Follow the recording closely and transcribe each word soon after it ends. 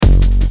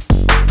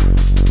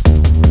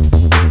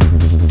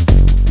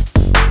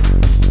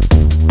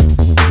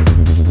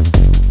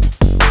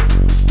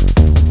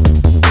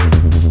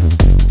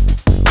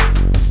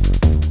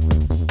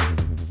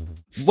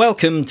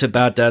Welcome to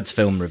Bad Dad's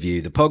Film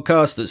Review, the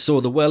podcast that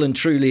saw the well and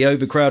truly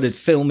overcrowded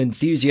film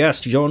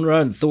enthusiast genre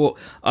and thought,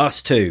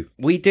 us too.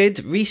 We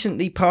did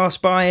recently pass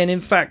by and in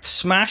fact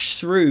smash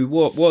through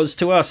what was,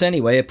 to us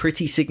anyway, a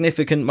pretty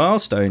significant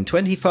milestone,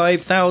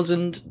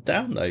 25,000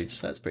 downloads.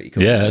 That's pretty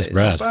cool. Yeah, that's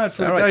rad. Not bad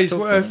for a day's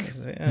work.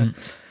 Yeah.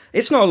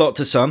 It's not a lot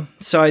to some.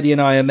 Sidey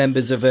and I are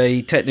members of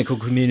a technical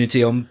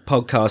community on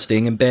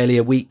podcasting, and barely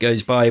a week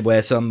goes by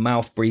where some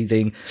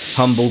mouth-breathing,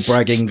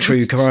 humble-bragging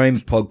true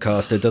crime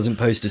podcaster doesn't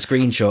post a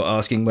screenshot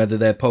asking whether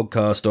their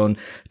podcast on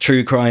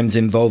true crimes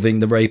involving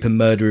the rape and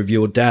murder of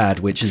your dad,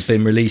 which has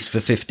been released for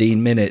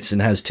 15 minutes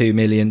and has 2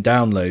 million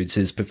downloads,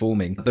 is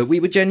performing. But we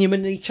were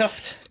genuinely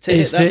chuffed to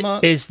hit that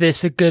mark. Is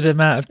this a good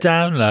amount of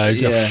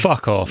downloads? Yeah. Oh,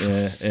 fuck off.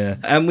 Yeah.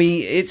 And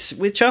we're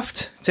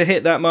chuffed to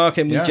hit that mark,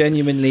 and we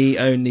genuinely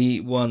only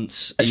once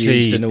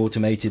used an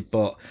automated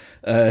bot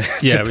to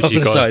which you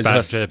publicise got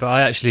us. back to. But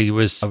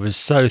I was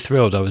so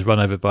thrilled. I was run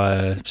over by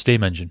a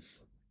steam engine.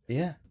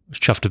 Yeah. I was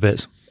chuffed to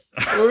bits.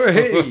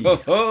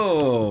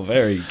 Oh,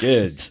 very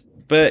good.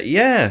 But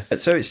yeah,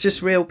 so it's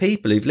just real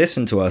people who've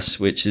listened to us,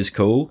 which is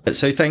cool.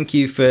 So thank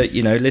you for,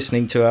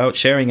 listening to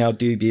sharing our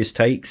dubious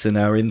takes and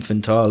our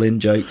infantile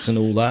in-jokes and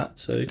all that.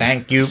 So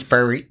Thank you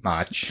very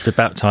much. It's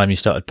about time you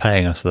started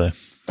paying us, though.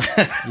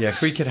 Yeah,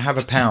 if we could have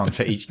 £1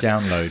 for each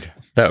download.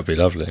 That would be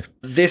lovely.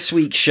 This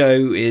week's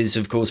show is,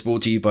 of course,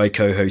 brought to you by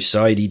co-host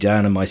Sidey,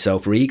 Dan, and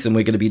myself, Reeks, and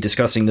we're going to be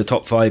discussing the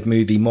top 5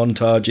 movie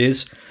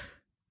montages.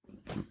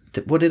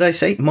 What did I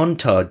say?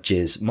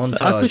 Montages.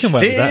 Montage. We can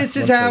work with that. This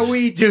is how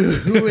we do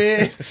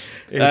it.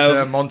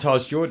 It's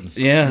Montage Jordan.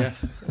 Yeah.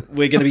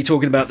 We're going to be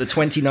talking about the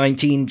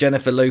 2019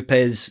 Jennifer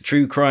Lopez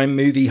true crime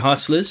movie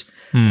Hustlers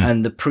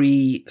and the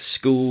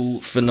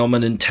preschool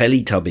phenomenon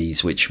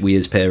Teletubbies, which we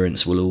as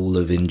parents will all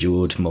have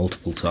endured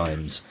multiple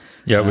times.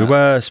 Yeah, we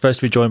were supposed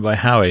to be joined by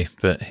Howie,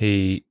 but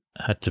he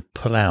had to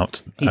pull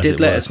out. He did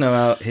let us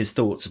know his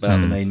thoughts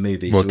about the main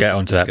movie. We'll so get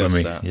onto that when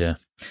we... that. Yeah.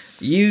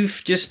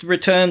 You've just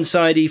returned,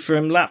 Sidey,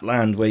 from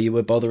Lapland, where you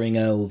were bothering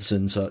elves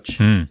and such.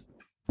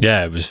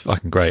 Yeah, it was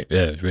fucking great.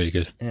 Yeah, it was really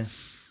good. Yeah.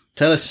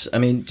 Tell us,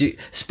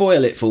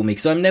 spoil it for me,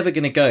 because I'm never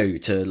going to go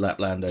to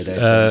Lapland, I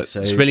don't think.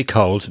 So. It's really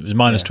cold. It was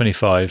minus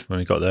 25 when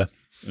we got there.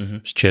 Mm-hmm.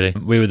 It was chilly.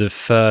 We were the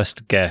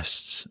first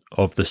guests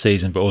of the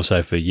season, but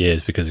also for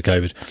years because of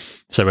COVID.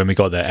 So when we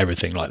got there,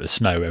 everything, like the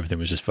snow, everything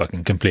was just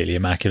fucking completely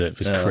immaculate. It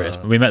was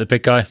crisp. We met the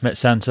big guy, met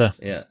Santa.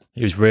 Yeah.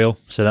 He was real,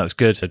 so that was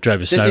good. I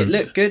drove a snow. Does it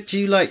look good? Do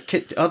you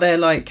are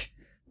there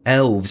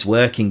elves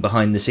working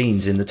behind the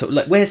scenes in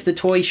the where's the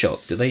toy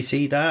shop? Do they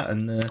see that?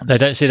 And They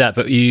don't see that,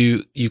 but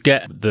you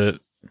get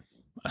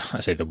I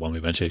say the one we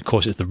went to. Of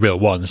course, it's the real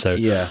one. So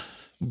yeah,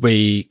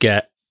 you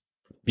get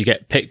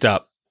picked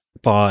up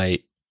by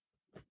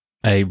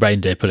a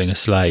reindeer pulling a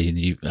sleigh, and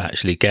you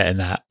actually get in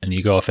that, and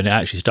you go off, and it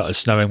actually started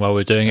snowing while we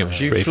were doing it. It was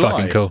pretty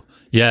fucking cool.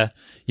 Yeah,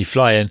 you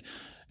fly in,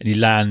 and you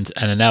land,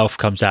 and an elf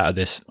comes out of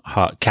this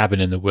cabin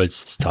in the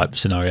woods type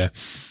scenario.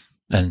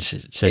 And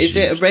says, is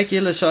it a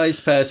regular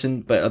sized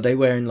person, but are they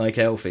wearing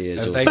elf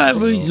ears?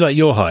 Like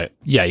your height?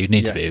 Yeah, you'd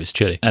need to be. It was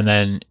chilly. And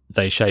then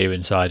they show you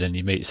inside, and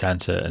you meet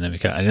Santa, and then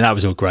and that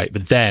was all great.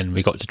 But then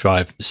we got to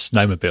drive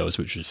snowmobiles,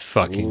 which was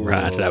fucking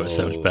rad. That was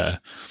so much better.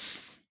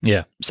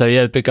 Yeah. So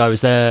yeah, the big guy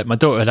was there. My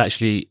daughter had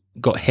actually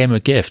got him a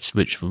gift,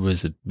 which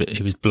was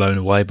he was blown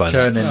away by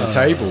turning the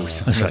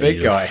tables. That's the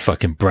big guy,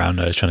 fucking brown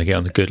nose, trying to get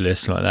on the good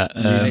list like that.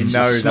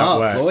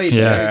 That works.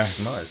 Yeah.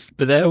 Smart.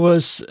 But there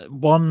was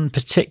one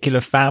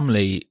particular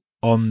family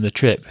on the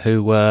trip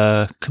who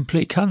were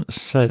complete cunts,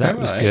 so that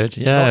was good.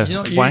 Yeah,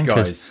 not you wankers.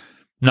 guys.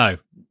 No,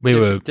 we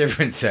were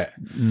different set.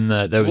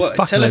 No, there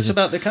was. Tell us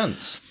about the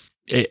cunts.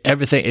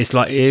 Everything is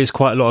it is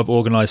quite a lot of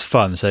organised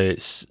fun. So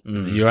it's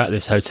you're at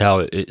this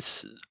hotel.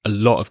 It's a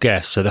lot of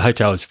guests, so the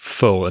hotel is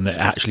full, and it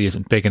actually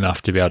isn't big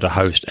enough to be able to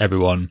host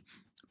everyone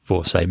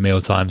for, say,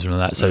 meal times and all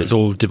that. So it's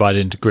all divided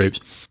into groups,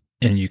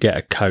 and you get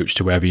a coach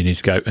to wherever you need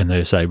to go, and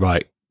they say,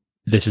 right,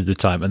 this is the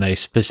time. And they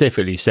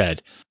specifically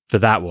said for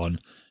that one,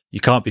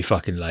 you can't be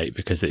fucking late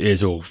because it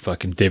is all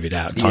fucking divvied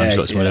out time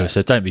slots and whatever.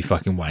 So don't be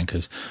fucking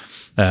wankers.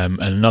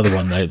 And another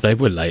one, they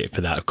were late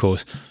for that, of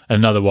course. And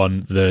another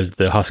one,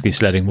 the husky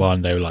sledding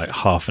one, they were like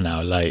half an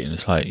hour late, and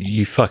it's like,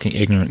 you fucking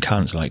ignorant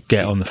cunts,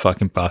 get on the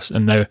fucking bus.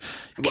 And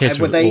kids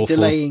were they awful.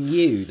 delaying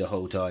you the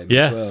whole time?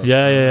 Yeah, as well?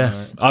 yeah.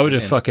 Right. I would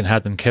have fucking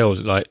had them killed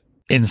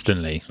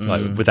instantly,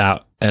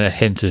 without a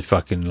hint of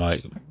fucking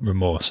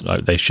remorse.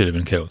 They should have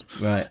been killed.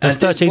 Right. There's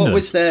 13 what of them.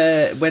 was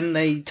their when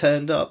they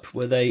turned up?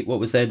 What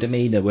was their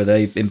demeanour? Were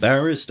they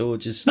embarrassed or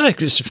just? No, they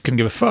just couldn't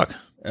give a fuck.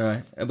 All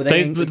right. Were Were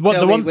they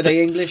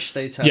English?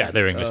 Yeah,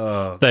 they were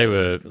English. They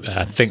were,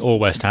 I think, all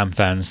West Ham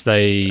fans.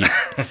 The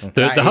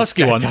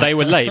husky one, they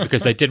were late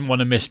because they didn't want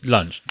to miss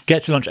lunch.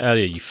 Get to lunch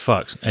earlier, you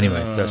fucks.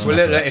 Anyway, that's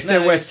if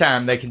they're West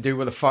Ham, they can do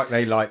what the fuck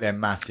they like. They're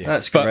massive.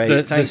 That's great. But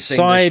the Thanks,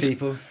 side English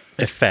people.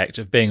 effect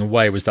of being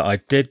away was that I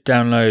did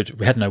download.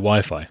 We had no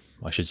Wi-Fi,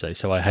 I should say,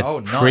 so I had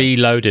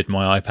preloaded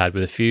my iPad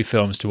with a few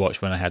films to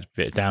watch when I had a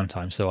bit of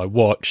downtime. So I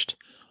watched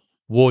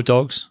War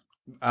Dogs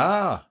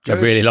Ah, I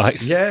really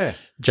liked. Yeah.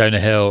 Jonah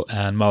Hill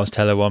and Miles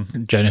Teller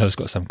one. Jonah Hill's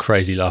got some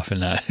crazy laugh in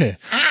that.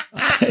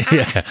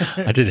 Yeah,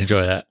 I did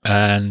enjoy that.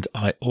 And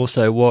I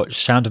also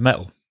watched Sound of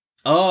Metal.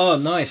 Oh,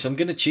 nice. I'm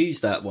going to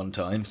choose that one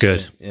time.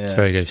 Good. Yeah. It's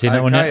very good. Seen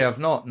that one yet? I've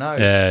not, no.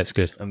 Yeah, it's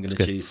good. I'm going It's to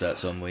good. choose that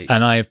some week.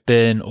 And I've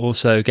been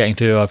also getting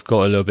through, I've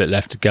got a little bit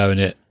left to go in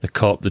it. The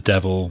cop, the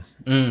devil,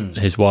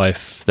 his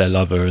wife, their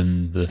lover,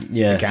 and the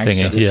gangster,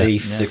 thingy. the Yeah.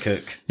 thief, the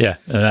cook. Yeah,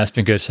 and that's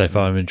been good so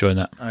far. I'm enjoying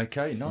that.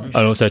 Okay, nice.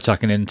 I'm also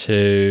tucking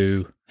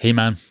into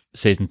He-Man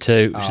season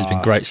 2, which has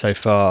been great so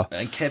far.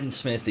 And Kevin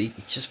Smith, he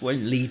just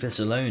won't leave us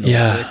alone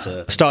Yeah, on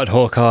Twitter. I started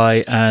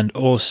Hawkeye and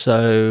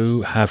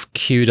also have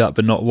queued up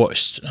but not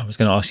watched. I was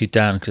going to ask you,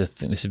 Dan, because I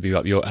think this would be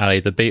up your alley.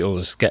 The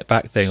Beatles Get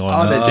Back thing on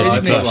Oh, the Disney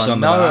Disney Plus. one. Some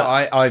No, of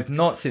that. I've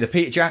not seen the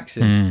Peter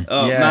Jackson.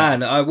 Oh Yeah.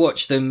 man, I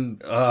watched them.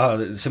 Oh,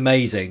 it's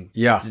amazing.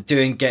 Yeah.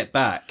 Doing Get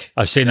Back.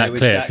 I've seen that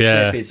With clip.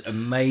 That clip is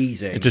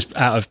amazing. It just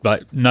out of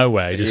like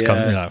nowhere, it just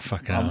comes like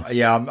fucking hell.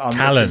 I'm looking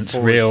Talent,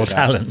 forward real to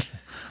that. talent.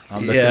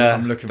 I'm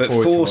looking but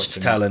forward forced to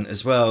watching talent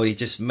as well. He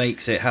just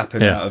makes it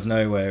happen Yeah. out of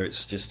nowhere.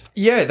 It's just That.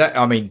 Yeah,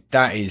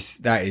 that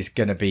is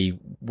going to be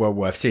well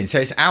worth seeing. So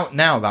it's out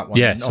now, that one.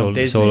 Yeah, it's on all-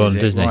 Disney. it's all is on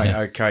it? Disney, Right, yeah.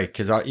 okay.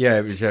 Because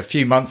it was a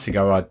few months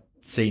ago. I'd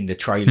seen the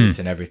trailers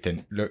and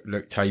everything.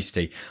 Look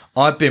tasty.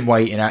 I've been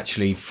waiting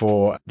actually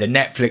for the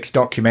Netflix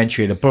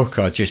documentary of the book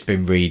I've just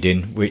been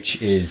reading,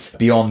 which is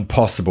Beyond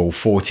Possible: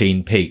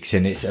 14 Peaks,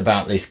 and it's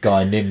about this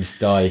guy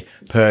Nimsdai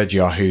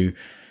Purja who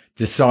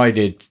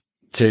decided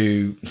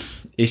to.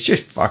 It's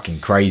just fucking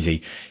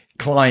crazy.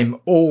 Climb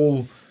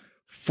all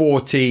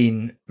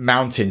 14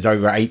 mountains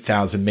over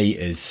 8,000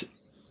 meters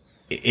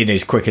in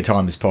as quick a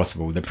time as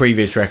possible. The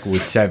previous record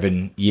was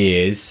 7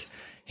 years.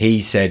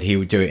 He said he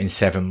would do it in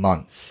 7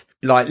 months.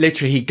 Like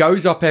literally, he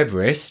goes up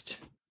Everest,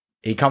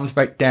 he comes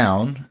back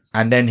down,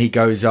 and then he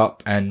goes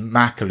up and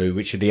Makalu,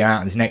 which are the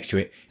mountains next to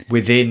it.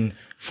 Within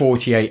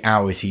 48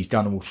 hours, he's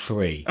done all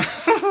 3.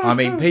 I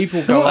mean,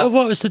 people go up.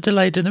 What was the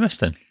delay doing the rest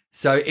then?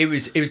 So it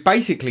was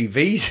basically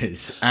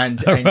visas and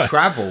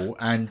travel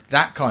and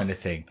that kind of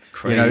thing.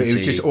 Crazy. You know, it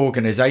was just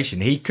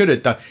organisation. He could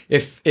have done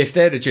if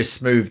they'd have just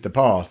smoothed the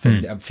path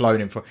and flown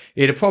in for.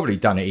 He'd have probably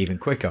done it even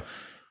quicker.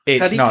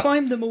 It's had he nuts.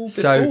 climbed them all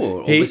before, So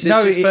or was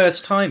this his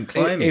first time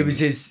climbing? It was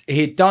his.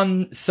 He'd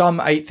done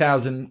some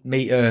 8,000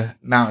 meter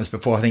mountains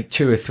before. I think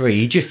 2 or 3.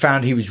 He just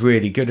found he was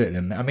really good at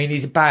them. I mean,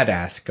 he's a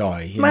badass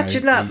guy.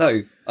 Imagine that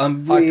though.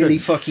 I'm really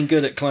fucking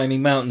good at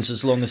climbing mountains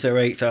as long as they're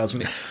 8,000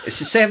 meters. It's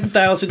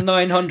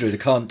 7,900. I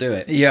can't do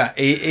it. Yeah,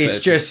 it's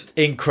just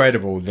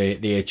incredible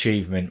the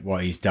achievement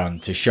what he's done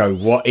to show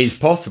what is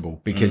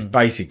possible. Because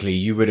basically,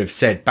 you would have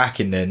said back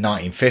in the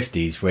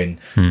 1950s when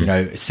you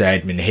know Sir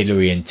Edmund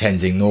Hillary and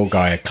Tenzing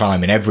Norgay are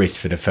climbing Everest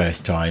for the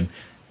first time,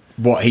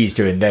 what he's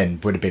doing then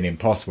would have been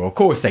impossible. Of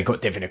course, they've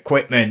got different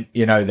equipment.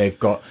 You know, they've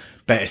got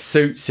better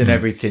suits and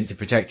everything to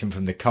protect them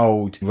from the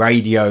cold,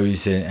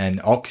 radios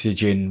and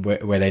oxygen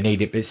where they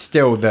need it. But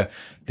still,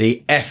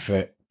 the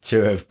effort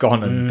to have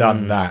gone and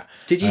done that.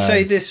 Did you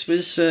say this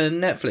was a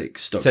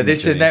Netflix documentary? So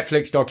this is a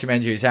Netflix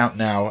documentary. It's out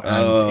now. And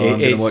I'm going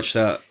to watch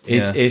that.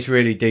 It's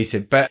really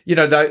decent. But, you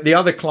know, the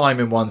other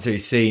climbing ones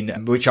we've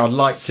seen, which I'd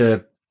like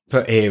to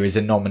put here as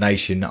a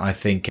nomination, I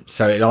think.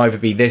 So it'll either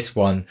be this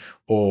one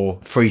or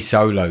Free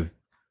Solo.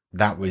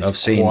 That was I've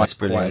seen quite, that's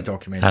brilliant. quite a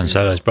documentary. Han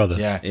Solo's brother.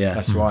 Yeah,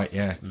 that's right,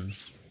 yeah.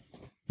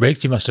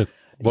 Rick, you must have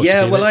watched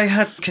Yeah, it, well, didn't I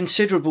had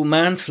considerable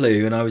man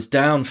flu and I was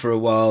down for a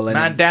while. And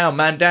Man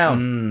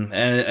down.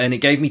 and it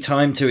gave me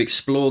time to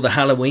explore the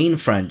Halloween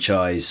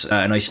franchise.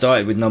 And I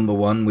started with number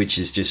 1, which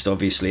is just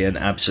obviously an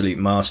absolute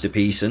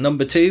masterpiece. And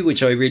number 2,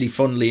 which I really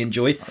fondly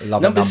enjoyed.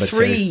 love number number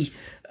 3,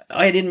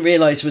 I didn't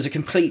realise was a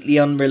completely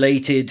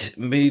unrelated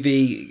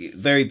movie.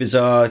 Very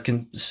bizarre,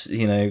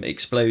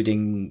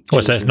 exploding. Oh,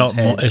 so it's not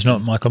children's heads.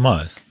 Michael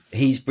Myers.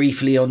 He's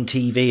briefly on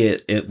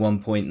TV at one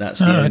point. That's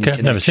the Oh, only okay.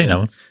 connection. Never seen that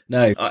one.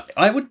 No,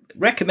 I would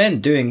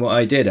recommend doing what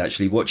I did,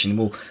 actually, watching them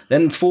all.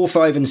 Then 4,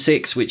 5, and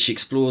 6, which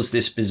explores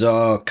this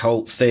bizarre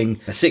cult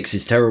thing. 6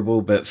 is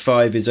terrible, but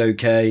 5 is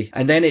okay.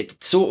 And then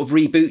it sort of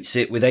reboots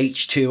it with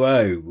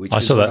H2O, which I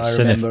was saw when that I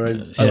remember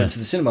I went to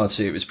the cinema to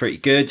see it. It was pretty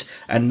good.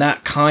 And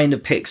that kind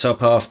of picks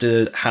up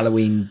after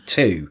Halloween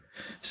 2.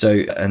 So,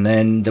 and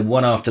then the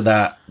one after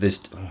that,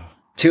 there's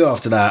 2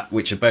 after that,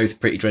 which are both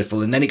pretty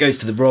dreadful. And then it goes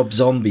to the Rob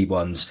Zombie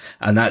ones,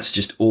 and that's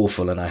just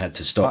awful, and I had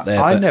to stop there.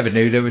 I But- never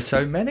knew there were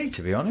so many,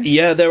 to be honest.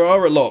 yeah, there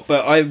are a lot,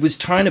 but I was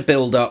trying to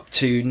build up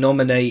to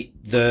nominate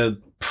the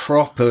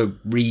proper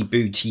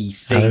rebooty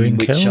thing, Halloween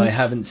which Kills? I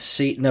haven't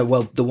seen. No,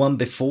 well, the one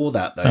before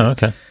that though. Oh,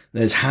 okay.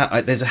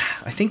 I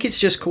think it's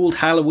just called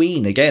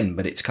Halloween again,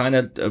 but it's kind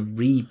of a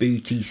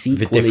rebooty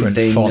sequel different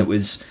thing font. that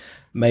was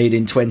made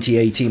in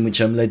 2018, which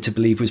I'm led to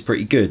believe was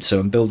pretty good. So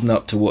I'm building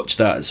up to watch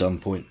that at some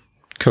point.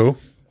 Cool.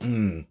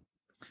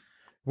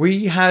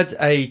 We had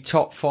a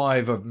top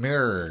 5 of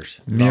mirrors.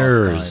 last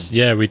Mirrors. time.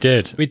 Yeah, we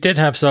did. We did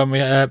have some.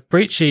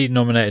 Breachy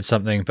nominated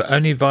something, but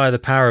only via the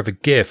power of a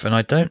GIF, and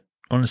I don't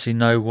honestly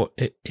know what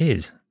it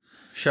is.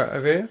 Shut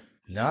over here?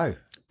 No.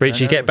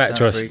 Breachy, get back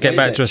to us. Breachy. Get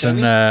back to us Shall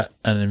we?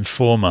 and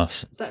inform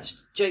us. That's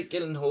Jake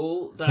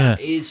Gyllenhaal. That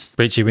is.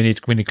 Breachy, we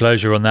need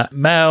closure on that.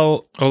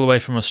 Mel, all the way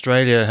from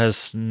Australia,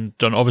 has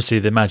done obviously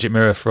the magic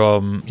mirror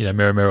from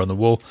Mirror Mirror on the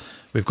Wall.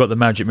 We've got the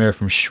magic mirror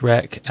from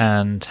Shrek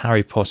and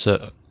Harry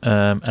Potter,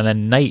 and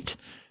then Nate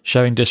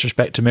showing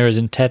disrespect to mirrors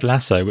in Ted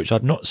Lasso, which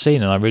I've not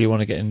seen, and I really want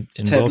to get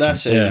involved. Ted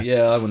Lasso, in.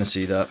 yeah, I want to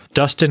see that.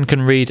 Dustin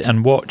can read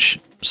and watch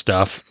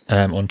stuff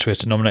on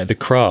Twitter, nominated The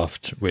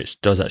Craft, which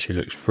does actually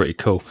look pretty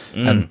cool.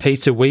 And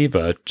Peter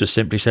Weaver just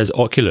simply says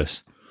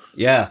Oculus.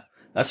 Yeah,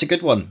 that's a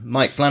good one.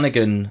 Mike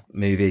Flanagan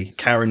movie,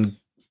 Karen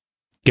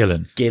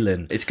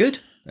Gillan. It's good,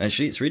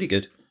 actually. It's really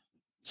good.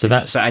 So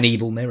It's an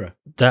evil mirror.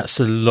 that's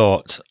a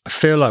lot. I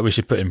feel like we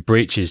should put in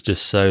Breaches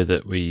just so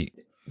that we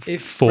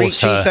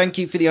force Breachy, her. thank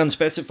you for the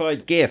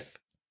unspecified GIF.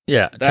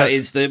 Yeah, That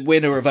is the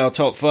winner of our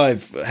top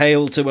 5.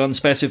 Hail to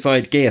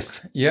unspecified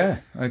GIF. Yeah,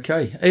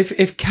 okay. If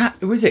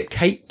was it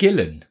Kate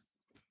Gillan?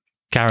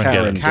 Karen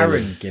Gillan.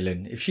 Karen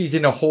Gillan. If she's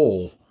in a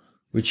hall,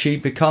 would she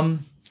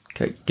become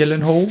Kate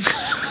Gyllenhaal?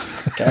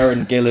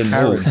 Karen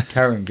Gillenhaal.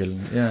 Karen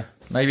Gillan. Yeah,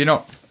 maybe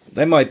not.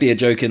 There might be a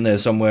joke in there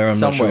somewhere, I'm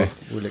not sure.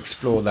 We'll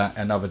explore that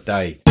another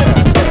day.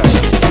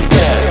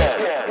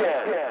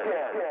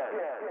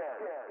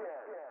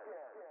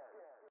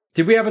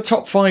 Did we have a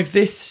top 5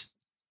 this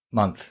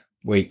month,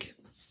 week,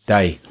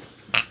 day?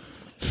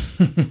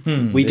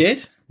 We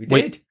did? We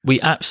did.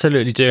 We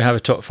absolutely do have a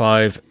top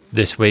 5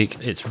 this week.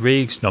 It's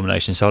Reeg's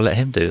nomination, so I'll let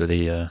him do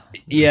the.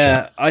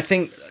 Yeah, I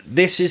think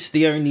this is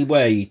the only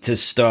way to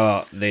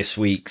start this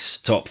week's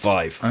top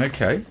 5.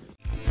 Okay.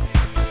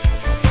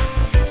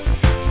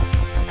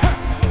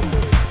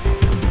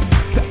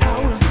 The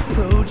hour's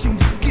approaching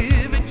to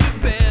give it your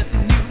best,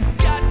 and you've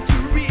got to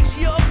reach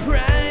your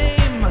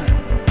prime.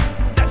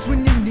 That's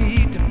when you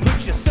need to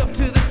put yourself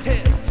to the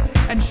test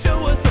and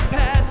show us the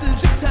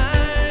passage of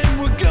time.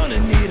 We're gonna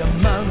need a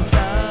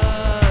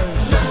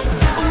montage.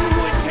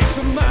 Ooh, it takes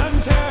a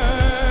montage.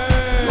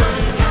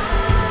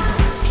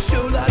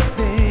 Show a lot of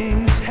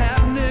things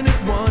happening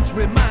at once.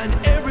 Remind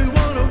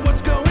everyone of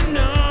what's going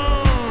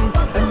on.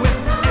 And with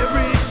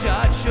every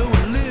shot, show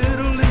a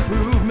little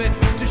improvement.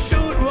 To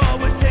show it all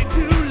would take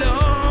too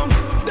long.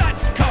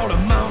 That's called a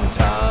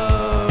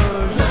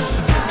montage.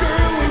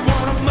 Girl, we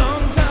want a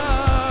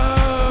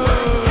montage.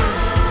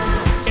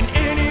 In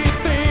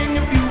anything,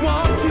 if you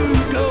want to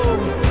go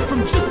from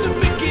just a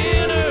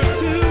beginner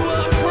to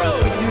a pro,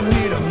 you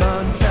need a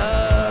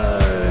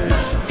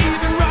montage.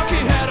 Even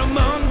Rocky had a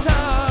montage.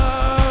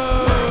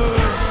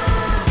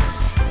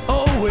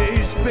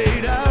 Always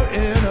fade out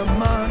in a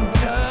montage.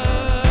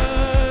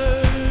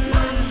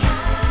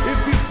 If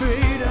you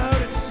fade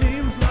out, it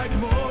seems like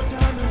more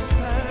time has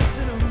passed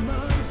in a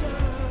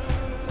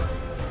montage.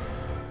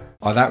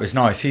 Oh, that was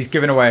nice. He's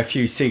given away a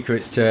few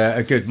secrets to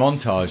a good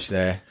montage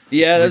there.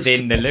 Yeah, that's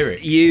within the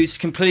lyrics. used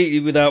completely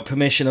without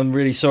permission. I'm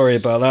really sorry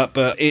about that,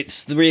 but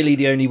it's really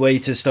the only way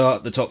to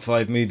start the top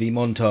 5 movie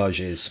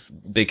montages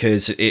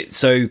because it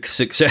so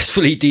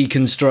successfully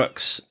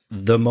deconstructs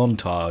the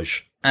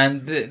montage.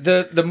 And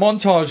the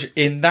montage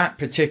in that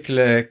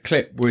particular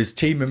clip was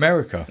Team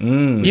America.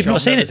 You've not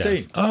I've seen never it, Dan?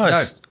 seen. Oh,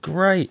 it's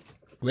great.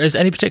 Is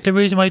there any particular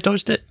reason why you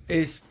dodged it?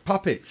 It's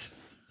puppets.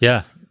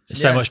 Yeah, it's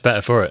so Yeah. much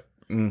better for it.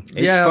 It's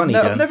yeah, funny,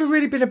 I've Dan. never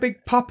really been a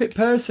big puppet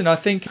person. I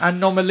think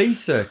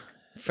Anomalisa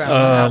found Oh,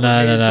 that out no,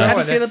 with me no, as no. well. How do you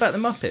And feel about the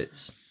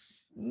Muppets?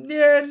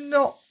 yeah,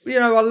 not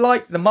I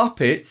like the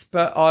Muppets,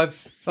 but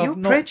I've You're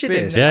not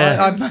prejudiced. been.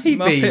 Yeah. I may be.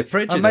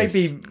 Muppet I may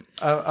prejudice. be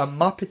a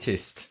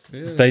Muppetist.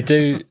 They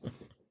do.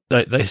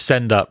 They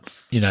send up.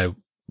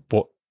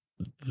 What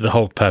the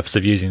whole purpose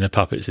of using the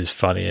puppets is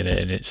funny in it,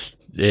 and it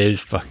is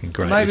fucking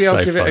great. Maybe It's I'll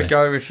so give funny. it a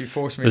go if you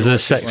force me. There's to a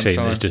watch sex it one scene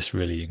time. that's just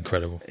really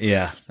incredible.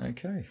 Yeah.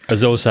 Okay.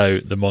 There's also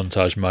the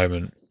montage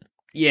moment.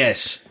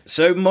 Yes.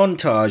 So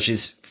montage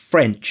is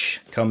French,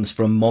 comes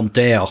from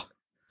monter.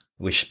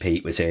 Wish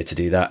Pete was here to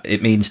do that.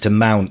 It means to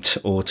mount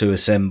or to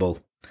assemble.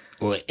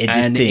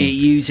 And it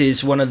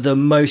uses one of the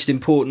most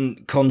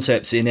important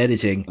concepts in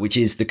editing, which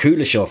is the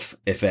Kuleshov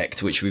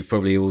effect, which we've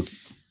probably all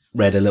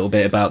read a little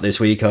bit about this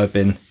week. I've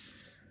been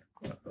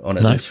on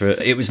a list for it.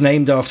 It was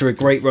named after a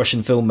great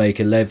Russian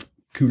filmmaker, Lev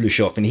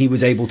Kuleshov, and he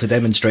was able to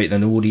demonstrate that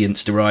an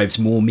audience derives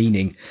more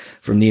meaning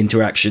from the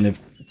interaction of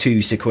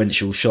 2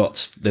 sequential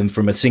shots than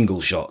from a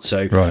single shot.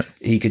 So Right.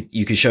 you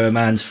could show a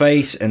man's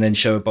face and then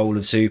show a bowl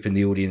of soup and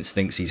the audience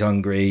thinks he's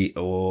hungry,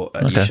 or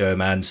you Okay. show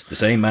the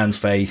same man's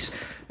face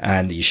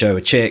and you show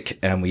a chick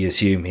and we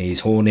assume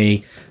he's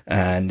horny.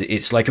 And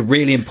it's like a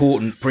really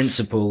important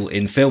principle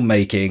in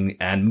filmmaking,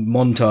 and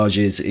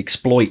montages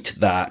exploit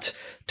that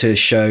to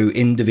show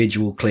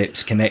individual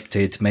clips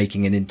connected,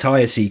 making an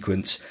entire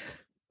sequence,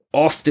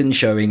 often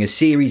showing a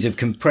series of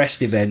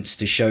compressed events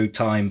to show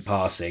time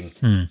passing.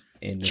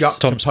 In this,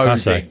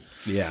 Juxtaposing.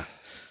 yeah.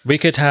 We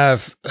could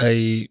have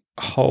a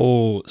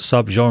whole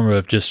subgenre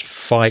of just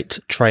fight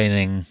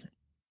training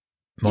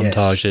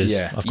montages.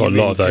 yeah. I've got You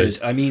a lot of really those.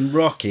 could. I mean,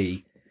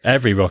 Rocky,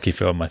 Every Rocky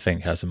film, I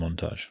think, has a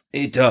montage.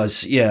 it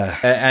does, yeah.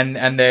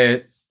 And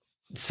there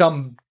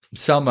some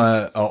some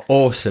are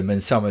awesome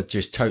and some are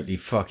just totally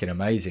fucking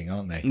amazing,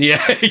 aren't they?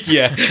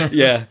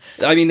 Yeah.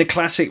 I mean, the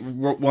classic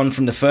one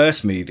from the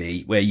first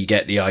movie where you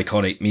get the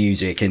iconic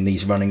music and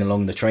he's running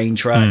along the train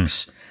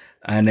tracks.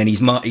 And then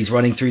he's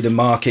running through the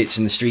markets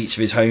and the streets of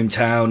his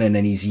hometown, and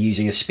then he's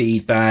using a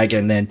speed bag,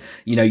 and then,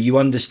 you know, you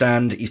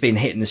understand he's been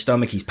hit in the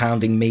stomach, he's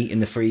pounding meat in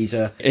the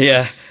freezer.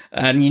 Yeah.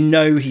 And you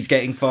know he's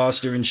getting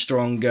faster and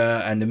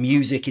stronger, and the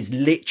music is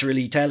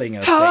literally telling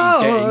us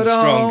that he's getting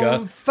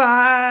stronger.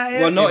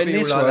 Fire. Well, not in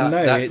this one,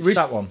 no. It's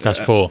that one. That's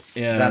 4.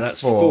 Yeah,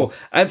 that's 4.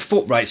 And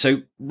 4, right,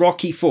 so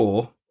Rocky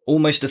 4,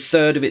 almost a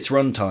third of its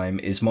runtime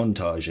is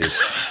montages.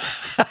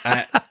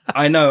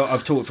 I know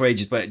I've talked for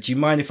ages, but do you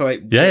mind if I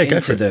get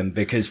into them?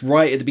 Because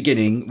right at the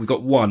beginning, we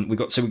got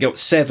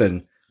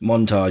 7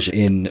 montage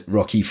in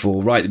Rocky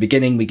 4. Right at the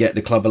beginning, we get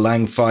the Clubber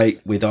Lang fight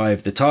with Eye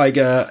of the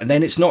Tiger, and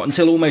then it's not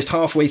until almost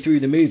halfway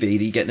through the movie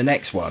that you get the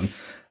next one.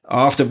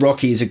 After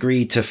Rocky has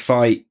agreed to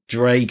fight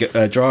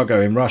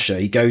Drago in Russia,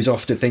 he goes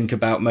off to think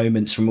about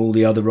moments from all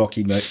the other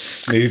Rocky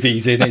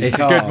movies in his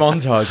car. It's a good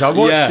montage. I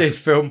watched this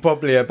film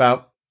probably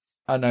about,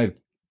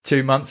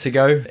 2 months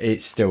ago.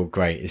 It's still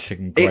great. It's a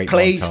great It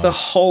plays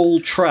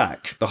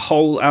montage. the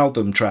whole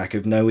album track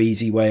of No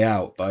Easy Way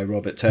Out by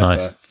Robert Tepper.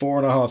 Nice.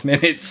 4.5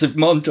 minutes of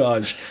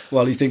montage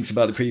while he thinks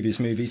about the previous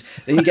movies.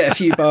 Then you get a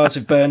few bars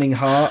of Burning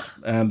Heart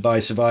by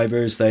Survivor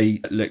as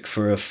they look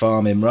for a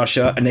farm in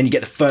Russia. And then you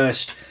get the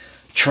first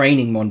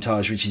training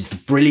montage, which is the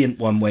brilliant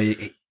one where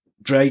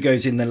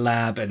Drago's in the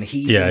lab and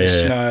he's in the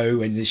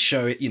snow and the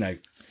show, you know.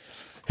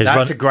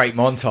 That's a great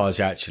montage,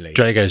 actually.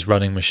 Drago's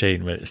running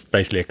machine, where it's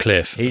basically a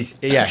cliff. He's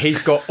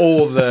got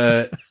all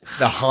the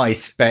high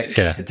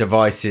spec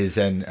devices,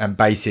 and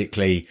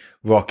basically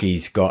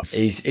Rocky's got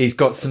he's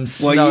got some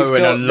snow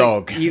and a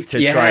log to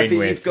train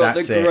with. You've got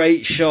the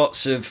great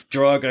shots of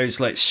Drago's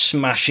like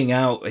smashing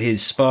out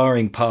his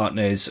sparring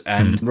partners,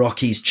 and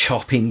Rocky's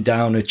chopping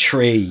down a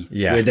tree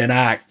with an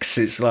axe.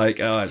 It's like,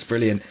 it's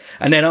brilliant.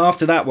 And then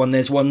after that one,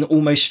 there's one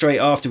almost straight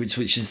afterwards,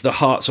 which is the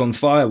Hearts on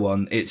Fire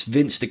one. It's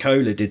Vince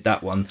DiCola did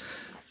that one.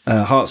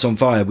 Hearts on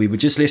Fire. We were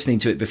just listening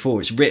to it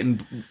before. It's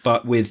written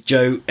but with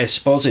Joe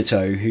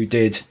Esposito, who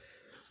did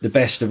The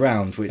Best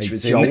Around, which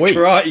was in the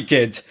Karate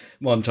Kid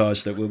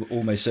montage that we'll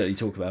almost certainly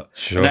talk about.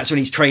 Sure. And that's when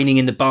he's training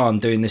in the barn,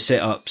 doing the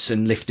sit-ups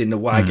and lifting the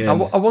wagon.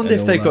 I wonder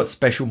if they've got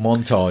special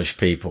montage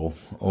people,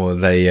 or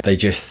they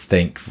just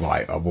think,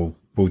 right, we'll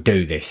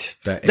do this.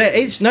 But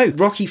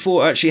Rocky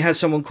 4 actually has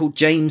someone called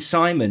James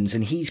Simons,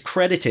 and he's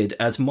credited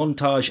as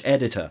montage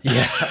editor.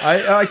 Yeah,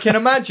 I can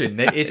imagine.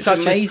 It's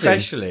such amazing. A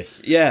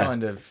specialist. Yeah.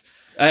 Kind of.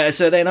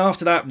 So then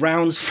after that,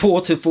 rounds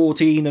 4 to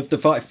 14 of the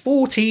fight,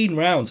 14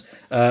 rounds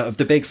of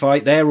the big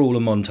fight, they're all a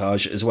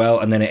montage as well.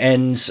 And then it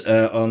ends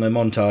on a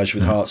montage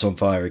with Hearts on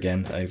Fire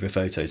again over a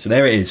photo. So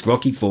there it is,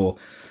 Rocky 4.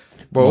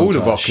 Well, montage. All the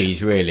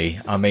Rockies, really.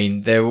 I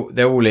mean, they're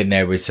all in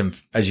there with some,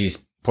 as you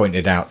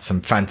pointed out, some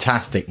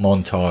fantastic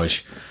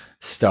montage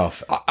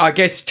stuff. I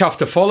guess it's tough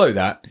to follow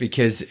that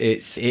because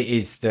it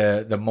is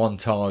the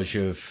montage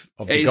of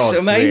the gods.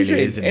 It's amazing,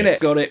 really, isn't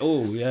it? Got it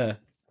all, yeah.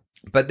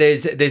 But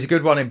there's a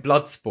good one in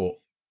Bloodsport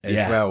as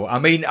well. I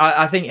mean,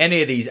 I think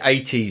any of these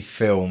 80s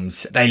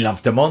films, they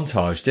loved a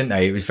montage, didn't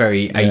they? It was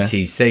very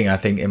 80s thing. I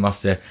think it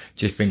must have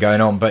just been going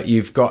on. But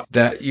you've got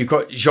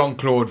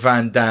Jean-Claude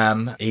Van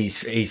Damme.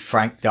 He's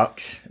Frank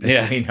Dux,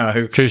 as we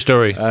know. True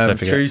story.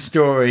 True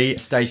story.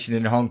 Stationed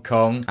in Hong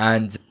Kong,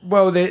 and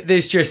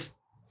there's just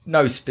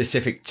no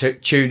specific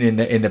tune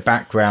in the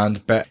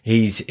background, but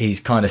he's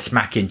kind of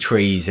smacking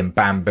trees and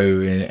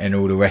bamboo and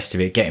all the rest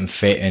of it, getting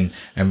fit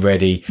and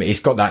ready.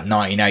 It's got that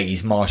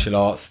 1980s martial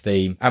arts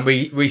theme, and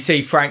we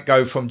see Frank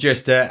go from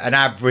just an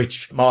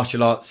average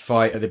martial arts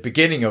fight at the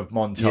beginning of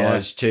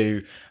montage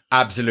to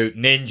absolute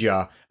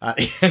ninja at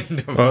the end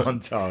of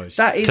montage.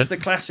 That is the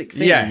classic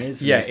thing,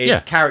 isn't it?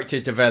 It's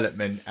character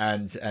development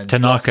and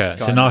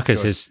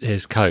Tanaka's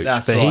his coach.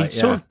 That's but right, he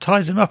sort of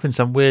ties him up in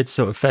some weird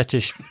sort of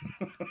fetish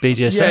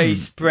BDSM. He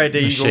spread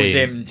eagles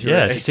him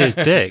to see his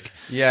dick.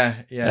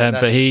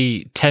 But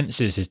he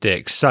tenses his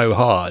dick so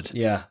hard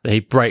that he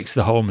breaks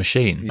the whole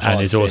machine,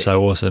 and is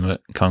also awesome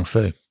at kung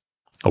fu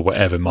or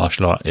whatever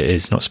martial art it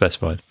is, not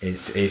specified.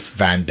 It's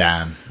Van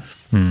Damme.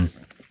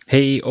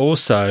 He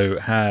also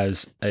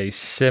has a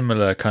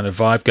similar kind of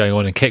vibe going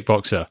on in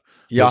Kickboxer,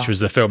 which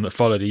was the film that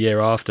followed a year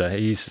after.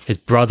 His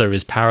brother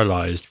is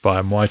paralysed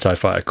by a Muay Thai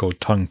fighter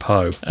called Tung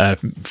Po. A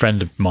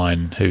friend of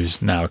mine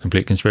who's now a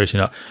complete conspiracy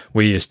nut,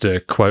 we used to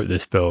quote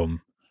this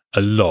film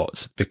a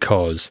lot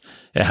because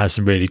it has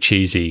some really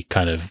cheesy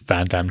kind of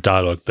Van Damme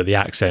dialogue, but the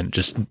accent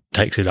just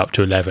takes it up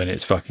to 11.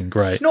 It's fucking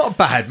great. It's not a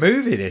bad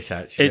movie, this,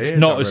 actually. It's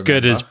not as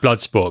good as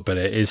Bloodsport, but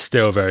it is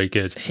still very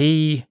good.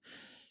 He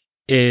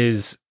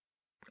is...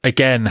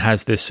 again,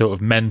 has this sort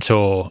of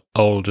mentor,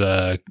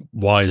 older,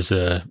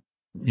 wiser,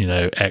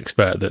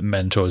 expert that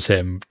mentors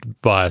him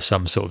via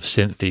some sort of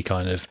synthy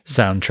kind of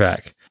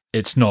soundtrack.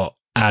 It's not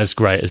as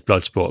great as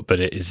Bloodsport, but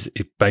it's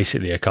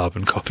basically a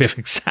carbon copy of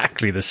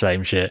exactly the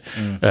same shit.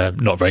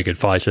 Not very good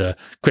fighter,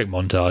 quick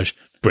montage,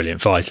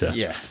 brilliant fighter.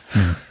 Yeah.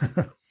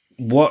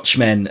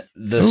 Watchmen,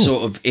 the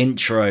sort of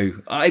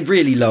intro. I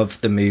really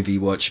love the movie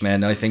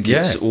Watchmen. I think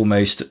it's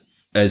almost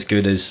as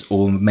good as,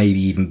 or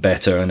maybe even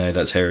better. I know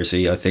that's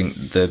heresy. I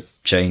think the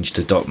change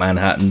to Doc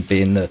Manhattan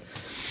being the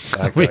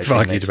bad guy We've thing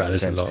argued makes about more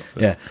this sense. a lot.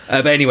 Yeah.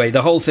 But anyway,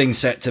 the whole thing's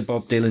set to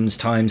Bob Dylan's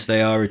Times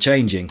They Are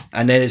A-Changing.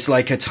 And there's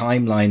like a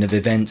timeline of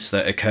events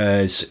that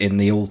occurs in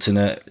the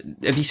alternate...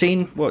 Have you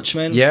seen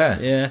Watchmen? Yeah.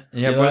 Yeah.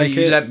 Yeah, Do you well, like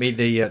you it? lent me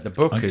the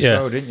book as yeah.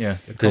 well, didn't you?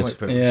 The comic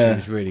book, Yeah.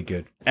 which was really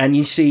good. And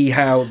you see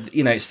how,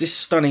 it's this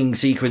stunning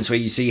sequence where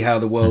you see how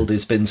the world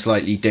has been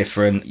slightly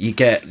different. You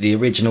get the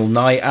original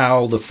Night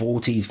Owl, the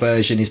 40s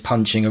version is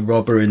punching a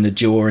robber in the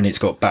jaw, and it's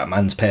got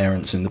Batman's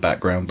parents in the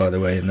background, by the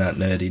way, and that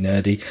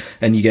nerdy.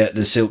 And you get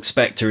the Silk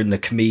Spectre and the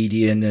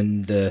comedian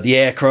and the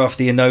aircraft,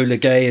 the Enola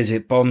Gay, as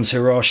it bombs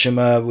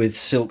Hiroshima with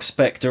Silk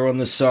Spectre on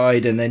the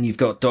side. And then you've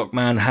got Doc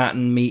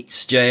Manhattan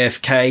meets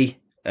JFK.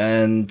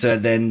 And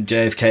then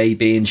JFK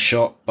being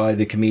shot by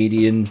the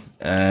comedian,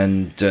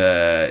 and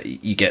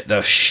you get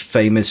the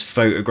famous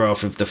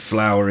photograph of the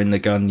flower in the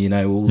gun,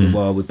 all the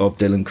while with Bob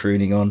Dylan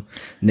crooning on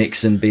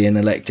Nixon being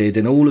elected,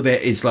 and all of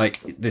it is like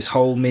this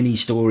whole mini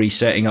story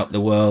setting up the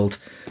world,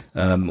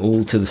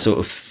 all to the sort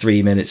of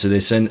 3 minutes of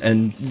this.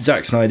 And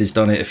Zack Snyder's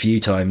done it a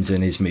few times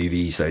in his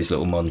movies, those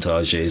little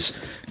montages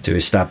to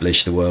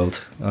establish the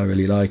world. I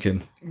really like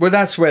him. Well,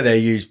 that's where they're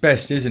used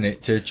best, isn't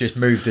it? To just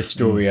move the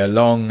story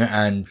along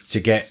and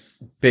to get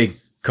big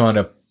kind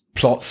of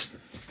plots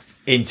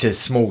into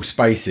small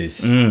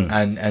spaces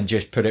and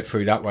just put it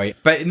through that way.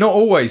 But not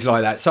always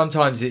like that.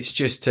 Sometimes it's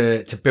just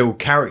to build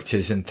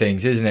characters and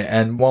things, isn't it?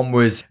 And one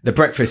was The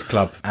Breakfast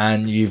Club,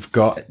 and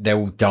they're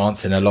all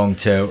dancing along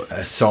to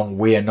a song,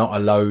 We Are Not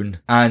Alone.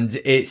 And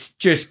it's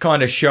just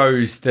kind of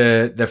shows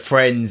the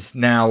friends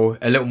now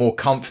a little more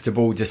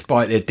comfortable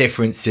despite their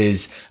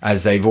differences,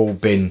 as they've all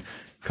been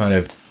kind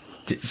of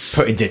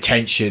put in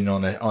detention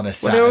on a Saturday.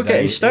 Well, they're all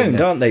getting stoned,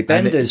 aren't they? and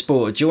Bender's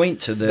bought a joint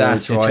to the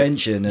That's right.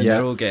 detention, and Yeah.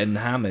 they're all getting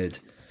hammered.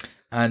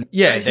 And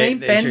yeah, Is his name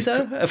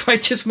Bender? Have I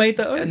just made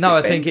that up? Is No,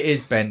 it I think it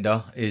is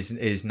Bender. Is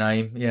his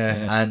name?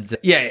 Yeah, and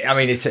I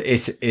mean,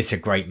 it's a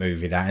great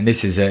movie, that, and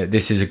this is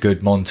a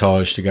good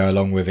montage to go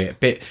along with it.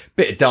 Bit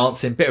of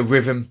dancing, bit of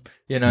rhythm,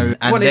 and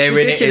well, it's they're in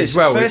it ridiculous. as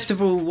well. First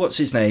of all, what's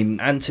his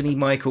name? Anthony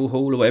Michael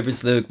Hall, or whatever,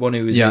 is the one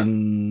who was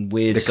in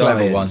Weird The clever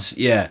Science.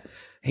 one. Yeah.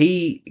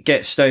 He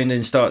gets stoned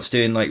and starts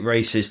doing like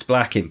racist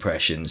black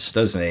impressions,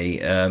 doesn't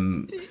he?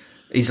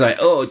 He's like,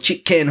 "Oh,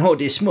 chick can't hold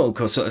his smoke,"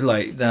 or sort of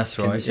like. That's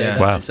can we right, say yeah.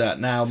 that? Wow. Is that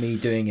now me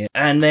doing it?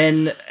 And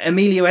then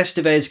Emilio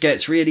Estevez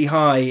gets really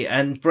high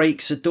and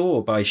breaks a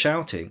door by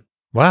shouting.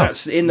 Wow.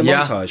 That's in the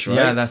montage, right?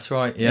 Yeah, that's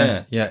right.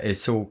 Yeah.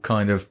 It's all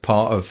kind of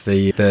part of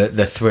the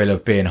thrill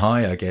of being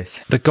high, I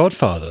guess. The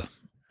Godfather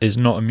is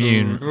not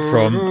immune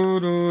from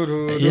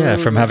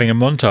having a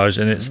montage,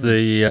 and it's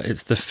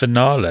the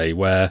finale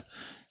where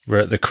we're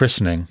at the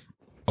christening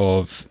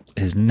of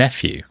his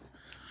nephew,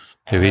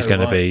 who he's going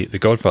to be the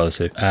godfather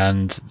to,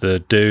 and the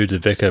dude, the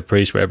vicar,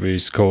 priest, whatever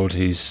he's called,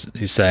 he's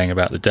saying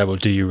about the devil,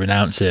 do you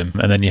renounce him?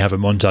 And then you have a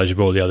montage of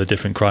all the other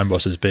different crime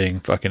bosses being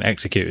fucking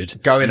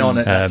executed Going on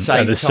at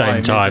the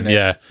same time, isn't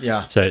it?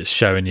 yeah. So it's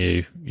showing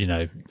you,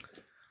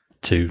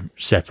 two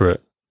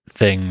separate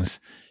things.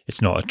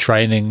 It's not a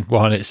training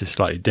one, it's a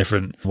slightly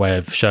different way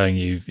of showing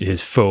you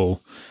his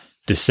full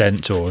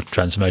descent or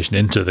transformation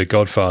into the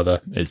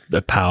Godfather. It's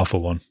a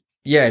powerful one.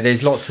 Yeah,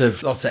 there's lots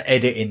of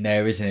editing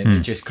there, isn't it? That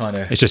just kind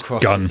of It's just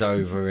crosses gun.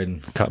 over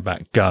and Cut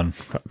back, gun,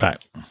 cut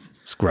back.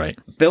 It's great.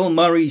 Bill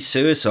Murray's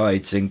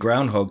suicides in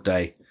Groundhog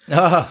Day.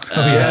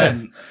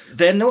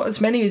 They're not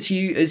as many as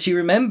you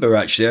remember.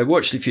 Actually, I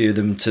watched a few of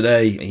them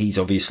today. He's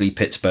obviously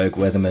Pittsburgh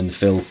weatherman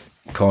Phil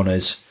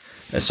Connors,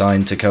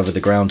 assigned to cover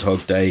the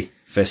Groundhog Day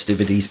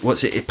festivities.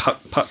 What's it?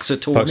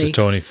 Puxatorney?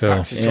 Puxatorney,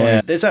 Phil.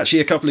 Yeah, there's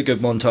actually a couple of good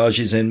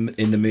montages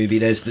in the movie.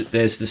 There's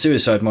the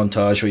suicide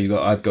montage where you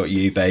got "I've Got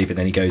You, Babe," and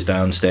then he goes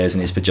downstairs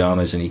in his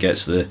pajamas and he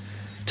gets the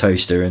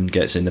toaster and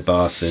gets in the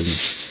bath, and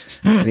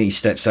I think he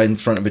steps out in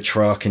front of a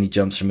truck and he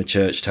jumps from a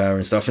church tower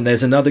and stuff. And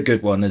there's another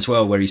good one as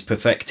well where he's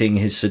perfecting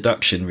his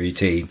seduction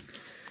routine. Do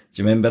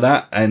you remember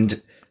that?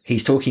 And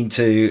he's talking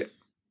to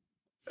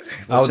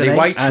the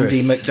waitress,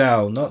 Andy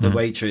McDowell, not the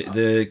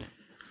waitress.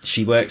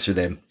 She works with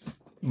him.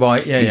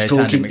 Right, yeah, He's it's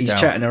Andy talking. He's McDowell.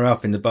 chatting her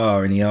up in the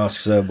bar, and he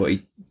asks her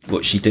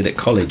what she did at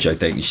college. I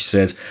think she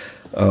said,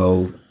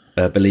 "Oh,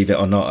 believe it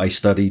or not, I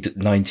studied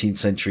 19th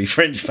century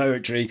French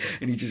poetry."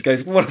 And he just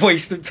goes, "What a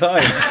waste of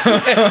time!"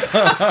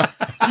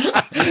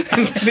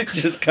 And then it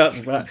just cuts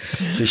back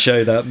to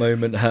show that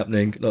moment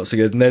happening. Lots of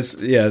good. And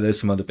there's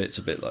some other bits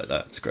a bit like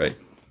that. It's great.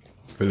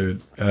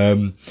 Brilliant.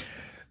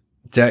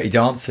 Dirty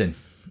Dancing.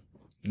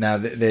 Now,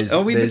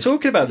 we were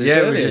talking about this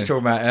Yeah, earlier. we were just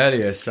talking about it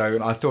earlier. So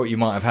I thought you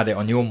might have had it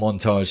on your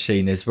montage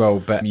scene as well.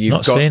 But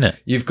Seen it.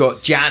 You've got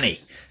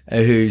Janny,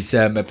 who's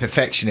a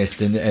perfectionist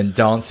and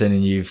dancing,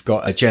 and you've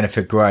got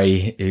Jennifer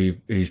Grey,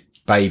 who's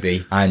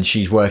Baby, and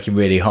she's working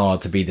really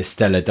hard to be the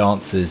stellar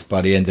dancers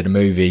by the end of the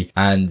movie.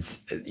 And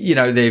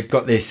they've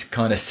got this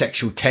kind of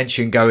sexual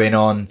tension going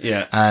on.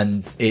 Yeah.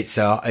 And it's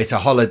a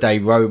holiday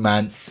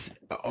romance.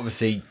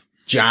 Obviously,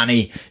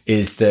 Johnny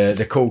is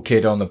the cool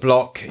kid on the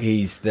block.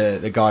 He's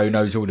the guy who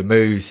knows all the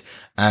moves,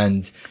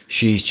 and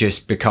she's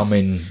just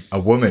becoming a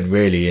woman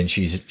really, and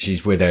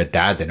she's with her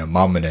dad and her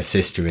mum and her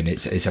sister, and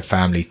it's a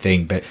family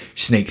thing. But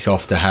she sneaks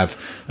off to have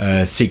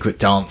secret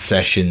dance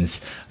sessions,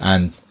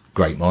 and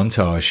great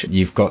montage.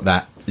 You've got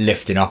that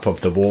lifting up of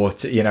the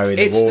water, in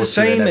It's the water the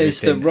same and as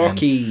the everything,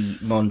 Rocky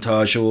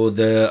montage or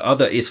the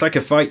other. It's like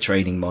a fight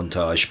training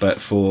montage, but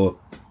for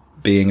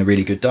being a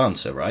really good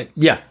dancer, right?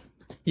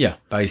 Yeah,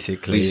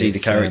 basically. We see the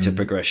it's, character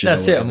progression.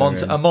 That's or it. A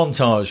whatever, and-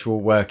 montage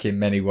will work in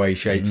many ways,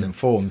 shapes, and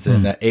forms,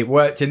 and it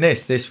worked in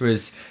this. This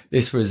was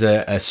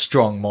a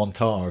strong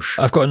montage.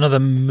 I've got another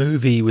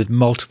movie with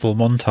multiple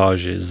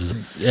montages.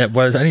 Yeah,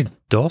 well, it's only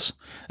DOS.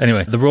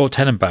 Anyway, The Royal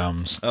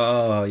Tenenbaums.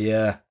 Oh,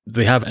 yeah.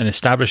 We have an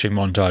establishing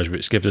montage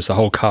which gives us the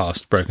whole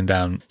cast broken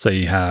down. So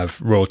you have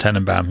Royal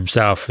Tenenbaum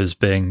himself as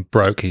being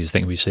broke.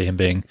 We see him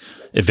being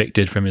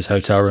evicted from his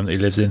hotel room that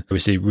he lives in. We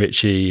see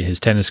Richie, his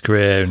tennis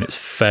career and its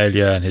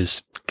failure and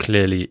his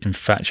clearly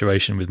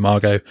infatuation with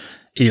Margot.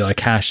 Eli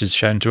Cash is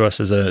shown to us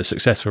as a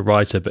successful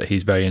writer, but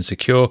he's very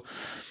insecure.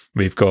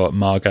 We've got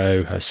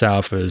Margot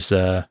herself as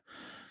a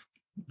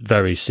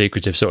very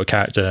secretive sort of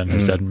character and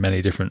has had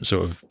many different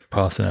sort of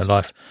paths in her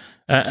life.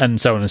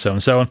 And so on and so on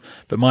and so on.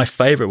 But my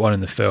favourite one in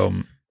the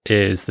film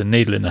is the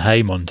Needle in the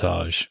Hay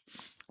montage,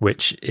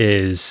 which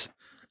is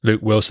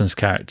Luke Wilson's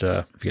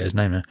character, I forget his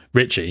name now,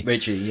 Richie.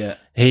 Richie, yeah.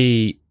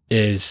 He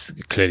is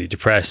clearly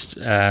depressed,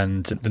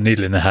 and The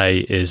Needle in the Hay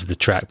is the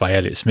track by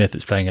Elliott Smith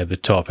that's playing over the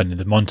top, and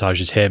the montage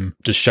is him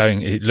just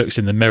showing, he looks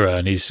in the mirror,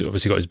 and he's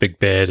obviously got his big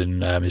beard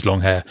and his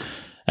long hair,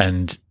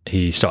 and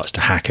he starts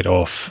to hack it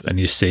off, and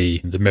you see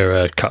the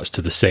mirror cuts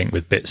to the sink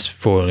with bits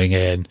falling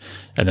in,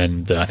 and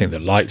then I think the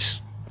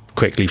lights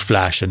quickly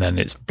flash, and then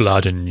it's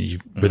blood, and you,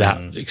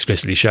 without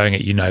explicitly showing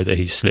it, you know that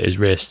he's slit his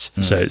wrists.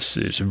 So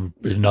it's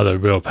another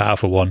real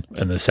powerful one,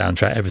 and the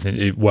soundtrack, everything,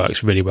 it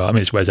works really well. I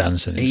mean, it's Wes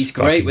Anderson. He's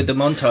great with the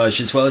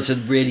montage as well. As a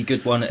really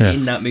good one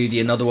in that movie.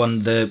 Another one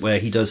where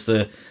he does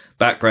the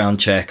background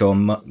check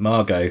on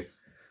Margot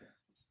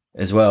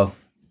as well.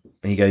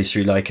 He goes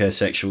through like her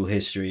sexual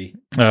history.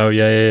 Oh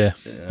yeah.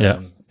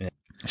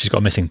 She's got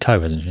a missing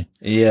toe, hasn't she?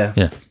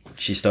 Yeah.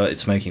 She started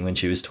smoking when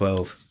she was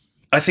 12.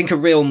 I think a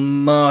real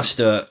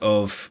master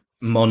of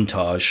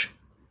montage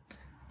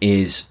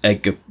is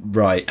Edgar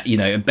Wright.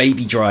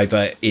 Baby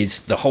Driver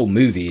is, the whole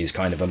movie is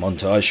kind of a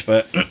montage,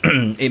 but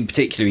in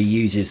particular he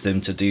uses them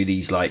to do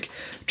these like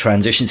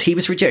transitions. He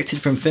was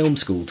rejected from film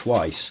school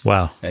twice.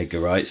 Wow.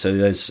 Edgar Wright. So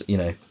there's,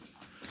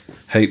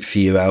 hope for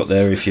you out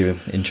there if you're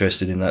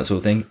interested in that sort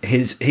of thing.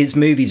 His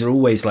movies are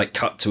always like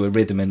cut to a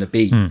rhythm and a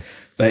beat,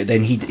 but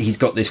then he's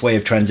got this way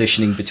of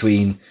transitioning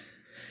between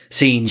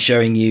scenes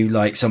showing you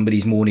like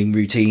somebody's morning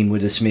routine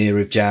with a smear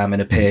of jam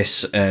and a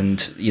piss, and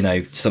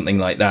something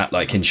like that,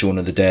 like in Shaun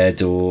of the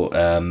Dead, or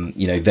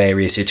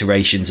various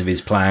iterations of his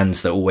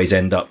plans that always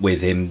end up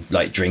with him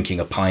like drinking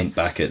a pint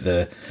back at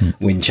the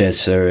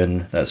Winchester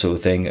and that sort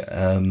of thing.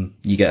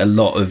 You get a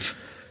lot of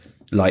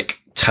like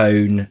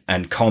tone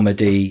and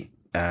comedy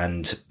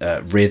and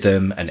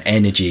rhythm and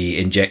energy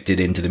injected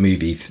into the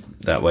movie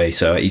that way.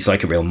 So he's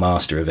like a real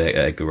master of it,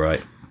 Edgar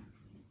Wright.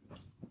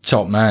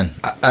 Top man.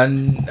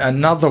 And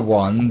another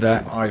one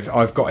that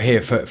I've got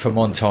here for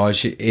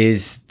montage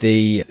is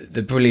the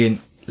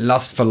brilliant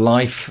Lust for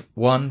Life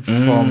one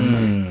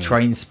from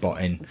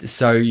Trainspotting.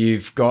 So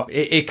you've got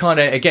it kind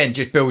of again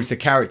just builds the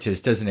characters,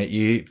 doesn't it?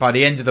 You by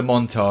the end of the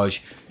montage,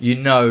 you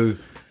know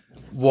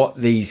what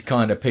these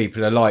kind of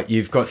people are like.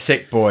 You've got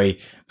Sick Boy,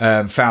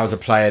 fouls a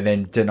player,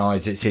 then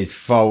denies it's his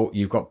fault.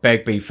 You've got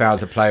Begbie,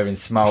 fouls a player and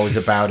smiles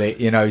about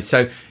it,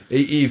 so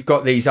you've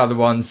got these other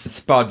ones.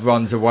 Spud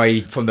runs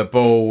away from the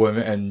ball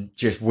and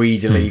just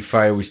weedily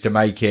fails to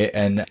make it,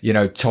 and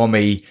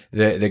Tommy,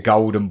 the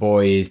golden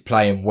boy, is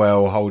playing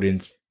well,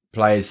 holding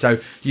players. So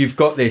you've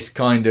got this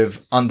kind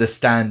of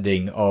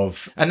understanding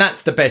of, and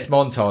that's the best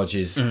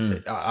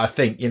montages, I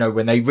think,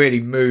 when they really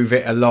move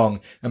it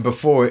along, and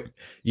before it,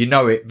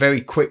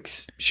 very quick,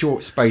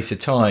 short space of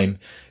time,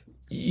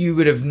 you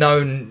would have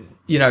known,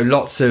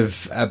 lots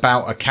of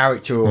about a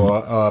character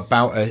or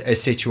about a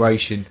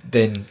situation.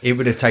 Then it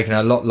would have taken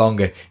a lot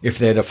longer if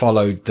they'd have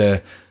followed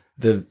the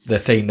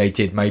theme they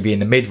did maybe in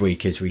the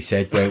midweek, as we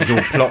said, where it was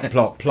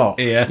all plot.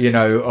 Yeah.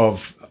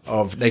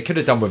 Of they could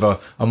have done with a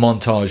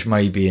montage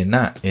maybe in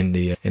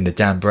the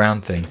Dan Brown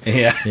thing.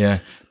 Yeah.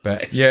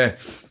 But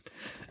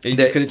You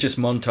could have just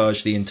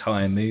montaged the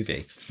entire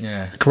movie.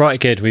 Yeah. Karate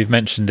Kid, we've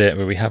mentioned it,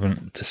 but we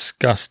haven't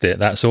discussed it.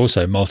 That's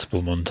also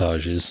multiple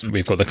montages.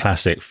 We've got the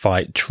classic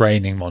fight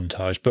training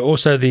montage, but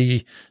also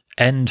the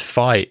end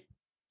fight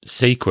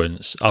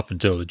sequence up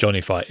until the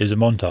Johnny fight is a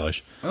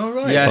montage. Oh,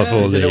 right. Yeah. Of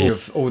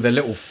all the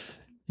little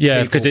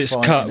because it's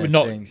cut,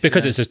 not things,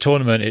 because it's a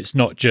tournament. It's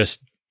not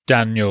just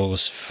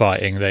Daniels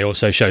fighting. They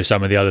also show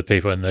some of the other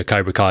people and the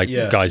Cobra Kai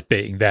guys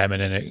beating them,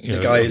 and then the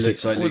guy who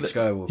looks like Luke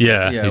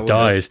Skywalker. he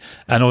dies.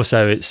 And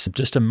also, it's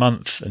just a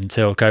month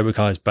until Cobra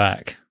Kai's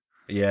back.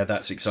 Yeah,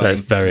 that's So exciting. it's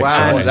very wow,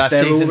 exciting. that's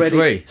They're season already-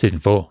 3. Season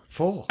 4.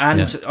 Four.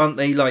 And aren't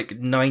they like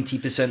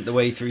 90% the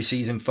way through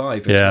season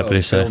 5 as Yeah, I well,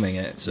 believe so. filming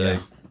it? So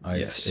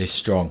It's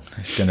strong.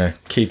 It's going to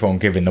keep on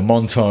giving. The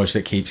montage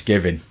that keeps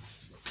giving.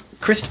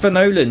 Christopher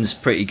Nolan's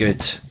pretty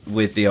good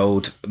with the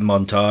old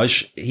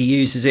montage. He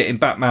uses it in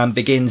Batman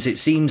Begins. It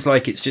seems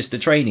like it's just a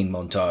training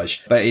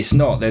montage, but it's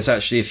not. There's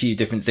actually a few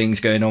different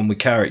things going on with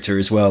character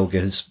as well,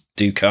 because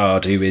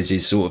Ducard, who is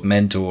his sort of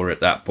mentor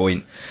at that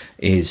point,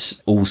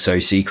 is also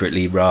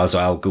secretly Ra's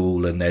al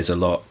Ghul, and there's a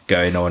lot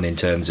going on in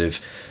terms of,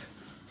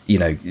 you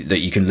know, that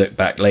you can look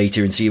back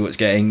later and see what's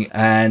getting.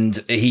 And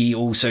he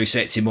also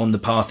sets him on the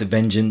path of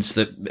vengeance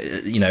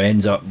that, you know,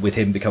 ends up with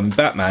him becoming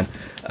Batman.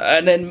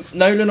 And then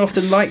Nolan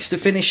often likes to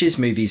finish his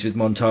movies with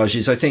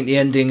montages. I think the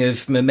ending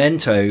of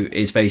Memento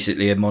is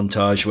basically a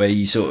montage where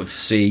you sort of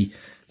see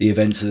the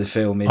events of the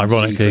film in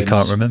Ironically, sequence. I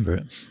can't remember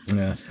it.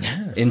 Yeah.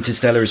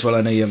 Interstellar as well.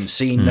 I know you haven't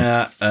seen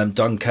that.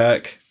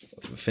 Dunkirk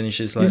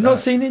finishes like You've that. not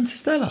seen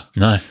Interstellar?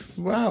 No.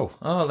 Wow.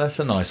 Oh, that's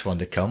a nice one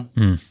to come.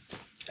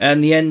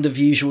 And the end of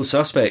Usual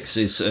Suspects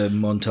is a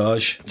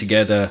montage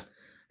together.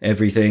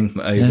 Everything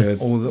over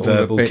All the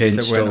verbal bits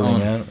kinks that went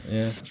strolling on. out.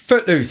 Yeah.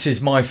 Footloose is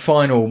my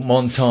final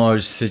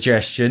montage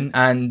suggestion,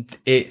 and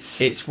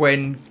it's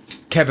when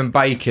Kevin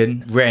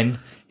Bacon, Ren,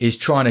 is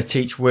trying to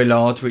teach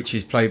Willard, who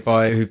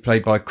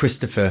played by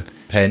Christopher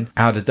Penn,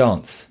 how to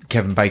dance.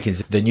 Kevin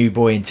Bacon's the new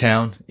boy in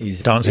town. He's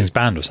Dancing's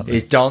band or something.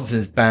 It's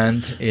Dancing's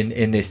band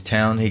in this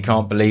town. He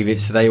can't believe it,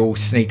 so they all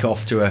sneak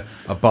off to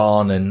a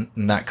barn and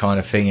that kind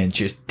of thing and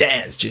just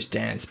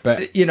dance.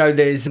 But, you know,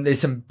 there's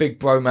some big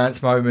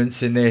bromance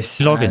moments in this.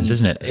 Loggins, And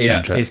isn't it?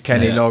 It's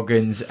Kenny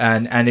Loggins.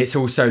 And it's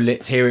also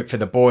Let's Hear It for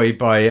the Boy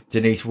by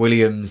Denise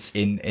Williams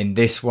in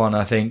this one,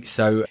 I think.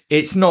 So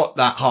it's not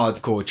that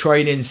hardcore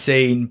training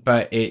scene,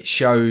 but it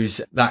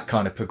shows that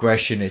kind of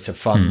progression. It's a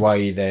fun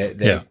way.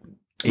 They're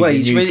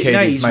He's making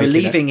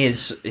relieving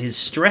his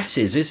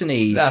stresses, isn't he?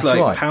 He's That's like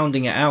right.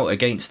 pounding it out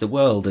against the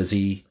world as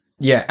he.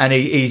 Yeah, and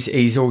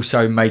he's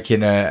also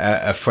making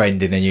a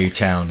friend in a new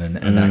town and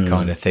that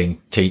kind of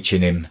thing,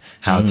 teaching him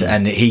how to,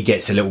 and he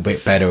gets a little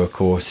bit better, of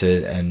course,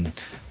 and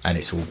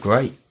it's all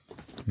great.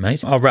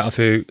 Mate, I'll rattle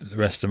through the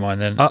rest of mine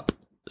then. Up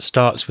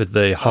starts with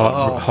the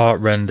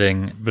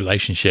heart-rending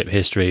relationship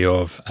history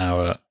of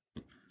our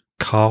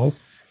Carl.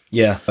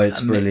 Yeah,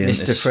 it's brilliant.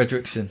 Mr. It's-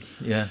 Fredrickson,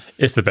 yeah.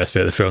 It's the best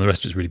bit of the film. The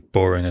rest of it's really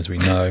boring, as we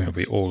know.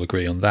 We all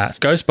agree on that.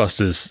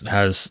 Ghostbusters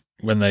has,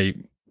 when they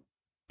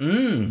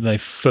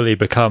fully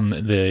become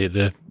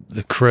the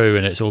crew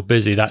and it's all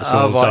busy, that's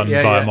all done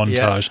via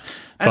montage.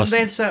 And Plus-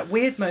 there's that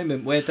weird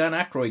moment where Dan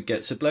Aykroyd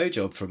gets a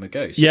blowjob from a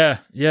ghost. Yeah,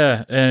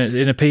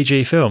 in a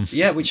PG film.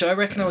 Yeah, which I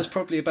reckon I was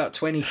probably about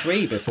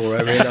 23 before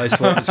I realised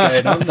what was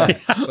going on there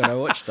when I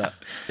watched that.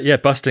 Yeah,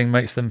 busting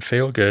makes them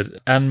feel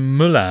good. And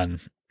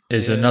Mulan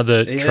is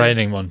another Yeah.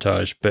 training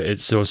montage, but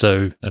it's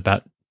also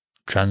about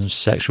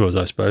transsexuals,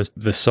 I suppose.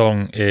 The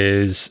song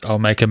is "I'll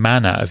Make a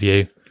Man Out of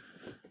You"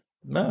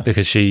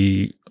 because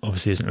she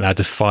obviously isn't allowed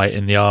to fight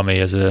in the army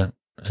as a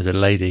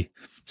lady,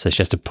 so she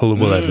has to pull the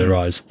wool over their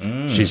eyes.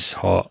 She's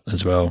hot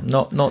as well.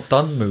 Not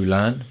done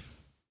Mulan.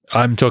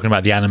 I'm talking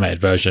about the animated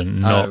version,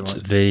 not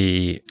right.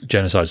 the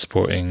genocide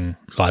supporting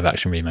live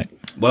action remake.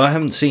 Well, I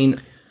haven't seen.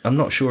 I'm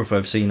not sure if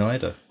I've seen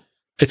either.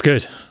 It's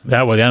good. The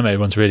animated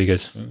one's really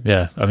good.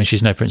 Yeah, I mean,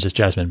 she's no Princess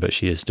Jasmine, but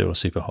she is still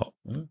super hot.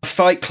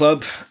 Fight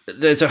Club,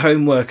 there's a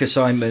homework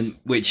assignment,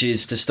 which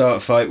is to start a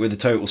fight with a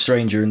total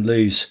stranger and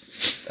lose,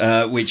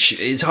 which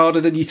is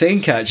harder than you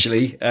think,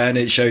 actually. And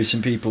it shows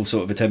some people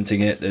sort of attempting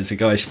it. There's a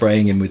guy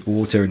spraying him with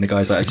water, and the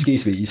guy's like,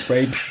 "Excuse me, you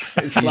sprayed me."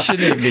 It's You like-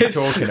 shouldn't even be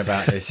talking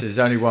about this. There's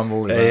only one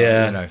rule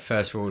about,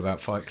 first rule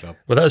about Fight Club.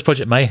 Well, that was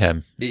Project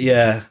Mayhem.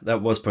 Yeah,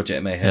 that was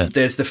Project Mayhem. Yeah.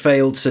 There's the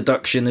failed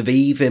seduction of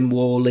Eve in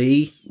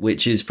Wall-E,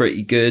 which is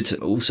pretty good.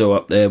 Also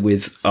up there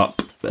with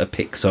Up, a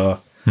Pixar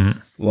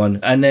one.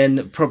 And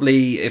then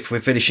probably, if we're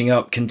finishing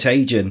up,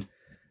 Contagion.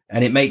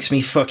 And it makes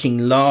me fucking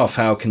laugh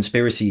how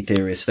conspiracy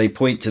theorists, they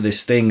point to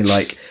this thing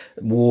like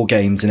war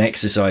games and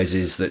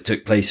exercises that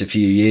took place a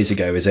few years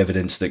ago as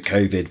evidence that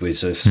COVID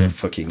was a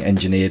fucking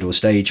engineered or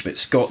staged. But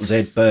Scott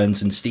Z.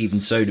 Burns and Steven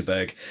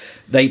Soderbergh,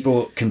 they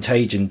brought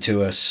Contagion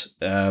to us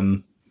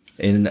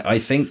in, I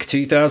think,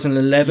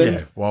 2011. Yeah,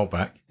 a while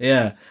back.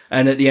 Yeah.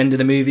 And at the end of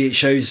the movie, it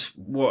shows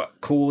what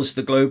caused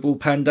the global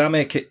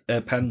pandemic.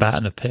 Bat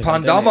and a pig.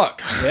 Pandemic.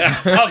 Yeah,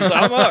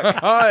 pandemic.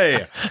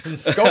 Hi, in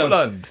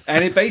Scotland.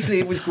 And it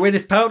was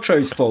Gwyneth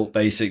Paltrow's fault,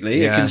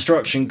 basically. Yeah. A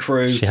construction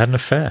crew She had an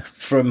affair.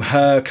 from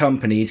her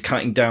company is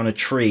cutting down a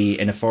tree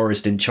in a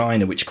forest in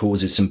China, which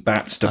causes some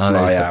bats to fly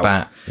there's out. the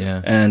bat.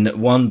 Yeah. And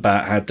one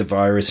bat had the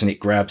virus, and it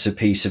grabs a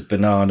piece of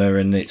banana,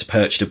 and it's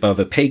perched above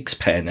a pig's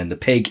pen, and the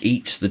pig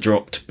eats the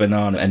dropped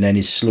banana and then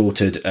is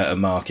slaughtered at a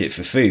market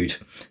for food.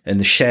 And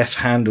the chef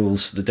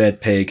handles the dead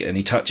pig, and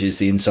he touches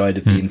the inside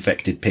of the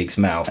infected pig's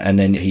mouth, and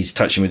then he's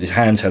touching with his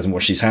hands, hasn't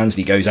washed his hands, and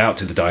he goes out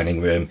to the dining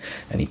room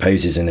and he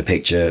poses in a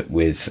picture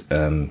with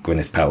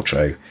Gwyneth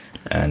Paltrow,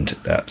 and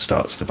that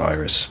starts the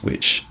virus,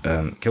 which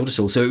killed us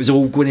all. So it was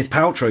all Gwyneth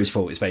Paltrow's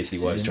fault, is basically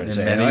what I was trying to In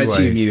say. many And I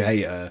assume ways. you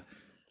hate her.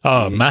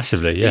 Oh,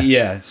 massively, yeah.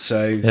 Yeah,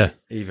 so Yeah.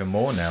 Even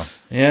more now.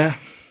 yeah.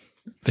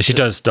 But she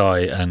does die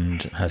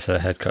and has her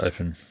head cut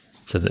open,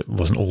 so that it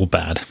wasn't all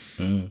bad.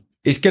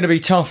 It's going to be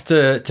tough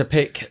to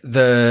pick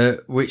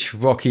which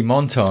Rocky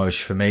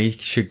montage for me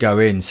should go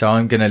in. So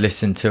I'm going to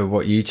listen to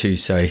what you two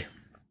say.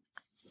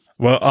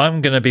 Well,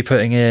 I'm going to be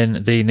putting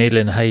in the Needle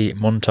and Hay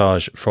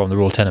montage from the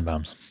Royal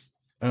Tenenbaums.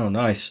 Oh,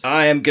 nice.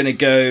 I am going to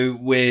go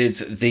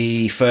with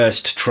the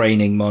first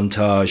training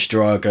montage,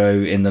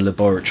 Drago in the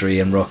laboratory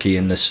and Rocky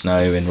in the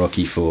snow in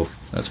Rocky 4.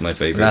 That's my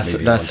favourite.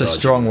 That's a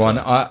strong one.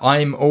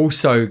 I'm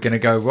also going to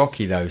go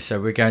Rocky, though.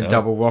 So we're going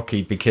double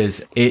Rocky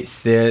because it's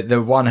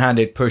the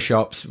one-handed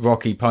push-ups,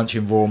 Rocky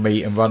punching raw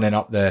meat and running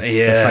up the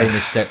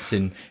famous steps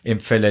in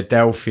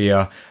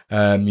Philadelphia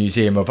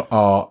Museum of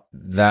Art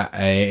that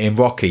in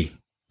Rocky.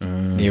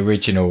 The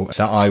original,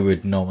 so I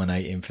would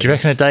nominate him for Do you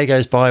reckon a day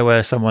goes by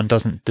where someone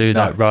doesn't do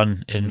that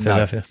run in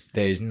Philadelphia?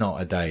 There is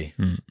not a day.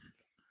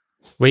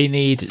 We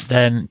need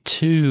then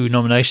 2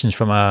 nominations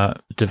from our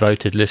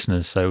devoted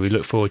listeners, so we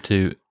look forward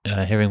to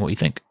hearing what you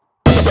think.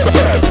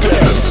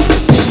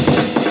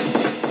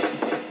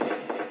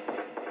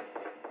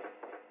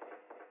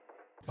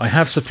 I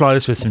have supplied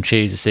us with some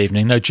cheese this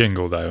evening. No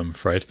jingle, though, I'm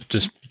afraid.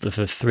 Just for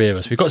the 3 of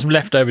us. We've got some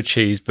leftover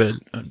cheese, but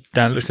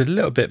Dan, it looks a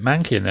little bit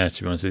manky in there,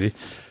 to be honest with you.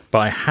 But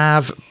I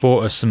have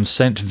bought us some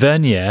Saint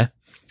Vernier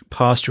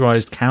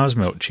pasteurised cow's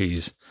milk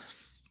cheese.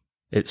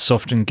 It's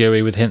soft and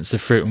gooey with hints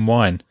of fruit and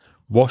wine.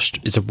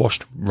 It's a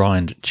washed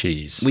rind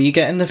cheese. Were you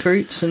getting the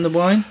fruits and the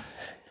wine?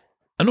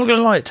 I'm not going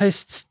to lie, it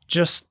tastes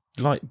just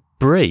like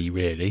brie,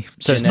 really.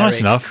 So it's nice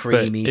enough,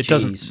 but it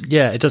doesn't.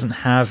 Yeah, it doesn't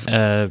have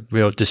a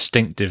real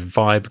distinctive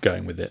vibe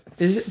going with it.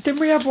 Didn't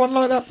we have one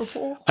like that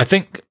before? I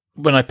think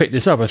when I picked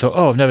this up, I thought,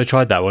 I've never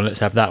tried that one. Let's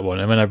have that one.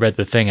 And when I read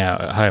the thing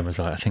out at home, I was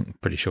like,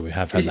 pretty sure we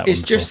have had that one.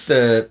 It's just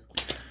the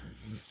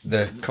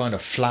kind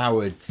of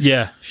flowered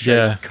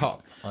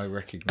cup I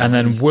recognise. And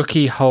then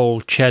Wookiee whole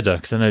cheddar,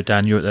 because I know,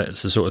 Dan,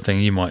 that's the sort of thing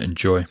you might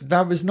enjoy.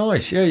 That was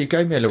nice. Yeah, you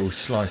gave me a little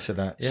slice of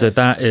that. Yeah. So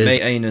that is...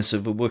 Mate anus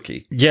of a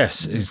Wookiee.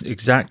 Yes,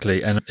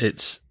 exactly. And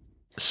it's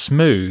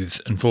smooth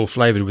and full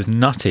flavoured with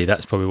nutty.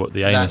 That's probably what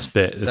the anus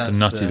bit is, the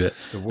nutty bit.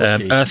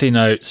 Earthy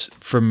notes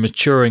from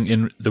maturing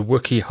in the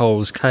Wookiee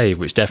Hole's cave,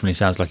 which definitely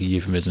sounds like a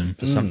euphemism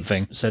for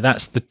something. So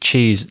that's the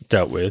cheese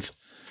dealt with.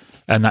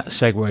 And that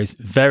segues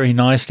very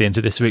nicely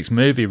into this week's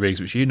movie, Riggs,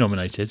 which you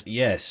nominated.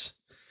 Yes.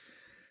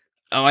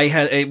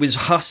 It was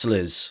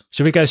Hustlers.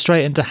 Should we go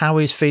straight into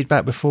Howie's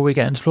feedback before we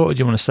get into plot, or do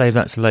you want to save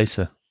that to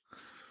later?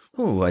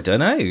 Oh, I don't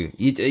know. Are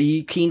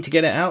you keen to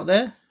get it out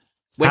there?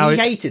 He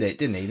hated it,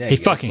 didn't he? He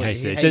fucking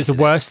hated it. So it's the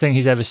worst thing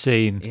he's ever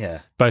seen.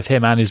 Yeah. Both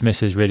him and his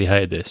missus really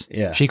hated this.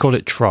 Yeah. She called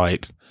it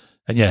tripe.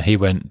 And yeah, he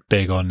went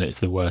big on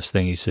it's the worst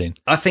thing he's seen.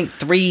 I think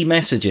 3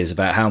 messages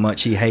about how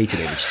much he hated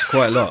it, which is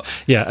quite a lot.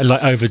 Yeah, and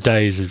like over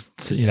days of,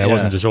 it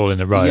wasn't just all in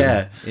a row.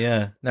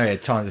 Yeah. No, he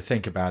had time to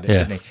think about it,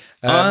 didn't he?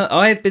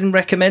 I have been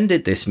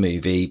recommended this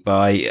movie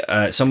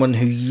by someone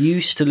who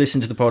used to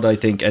listen to the pod, I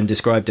think, and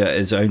described it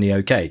as only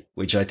okay,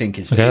 which I think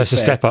is okay. That's a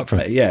step up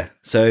from yeah.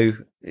 So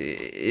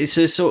it's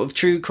a sort of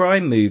true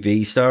crime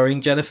movie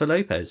starring Jennifer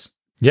Lopez.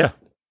 Yeah.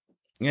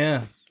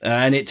 Yeah.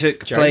 And it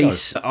took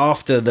place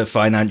after the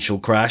financial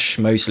crash,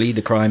 mostly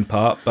the crime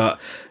part, but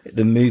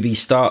the movie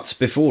starts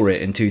before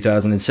it in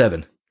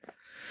 2007.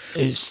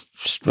 It's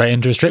straight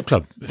into a strip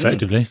club,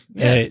 effectively.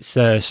 Yeah. It's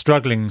a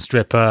struggling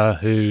stripper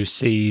who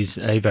sees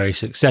a very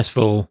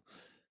successful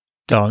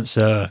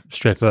dancer,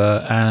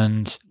 stripper,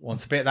 and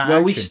wants a bit of that Well,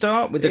 action. we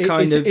start with the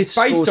kind of... It's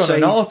based on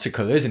an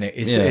article, isn't it?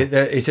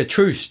 It's a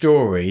true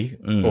story,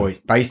 or it's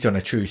based on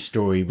a true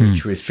story,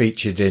 which was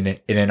featured in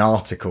an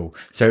article.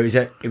 So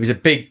it was a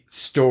big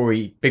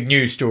story, big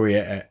news story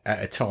at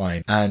a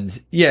time.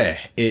 And yeah,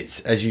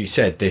 it's, as you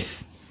said,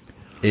 it's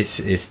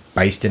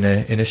based in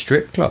a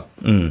strip club.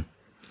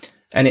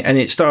 And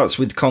it starts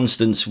with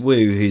Constance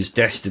Wu, who's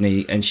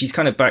Destiny, and she's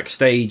kind of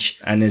backstage,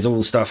 and there's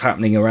all stuff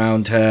happening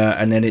around her,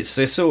 and then it is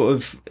a sort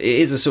of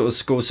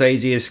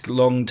Scorsese-esque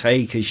long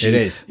take as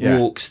she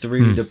walks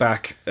through the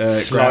back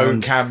slow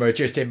ground. Camera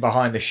just in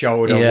behind the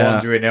shoulder,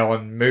 wandering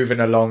on,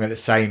 moving along at the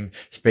same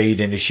speed,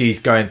 and as she's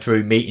going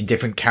through, meeting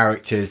different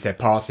characters, they're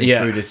passing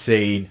through the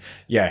scene.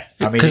 Yeah,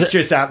 I mean, it's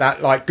just out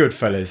that like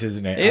Goodfellas,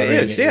 isn't it?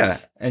 It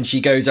is. And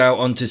she goes out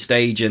onto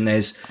stage, and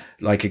there's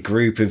like a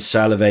group of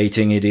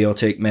salivating,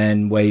 idiotic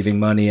men waving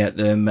money at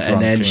them. Drunkenly.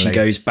 And then she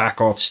goes back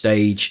off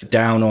stage,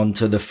 down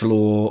onto the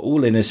floor,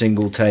 all in a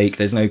single take.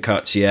 There's no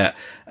cuts yet.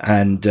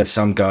 And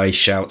some guy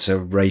shouts a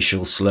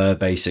racial slur,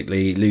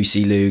 basically.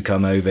 Lucy Liu,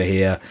 come over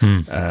here.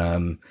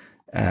 And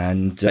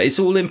it's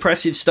all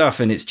impressive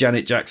stuff. And it's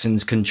Janet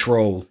Jackson's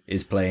Control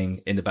is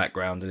playing in the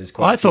background. And there's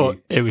quite thought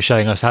it was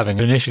showing us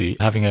initially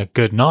having a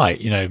good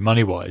night,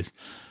 money-wise.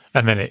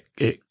 And then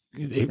it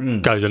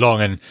goes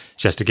along, and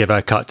she has to give her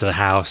a cut to the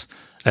house,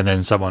 and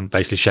then someone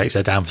basically shakes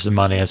her down for some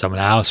money, and someone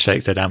else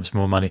shakes her down for some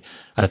more money.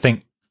 And I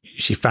think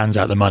she fans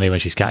out the money when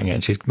she's counting it,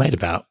 and she's made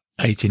about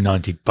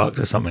 $80-90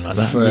 or something like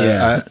that.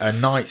 For a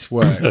night's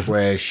work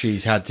where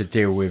she's had to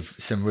deal with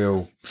some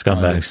real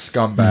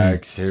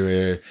scumbags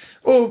who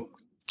are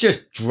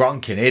just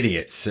drunken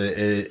idiots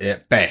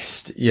at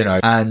best,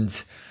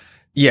 and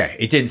Yeah,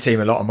 it didn't seem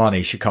a lot of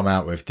money she come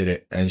out with, did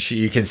it? And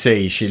you can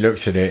see she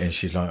looks at it and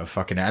she's like, oh,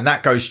 fucking hell. And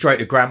that goes straight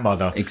to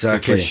grandmother. Exactly.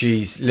 Because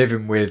she's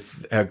living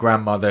with her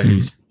grandmother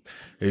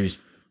who's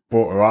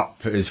brought her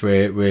up, as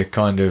we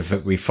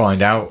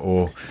find out,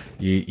 or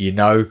you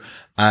know,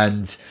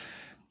 and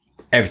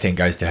everything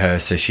goes to her.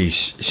 So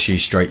she's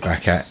straight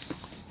back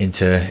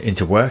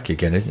into work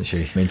again, isn't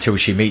she? Until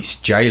she meets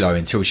J-Lo,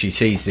 until she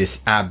sees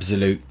this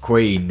absolute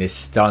queen, this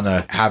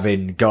stunner,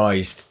 having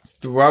guys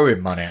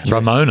throwing money at her.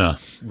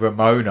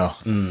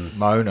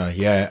 Ramona,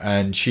 yeah,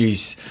 and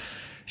she's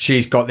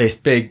got this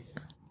big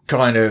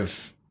kind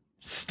of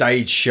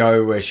stage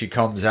show where she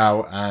comes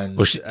out and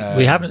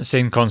we haven't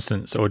seen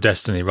Constance, or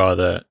Destiny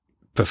rather,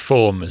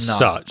 perform as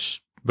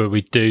such, but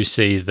we do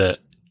see that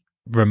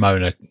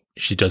Ramona,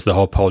 she does the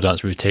whole pole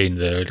dance routine.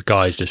 The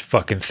guy's just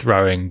fucking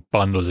throwing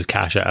bundles of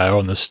cash at her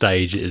on the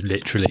stage. It is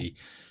literally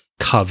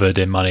covered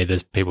in money.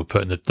 There's people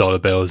putting the dollar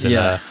bills in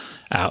her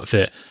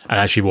outfit, and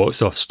as she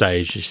walks off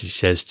stage, she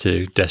says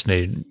to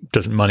Destiny,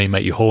 doesn't money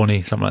make you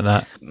horny, something like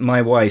that.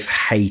 My wife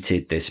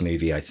hated this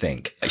movie. I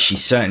think she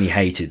certainly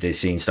hated this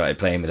scene, started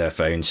playing with her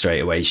phone straight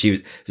away.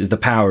 It was the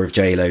power of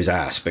J-Lo's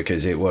ass,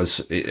 because it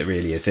was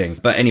really a thing.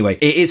 But anyway,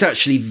 it is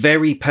actually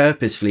very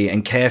purposefully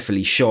and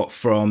carefully shot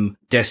from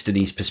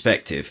Destiny's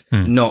perspective,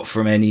 not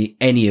from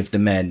any of the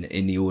men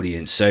in the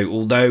audience. So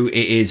although it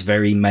is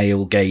very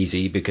male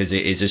gazy because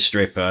it is a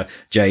stripper,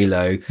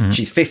 J-Lo,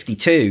 she's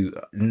 52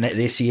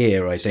 this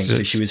year, I think.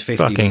 So she was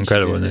 50. Fucking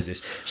incredible, isn't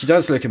it? She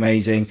does look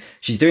amazing.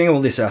 She's doing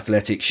all this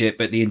athletic shit,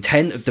 but the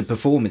intent of the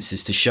performance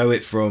is to show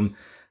it from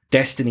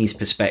Destiny's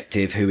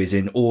perspective, who is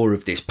in awe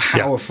of this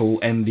powerful,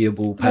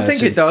 enviable person. I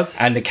think it does.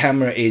 And the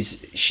camera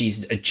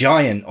she's a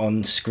giant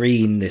on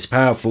screen, this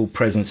powerful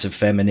presence of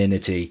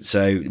femininity.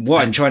 So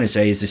what I'm trying to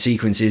say is the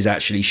sequence is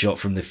actually shot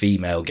from the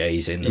female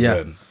gaze in the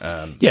room.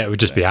 It would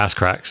just be ass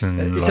cracks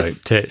and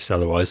like tits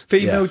otherwise.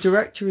 Female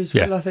director as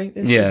well, I think.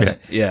 Yeah.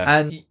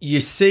 And you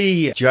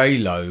see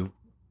J-Lo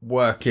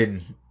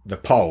working the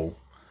pole,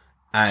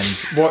 and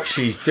what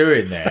she's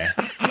doing there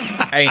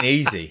ain't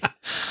easy.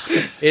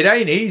 It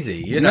ain't easy,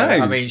 you know.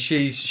 No. I mean,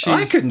 she's.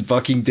 I couldn't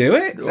fucking do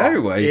it.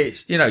 No way.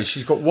 It's, you know,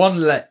 she's got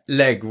one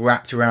leg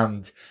wrapped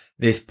around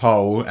this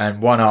pole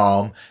and one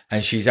arm,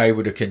 and she's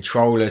able to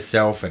control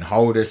herself and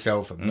hold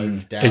herself and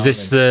move down. Is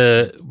this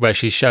where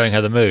she's showing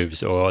her the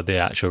moves, or the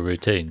actual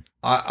routine?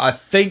 I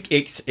think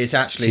it's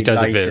actually She does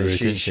a later. bit of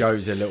routine. She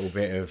shows a little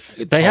bit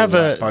of. They have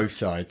both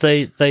sides.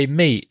 They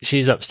meet.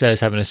 She's upstairs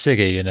having a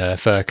ciggy in a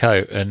fur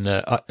coat, and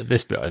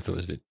this bit I thought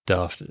was a bit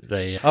daft.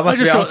 I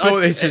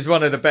thought this was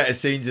one of the better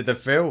scenes of the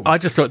film. I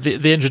just thought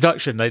the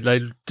introduction,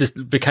 they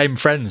just became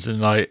friends,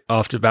 and like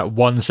after about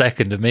 1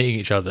 second of meeting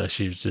each other,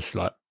 she was just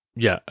like,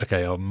 "Yeah,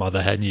 okay, I'll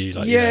mother hen you."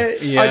 Like,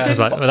 I was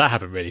like, well, that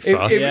happened really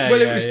fast.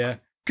 It was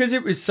because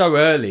it was so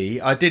early.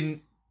 I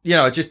didn't. You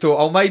know, I just thought,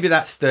 oh, maybe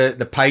that's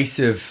the pace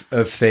of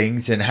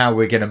things and how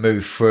we're going to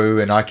move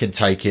through. And I can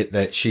take it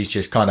that she's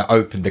just kind of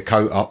opened the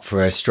coat up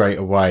for her straight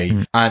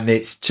away. And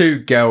it's two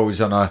girls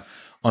on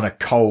a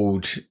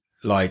cold,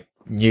 like,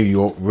 New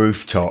York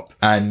rooftop.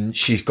 And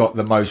she's got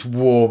the most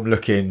warm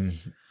looking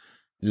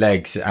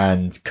legs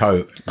and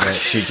coat that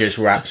she just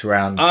wraps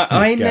around.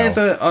 I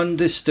never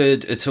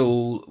understood at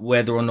all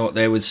whether or not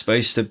there was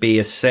supposed to be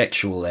a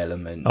sexual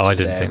element to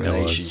didn't their think there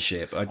was.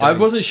 relationship. I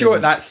wasn't sure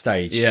at that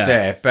stage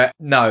there, but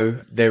no,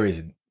 there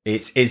isn't.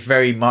 It's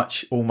very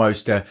much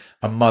almost a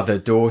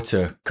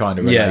mother-daughter kind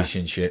of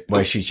relationship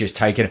where she's just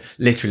taken her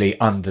literally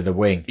under the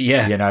wing.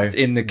 Yeah, you know,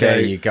 in the coat. There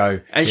you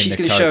go. And she's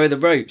going to show her the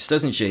ropes,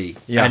 doesn't she?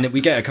 Yeah. And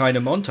we get a kind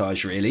of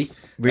montage, really.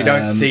 We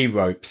don't see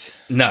ropes.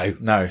 No.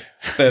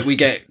 But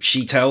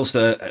she tells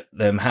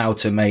them how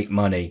to make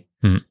money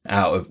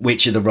out of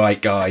which are the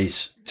right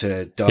guys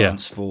to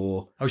dance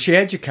for. Oh, she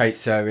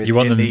educates her in, you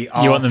want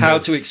them how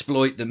to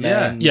exploit the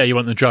men. Yeah, you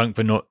want them drunk,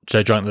 but not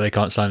so drunk that they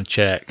can't sign a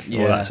check.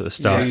 All that sort of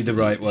stuff. Who the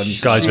right ones.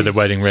 Guys with a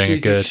wedding ring are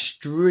good. She's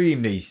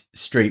extremely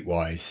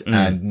streetwise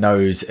and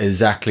knows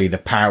exactly the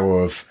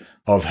power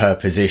of her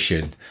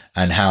position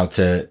and how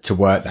to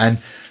work. And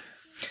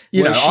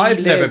you know,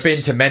 I've never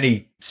been to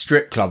many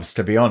strip clubs,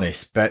 to be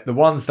honest, but the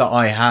ones that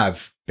I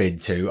have been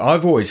to,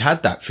 I've always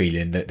had that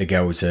feeling that the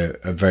girls are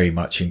very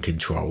much in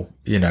control,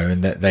 you know,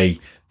 and that they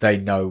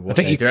know what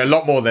they do a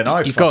lot more than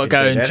I. You've got to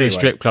go into a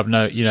strip club.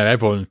 No, you know,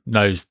 everyone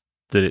knows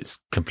that it's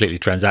completely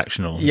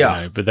transactional. Yeah,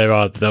 you know, but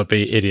there'll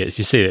be idiots.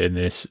 You see it in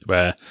this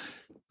where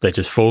they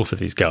just fall for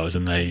these girls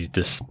and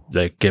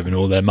they're giving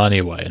all their money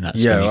away, and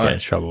that's when you get in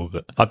trouble.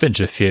 But I've been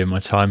to a few in my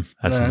time.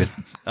 Had some good.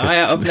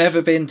 I've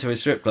never been to a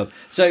strip club.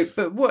 So,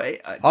 but what?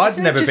 I've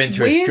never been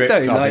to a strip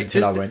club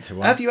until I went to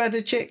one. Have you had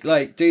a chick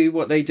like do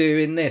what they do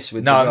in this?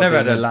 With no, I've never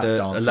had a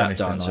lap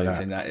dance or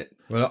anything like that.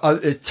 Well,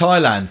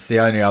 Thailand's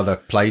the only other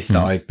place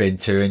that I've been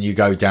to, and you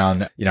go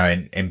down, you know,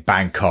 in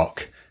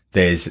Bangkok.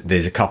 There's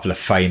a couple of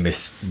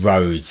famous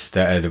roads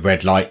that are the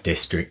red light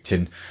district,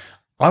 and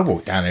I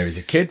walked down there as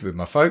a kid with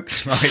my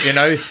folks, right? You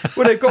know,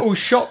 well, they've got all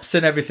shops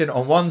and everything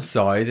on one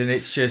side, and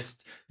it's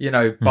just, you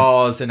know,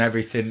 bars and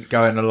everything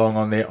going along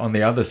on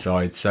the other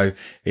side. So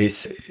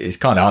it's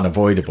kind of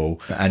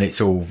unavoidable, and it's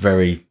all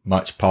very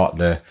much part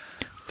of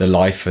the the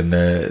life and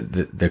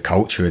the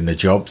culture and the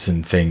jobs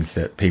and things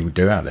that people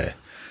do out there.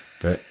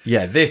 But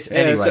yeah,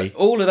 anyway. So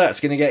all of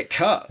that's going to get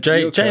cut.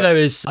 J-Lo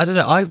is, I don't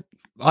know,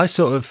 I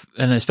sort of,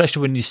 and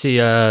especially when you see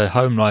her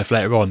home life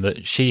later on,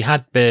 that she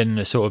had been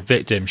a sort of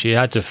victim. She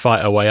had to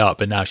fight her way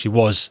up, and now she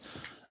was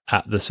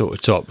at the sort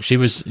of top. She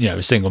was,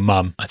 a single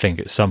mum. I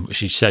think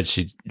she said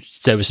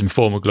there was some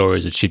former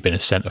glories that she'd been a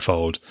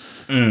centerfold,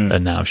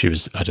 and now she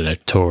was, I don't know,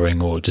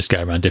 touring or just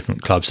going around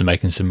different clubs and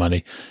making some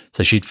money.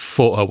 So she'd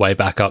fought her way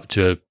back up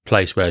to a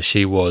place where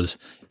she was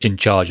in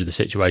charge of the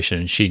situation,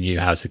 and she knew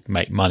how to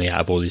make money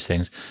out of all these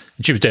things,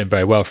 and she was doing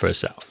very well for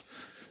herself.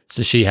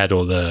 So she had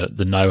all the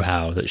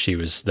know-how that she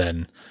was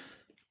then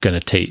going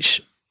to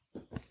teach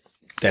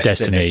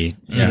Destiny,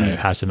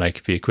 how to make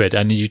a few quid,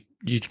 and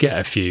you'd get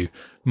a few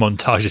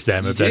montages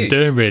them of them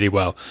doing really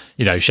well.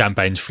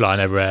 Champagne's flying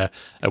everywhere.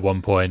 At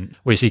one point,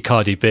 we see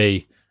Cardi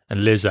B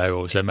and Lizzo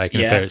also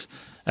making an appearance.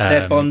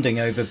 They're bonding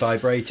over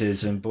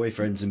vibrators and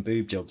boyfriends and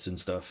boob jobs and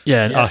stuff.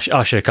 Yeah, and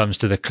Usher comes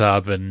to the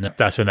club, and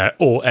that's when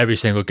every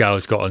single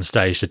girl's got on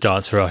stage to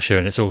dance for Usher,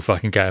 and it's all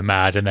fucking going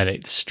mad. And then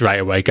it straight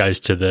away goes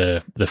to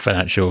the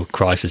financial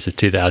crisis of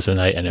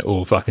 2008, and it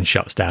all fucking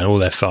shuts down. All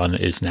their fun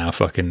is now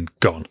fucking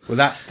gone. Well,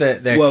 that's their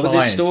well,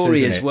 clients, the story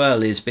isn't as it?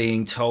 well is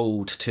being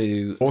told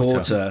to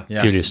Porter.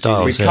 Yeah. Julia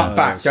Stiles. We cut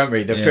back, don't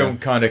we? The film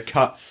kind of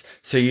cuts,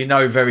 so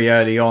very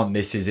early on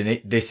this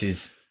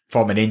is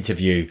from an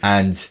interview,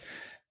 and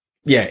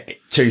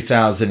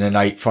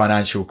 2008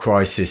 financial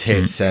crisis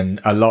hits,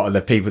 and a lot of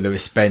the people that were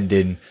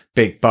spending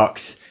big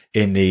bucks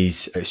in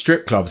these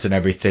strip clubs and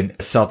everything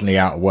are suddenly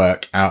out of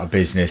work, out of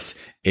business.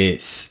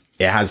 It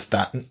has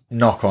that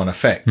knock-on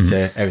effect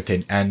to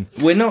everything, and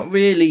we're not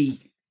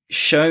really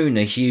shown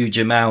a huge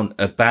amount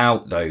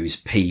about those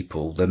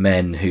people, the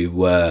men who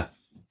were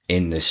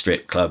in the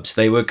strip clubs.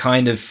 They were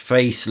kind of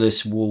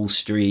faceless Wall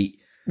Street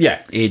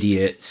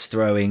idiots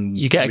throwing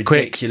you get a quick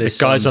ridiculous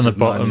the guys on sums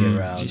the of money bottom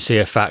around. you see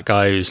a fat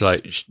guy who's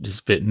like just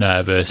a bit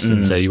nervous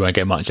and so you won't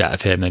get much out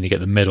of him. Then you get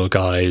the middle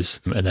guys,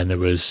 and then there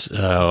was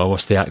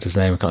what's the actor's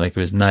name? I can't think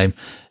of his name.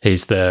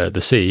 He's the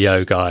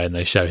CEO guy, and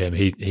they show him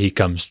he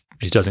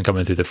doesn't come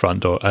in through the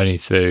front door, only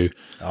through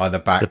the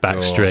back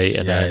door. Street,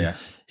 and then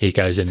he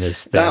goes in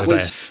this. That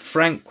was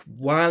Frank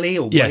Wiley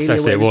or yes,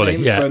 that's it,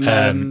 Wally.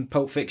 From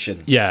Pulp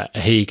Fiction. Yeah,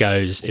 he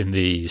goes in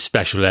the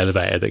special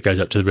elevator that goes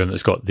up to the room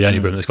that's got the only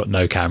room that's got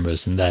no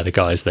cameras, and they're the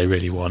guys they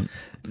really want.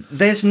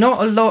 There's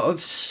not a lot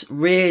of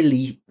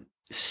really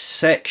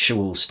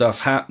sexual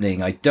stuff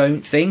happening, I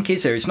don't think,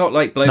 is there? It's not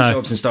like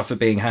blowjobs and stuff are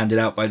being handed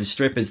out by the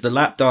strippers. The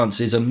lap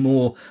dances are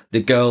more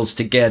the girls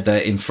together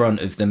in front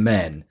of the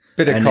men.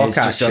 Bit of and cock it's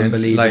just action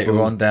unbelievable.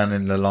 later on down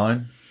in the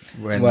line.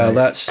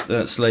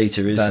 That's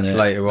later, isn't it? That's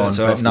later on,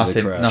 but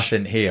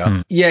nothing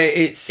here. Yeah,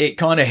 it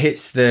kind of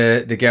hits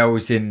the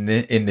girls in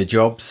the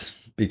jobs,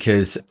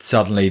 because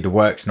suddenly the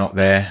work's not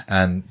there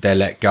and they're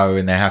let go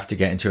and they have to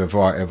get into a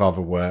variety of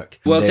other work.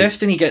 Well,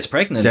 Destiny gets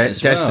pregnant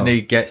as well. Destiny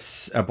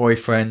gets a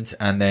boyfriend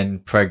and then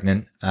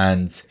pregnant,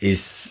 and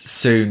is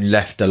soon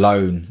left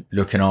alone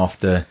looking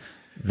after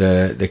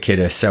the kid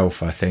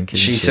herself, I think.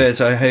 She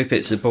says, I hope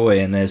it's a boy,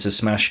 and there's a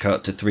smash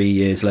cut to 3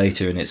 years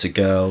later and it's a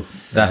girl.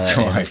 That's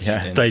right,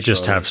 yeah. They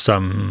just have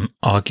some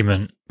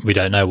argument. We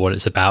don't know what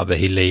it's about, but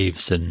he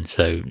leaves, and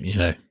so,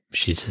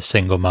 she's a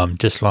single mum,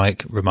 just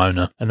like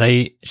Ramona. And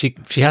she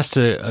has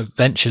to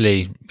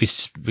eventually,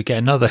 we get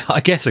another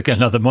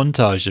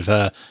montage of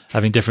her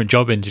having different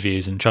job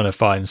interviews and trying to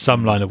find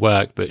some line of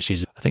work, but I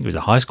think it was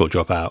a high school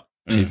dropout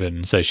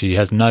even. So she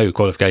has no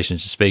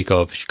qualifications to speak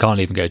of. She can't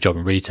even get a job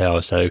in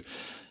retail. So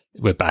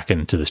we're back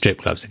into the strip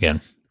clubs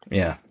again.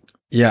 Yeah.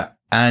 Yeah.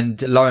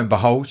 And lo and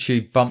behold, she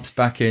bumps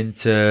back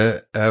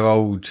into her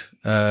old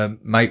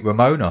mate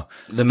Ramona,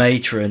 the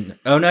matron.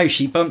 Oh no,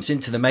 she bumps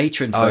into the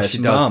matron first.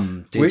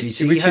 Mum, did you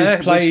see which her?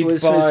 Is played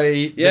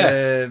by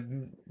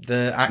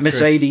the actress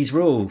Mercedes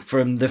Rule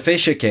from The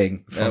Fisher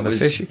King.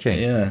 Fisher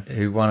King,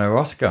 who won her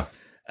Oscar.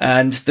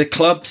 And the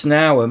clubs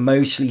now are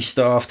mostly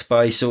staffed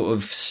by sort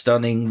of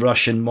stunning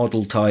Russian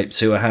model types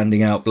who are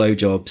handing out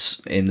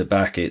blowjobs in the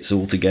back. It's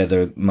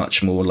altogether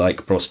much more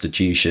like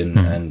prostitution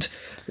and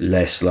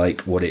less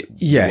like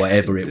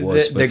whatever it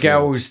was. The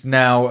girls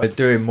now are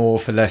doing more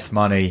for less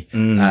money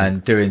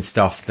and doing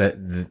stuff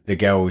that the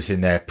girls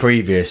in their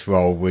previous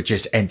role were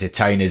just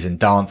entertainers and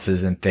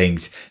dancers and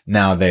things.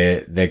 Now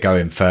they're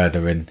going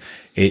further, and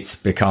it's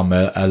become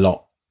a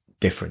lot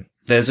different.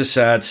 There's a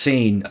sad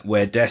scene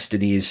where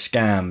Destiny is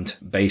scammed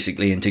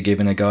basically into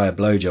giving a guy a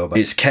blowjob.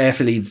 It's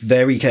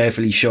very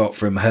carefully shot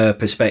from her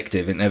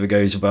perspective. It never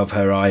goes above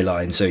her eye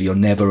line, so you're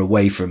never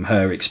away from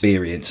her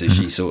experience as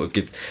she sort of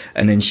gives.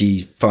 And then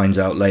she finds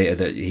out later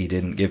that he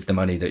didn't give the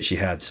money that she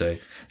had. So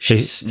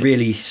she's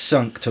really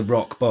sunk to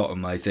rock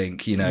bottom, I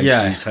think. She's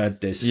had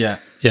this. Yeah.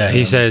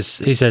 He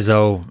says,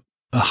 oh,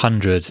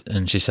 100,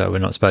 and she said, we're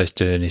not supposed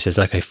to, and he says,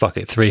 okay, fuck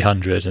it,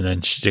 300, and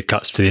then she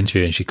cuts to the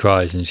interview and she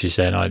cries, and she's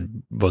saying, I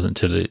wasn't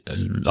till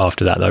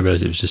after that I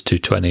realised it was just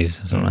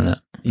 220s or something like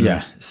that.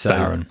 Yeah, so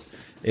barren.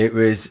 It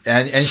was,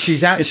 and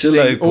she's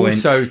actually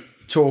also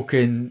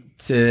talking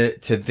to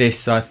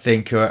this, I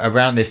think,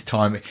 around this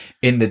time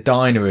in the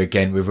diner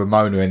again with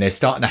Ramona, and they're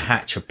starting to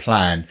hatch a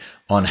plan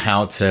on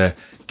how to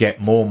get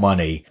more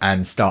money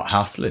and start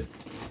hustling.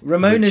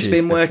 Ramona's Which is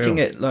been the working film.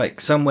 at like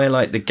somewhere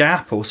like the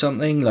Gap or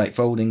something, like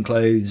folding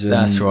clothes. And,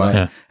 That's right.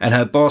 Yeah. And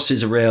her boss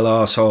is a real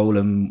asshole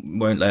and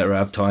won't let her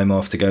have time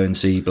off to go and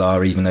see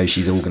blah, even though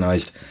she's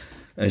organised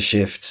a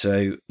shift.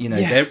 So, you know,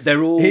 Yeah.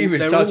 they're all. He was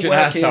they're such all an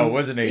working- asshole,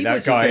 wasn't he? That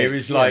was a guy. bit, He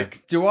was yeah.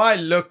 like, "Do I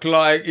look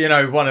like, you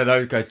know, one of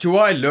those guys? Do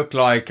I look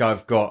like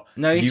I've got?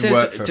 No, he you says,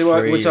 work for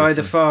free was or I the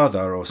something?"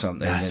 father or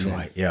something? That's And then-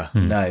 right. Yeah.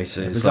 No,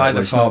 so It it's was like, I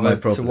the it's not my father,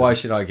 so problem. why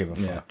should I give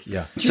a Yeah. fuck?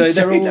 Yeah. So You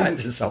they're say all that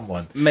to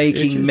someone It's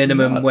making just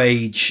minimum nuts.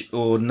 wage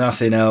or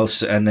nothing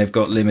else, and they've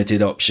got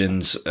limited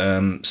options.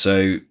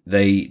 So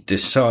they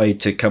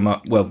decide to come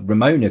up. Well,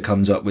 Ramona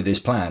comes up with this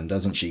plan,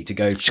 doesn't she, to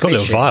go She's got a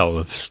little fishing. vial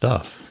of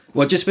stuff.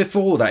 Well, just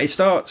before that, it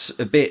starts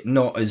a bit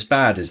not as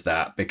bad as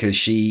that because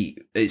she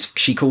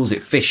calls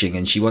it fishing,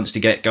 and she wants to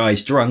get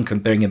guys drunk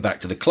and bring them back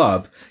to the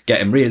club, get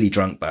them really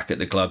drunk back at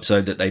the club, so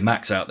that they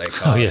max out their Oh,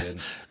 card. yeah.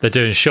 They're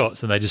doing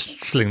shots and they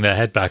just sling their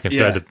head back and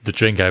Yeah. throw the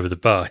drink over the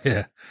bar.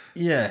 Yeah.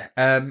 Yeah,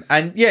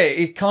 and yeah,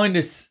 it kind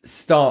of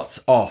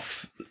starts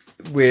off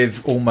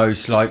with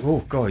almost like,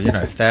 oh god, you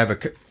know, if they have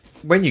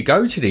when you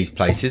go to these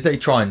places, they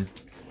try and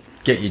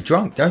get you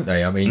drunk, don't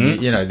they? I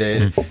mean, you know,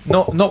 they're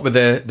not with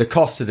the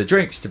cost of the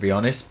drinks, to be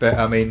honest, but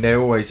I mean,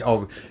 they're always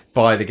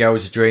buy the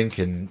girls a drink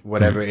and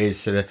whatever it is,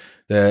 so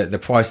the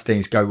price of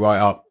things go right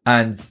up,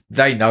 and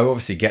they know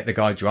obviously get the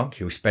guy drunk,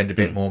 he'll spend a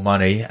bit more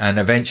money, and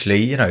eventually,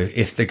 you know,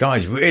 if the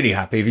guy's really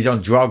happy, if he's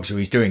on drugs or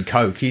he's doing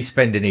coke, he's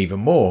spending even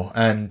more,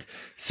 and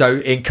so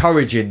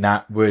encouraging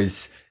that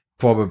was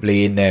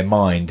probably in their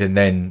mind, and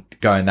then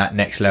going that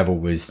next level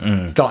was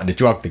starting to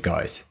drug the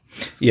guys.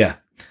 Yeah.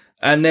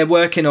 And they're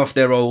working off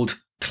their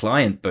old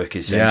client book,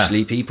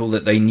 essentially, people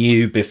that they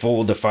knew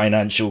before the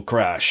financial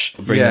crash,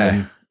 bringing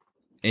them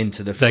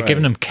into the fray. They're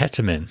giving them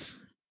ketamine.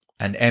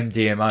 And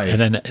MDMA. And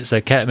then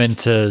so ketamine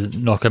to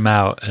knock them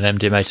out and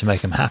MDMA to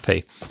make them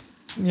happy.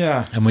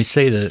 Yeah. And we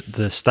see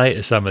the state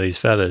of some of these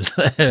fellas.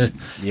 They're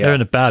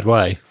in a bad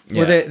way.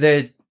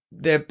 Well,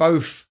 they're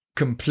both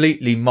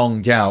completely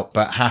monged out,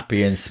 but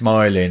happy and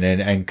smiling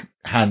and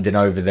handing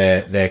over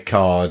their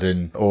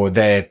card or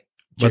their.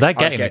 Well, they're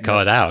getting the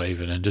card out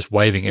even and just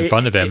waving in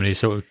front of him, and he's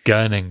sort of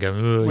gurning,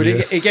 going. "Oh, Well,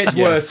 yeah." it gets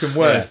worse and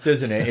worse,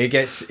 doesn't it?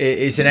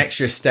 It's an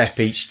extra step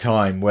each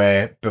time.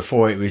 Where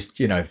before it was,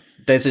 you know,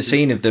 There's a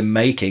scene of them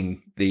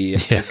making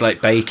it's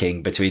like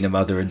baking between a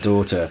mother and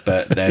daughter,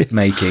 but they're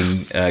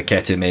making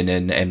ketamine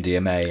and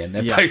MDMA, and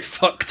they're both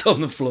fucked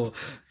on the floor.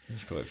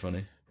 It's quite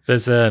funny.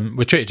 There's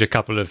we treated a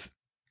couple of,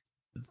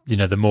 you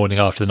know, the morning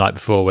after the night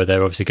before, where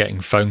they're obviously getting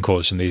phone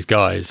calls from these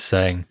guys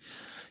saying,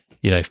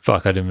 you know,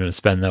 fuck, I didn't want to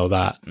spend all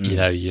that. You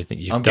know, you think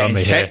you've I'm done getting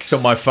me here. texts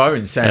on my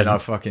phone saying I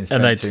fucking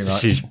spent too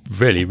much. She's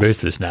really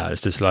ruthless now.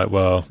 It's just like,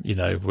 well, you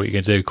know, what are you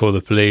going to do? Call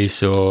the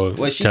police or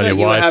Well, she's tell like, your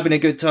you were wife? having a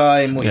good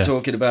time. What are Yeah. you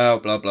talking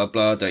about? Blah, blah,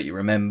 blah. Don't you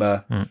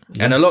remember?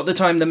 And a lot of the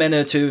time, the men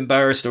are too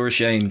embarrassed or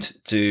ashamed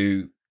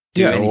to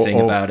do anything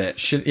or about it.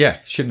 shouldn't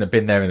have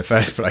been there in the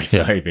first place,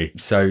 Yeah. maybe.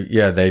 So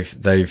yeah,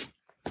 they've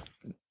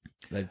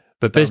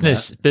But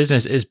business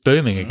is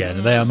booming again,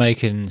 and they are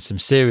making some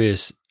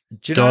serious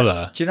do you dollar.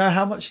 Know, do you know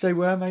how much they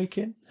were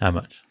making? How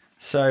much?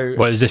 So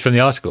What is this from the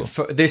article?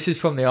 this is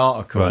from the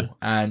article, Right.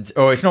 and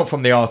it's not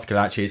from the article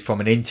actually. It's from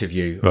an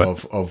interview Right.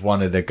 of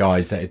one of the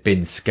guys that had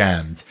been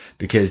scammed,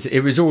 because it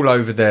was all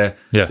over the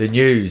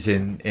news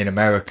in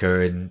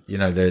America, and you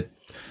know the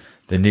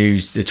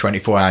news, the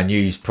 24-hour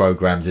news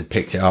programs had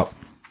picked it up.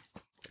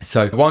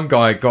 So one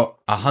guy got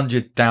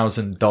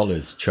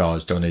 $100,000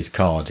 charged on his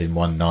card in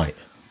one night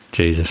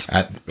Jesus.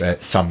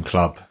 at some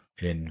club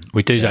in.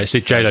 We do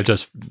actually. JLo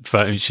does.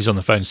 She's on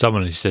the phone to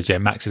someone and she says, "Yeah,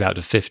 max it out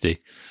to 50."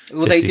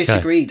 Well, they 50K.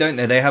 disagree, don't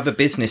they? They have a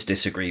business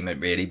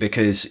disagreement, really,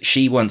 because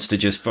she wants to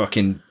just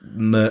fucking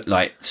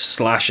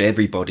slash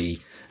everybody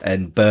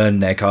and burn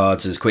their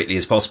cards as quickly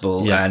as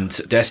possible. Yeah. And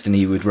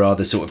Destiny would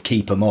rather sort of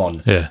keep them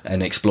on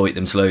and exploit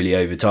them slowly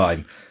over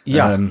time.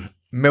 Yeah.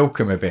 Milk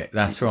them a bit.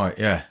 That's right.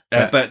 Yeah.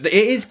 But it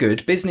is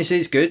good. Business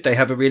is good. They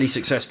have a really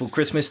successful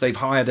Christmas. They've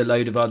hired a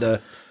load of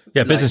other.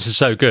 Yeah, business is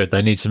so good.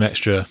 They need some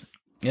extra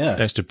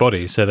Yeah.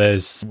 bodies. So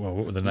there's what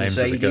were the names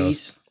of the girls?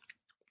 Mercedes.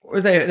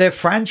 Well, they're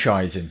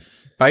franchising.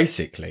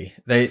 Basically,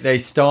 they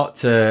start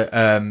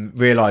to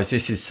realize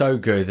this is so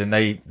good, and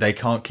they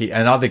can't keep.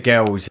 And other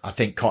girls, I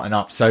think, cotton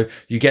up. So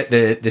you get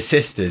the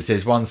sisters.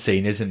 There's one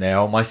scene, isn't there?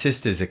 Oh, my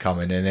sisters are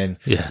coming, and then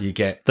you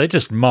get They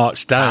just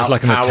march down. It's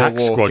like an Power attack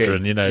walking.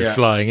 squadron, you know, Yeah.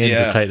 flying in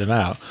Yeah. to take them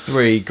out.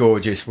 3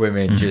 gorgeous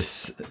women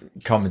just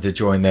coming to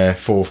join their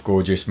 4th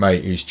gorgeous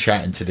mate, who's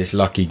chatting to this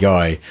lucky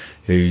guy,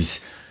 who's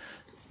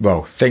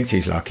thinks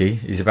he's lucky.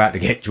 He's about to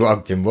get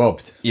drugged and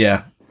robbed,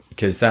 Yeah.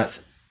 because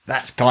that's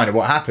that's kind of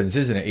what happens,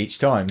 isn't it? Each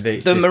time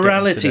The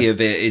morality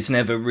of it is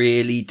never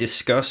really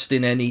discussed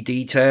in any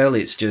detail.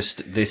 It's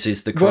just, this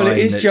is the crime. Well, it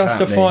is that's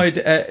justified.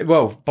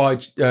 By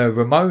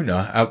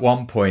Ramona at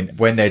one point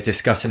when they're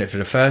discussing it for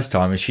the first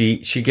time, and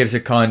she gives a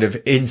kind of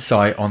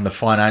insight on the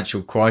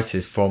financial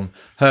crisis from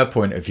her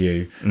point of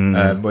view,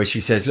 where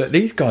she says, "Look,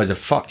 these guys have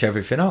fucked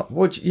everything up.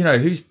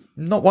 Who's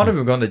not one of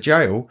them gone to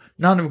jail?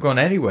 None of them gone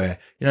anywhere.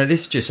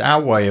 This is just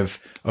our way of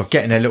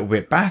getting a little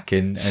bit back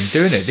and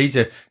doing it. These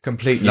are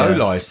complete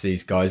lowlifes,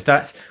 these guys."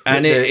 That's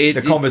and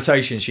the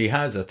conversation she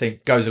has, I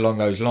think, goes along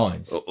those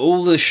lines.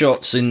 All the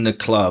shots in the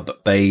club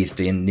bathed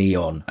in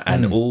neon,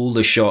 and all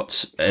the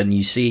shots, and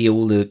you see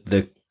all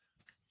the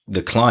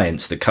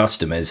clients, the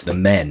customers, the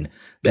men.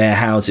 Their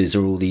houses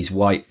are all these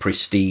white,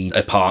 pristine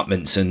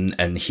apartments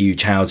and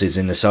huge houses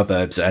in the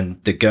suburbs.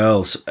 And the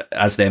girls,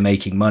 as they're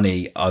making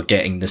money, are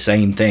getting the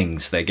same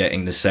things. They're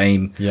getting the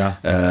same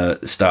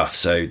stuff.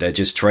 So they're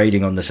just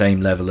trading on the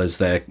same level as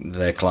their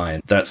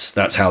client.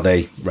 That's how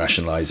they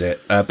rationalize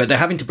it. But they're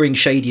having to bring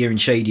shadier and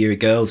shadier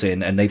girls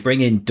in. And they bring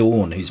in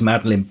Dawn, who's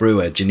Madeline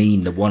Brewer,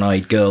 Janine, the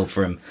one-eyed girl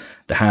from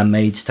The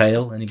Handmaid's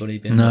Tale. Anybody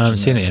been watching? No, I haven't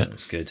seen it yet.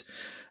 That's good.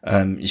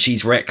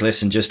 She's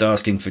reckless and just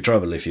asking for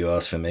trouble, if you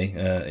ask me.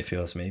 But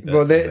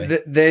well,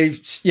 anyway.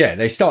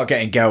 they start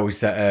getting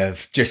girls that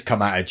have just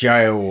come out of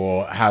jail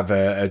or have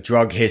a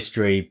drug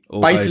history,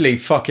 basically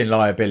fucking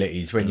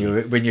liabilities when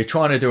you're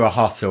trying to do a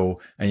hustle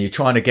and you're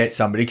trying to get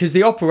somebody, because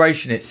the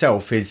operation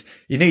itself is,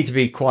 you need to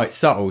be quite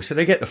subtle. So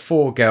they get the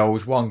 4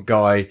 girls, 1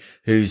 guy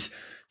who's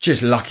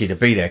just lucky to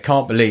be there.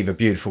 Can't believe a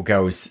beautiful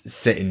girl's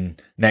sitting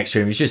next to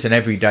him. He's just an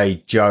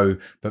everyday Joe,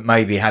 but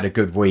maybe had a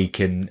good week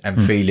and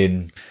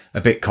feeling a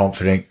bit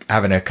confident,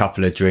 having a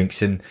couple of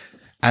drinks, and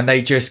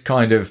they just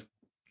kind of,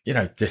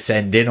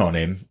 descend in on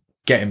him,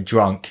 get him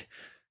drunk,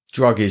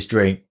 drug his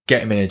drink,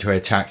 get him into a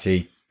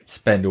taxi,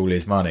 spend all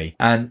his money.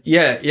 And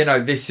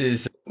this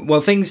is...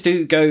 Well, things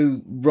do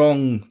go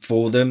wrong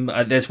for them.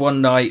 There's one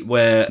night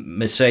where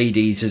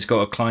Mercedes has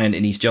got a client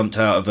and he's jumped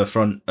out of the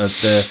front of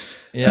the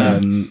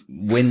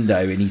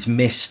window and he's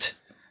missed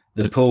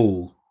the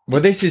pool. Well,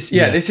 this is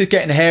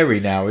getting hairy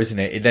now, isn't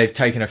it? They've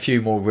taken a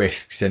few more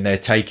risks and they're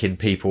taking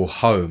people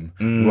home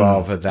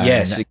rather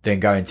than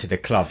going to the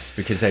clubs,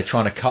 because they're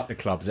trying to cut the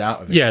clubs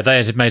out of it. Yeah,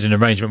 they had made an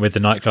arrangement with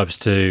the nightclubs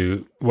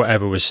to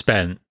whatever was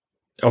spent.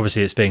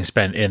 Obviously, it's being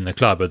spent in the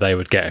club, but they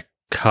would get a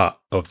cut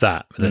of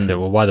that. But they said,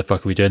 well, why the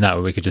fuck are we doing that?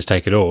 Well, we could just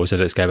take it all, so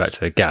let's go back to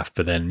the gaff.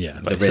 But then,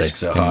 the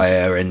risks are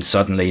higher, and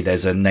suddenly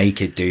there's a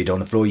naked dude on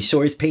the floor. You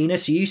saw his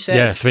penis, you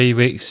said? 3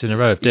 weeks in a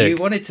row of dick. You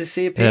wanted to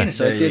see a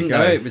penis. I didn't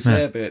know it was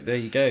there, but there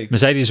you go.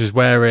 Mercedes was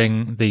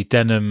wearing the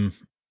denim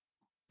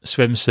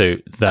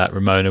swimsuit that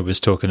Ramona was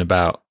talking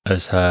about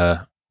as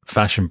her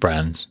fashion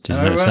brand. Did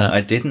you notice that?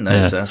 I didn't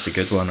notice. That's a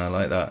good one. I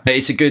like that.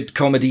 It's a good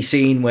comedy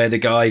scene where the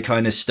guy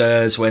kind of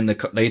stirs when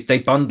they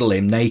bundle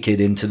him naked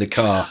into the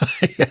car.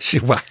 Yeah, she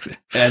whacks it,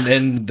 and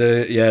then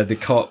the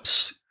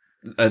cops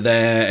are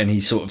there, and he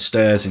sort of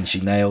stirs, and she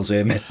nails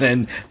him, and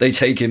then they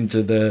take him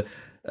to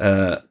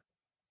the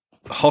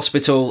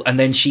hospital, and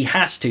then she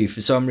has to,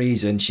 for some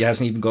reason, she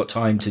hasn't even got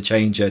time to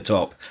change her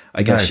top.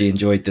 I guess she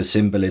enjoyed the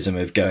symbolism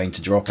of going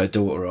to drop her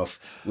daughter off.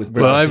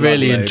 Well, I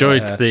really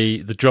enjoyed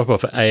the drop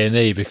off at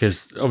A&E,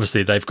 because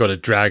obviously they've got to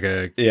drag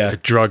a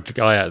drugged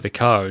guy out of the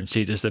car, and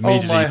she just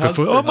immediately my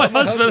husband.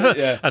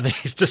 And then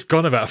he's just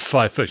gone about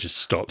 5 foot, just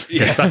stops,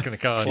 gets back in the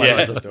car.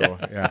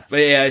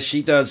 But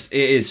she does.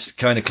 It is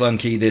kind of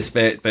clunky, this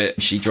bit,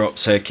 but she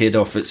drops her kid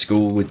off at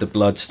school with the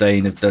blood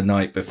stain of the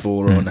night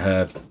before on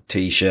her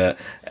t-shirt,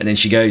 and then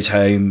she goes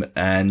home,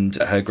 and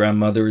her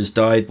grandmother has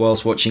died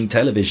whilst watching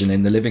television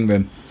in the living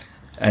room.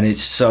 And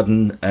it's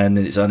sudden, and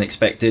it's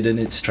unexpected, and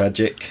it's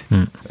tragic,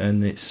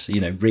 and it's,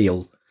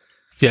 real.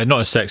 Yeah,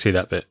 not as sexy,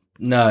 that bit.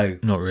 No.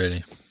 Not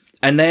really.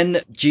 And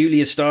then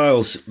Julia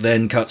Stiles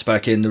then cuts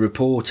back in, the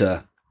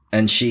reporter,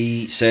 and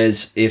she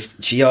says,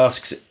 she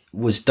asks,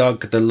 was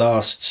Doug the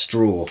last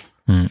straw?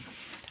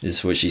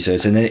 Is what she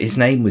says. And then his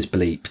name was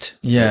bleeped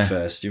at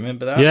first. Do you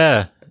remember that?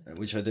 Yeah.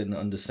 Which I didn't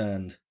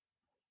understand.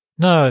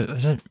 No, I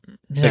don't.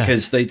 Yeah.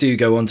 Because they do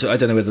go on to, I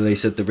don't know whether they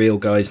said the real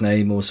guy's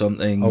name or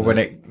something. Or when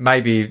it,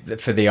 maybe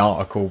for the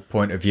article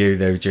point of view,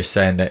 they were just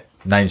saying that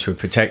names were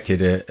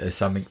protected or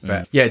something.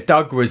 But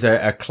Doug was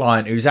a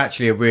client who was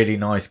actually a really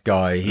nice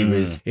guy.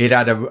 He'd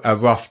had a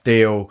rough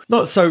deal,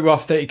 not so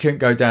rough that he couldn't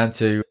go down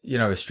to,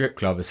 a strip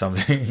club or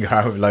something and go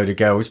out with a load of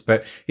girls,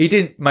 but he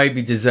didn't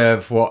maybe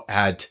deserve what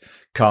had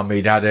come.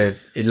 He'd had a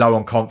low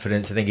on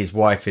confidence. I think his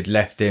wife had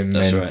left him.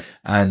 That's right.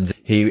 And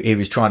he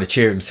was trying to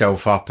cheer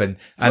himself up, and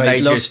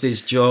they lost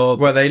his job.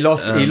 Well, he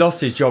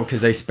lost his job because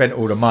they spent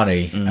all the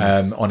money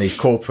on his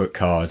corporate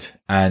card,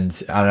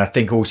 and I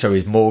think also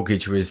his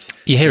mortgage was.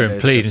 You hear him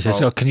plead and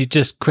says, "Oh, can you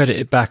just credit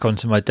it back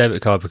onto my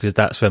debit card, because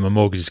that's where my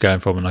mortgage is going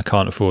from, and I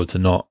can't afford to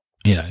not,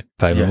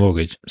 pay my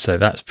mortgage." So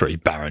that's pretty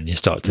barren. You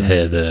start to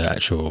hear the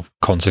actual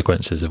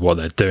consequences of what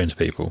they're doing to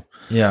people.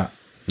 Yeah,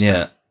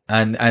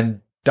 and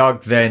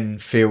Doug then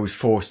feels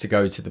forced to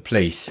go to the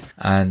police,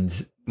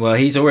 and Well,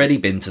 he's already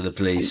been to the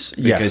police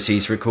Yeah. because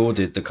he's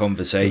recorded the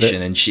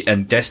conversation,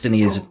 and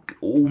Destiny has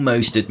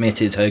almost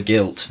admitted her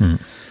guilt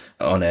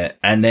on it.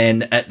 And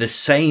then at the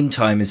same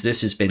time as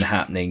this has been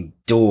happening,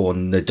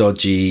 Dawn, the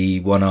dodgy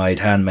one-eyed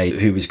handmaid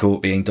who was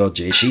caught being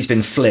dodgy, she's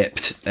been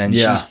flipped, and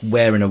Yeah. she's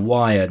wearing a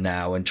wire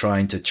now and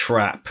trying to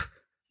trap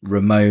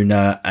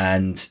Ramona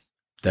and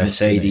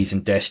Mercedes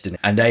and Destiny.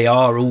 And they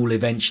are all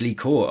eventually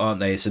caught, aren't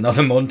they? It's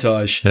another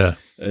montage. Yeah.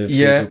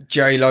 Yeah,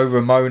 J-Lo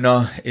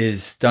Ramona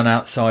is done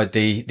outside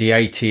the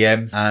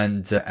ATM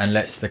and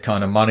lets the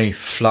kind of money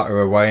flutter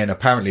away, and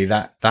apparently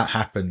that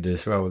happened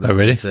as well. That Oh,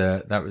 really?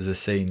 That was a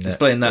scene. It's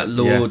playing that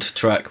Lord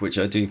track, which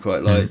I do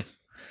quite like.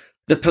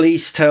 The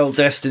police tell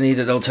Destiny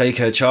that they'll take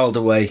her child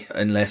away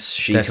unless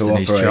she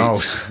Destiny's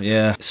cooperates. child.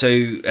 Yeah. So,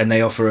 and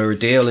they offer her a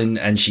deal,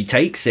 and she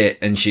takes it,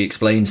 and she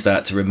explains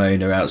that to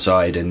Ramona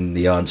outside, and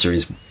the answer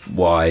is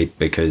why?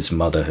 Because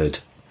motherhood.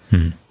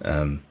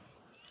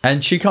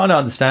 And she kind of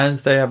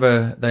understands. They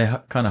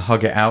kind of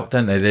hug it out,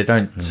 don't they? They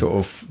don't sort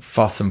of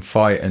fuss and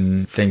fight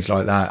and things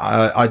like that.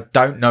 I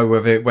don't know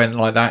whether it went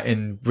like that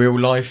in real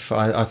life.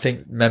 I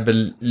think remember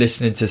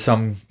listening to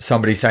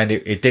somebody saying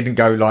it didn't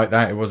go like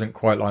that. It wasn't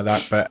quite like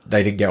that, but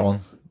they didn't get on.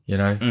 You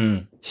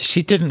know,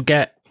 She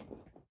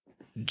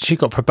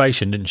got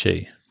probation, didn't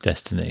she,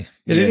 Destiny?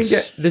 they didn't Yes.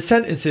 get the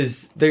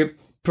sentences. The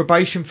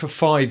probation for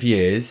 5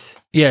 years,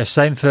 Yeah,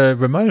 same for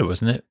Ramona,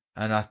 wasn't it?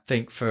 and I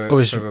think for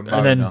Ramona.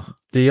 And then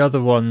the other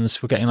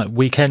ones were getting like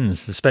weekends,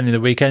 spending the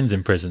weekends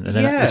in prison, and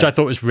then, Yeah. which I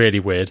thought was really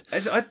weird.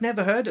 I'd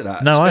never heard of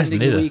that. No, I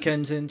Spending hadn't either.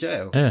 weekends in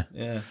jail. Yeah.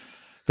 Yeah.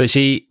 But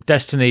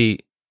Destiny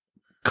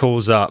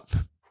calls up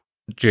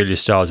Julia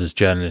Stiles'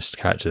 journalist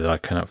character that I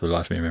cannot for the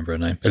life of me remember her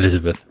name,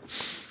 Elizabeth,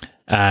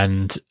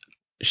 and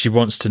she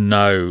wants to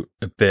know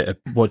a bit of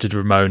what did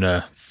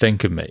Ramona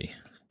think of me.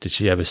 Did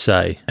she ever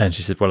say? And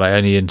she said, well, I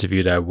only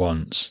interviewed her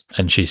once.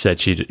 And she said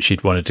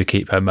she'd wanted to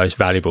keep her most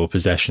valuable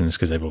possessions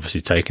because they've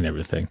obviously taken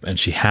everything. And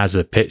she has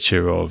a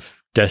picture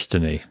of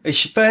Destiny.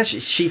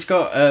 She's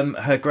got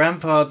her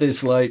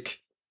grandfather's like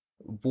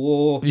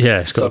war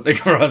It's got something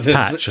or other.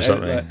 patch or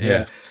something,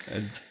 Yeah.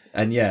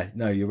 And yeah,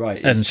 no, you're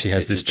right. and she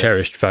has this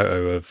cherished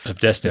photo of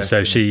Destiny.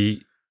 So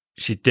she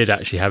did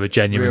actually have a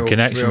genuine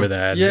connection with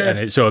her. And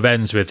it sort of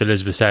ends with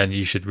Elizabeth saying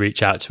you should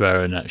reach out to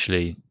her and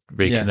actually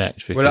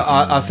reconnect. Because, Well,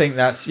 I think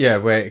that's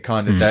where it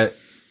kind of that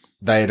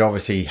they had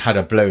obviously had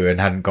a blue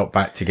and hadn't got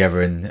back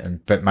together, and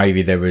but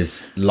maybe there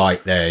was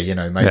light there. You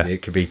know, maybe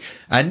it could be,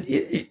 and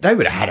they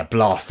would have had a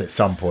blast at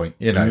some point.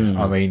 You know,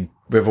 I mean,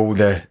 with all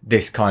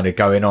this kind of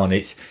going on,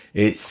 it's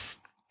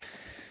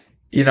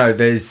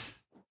there's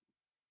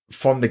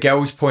from the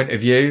girls' point of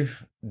view.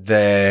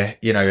 They're,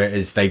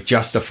 as they've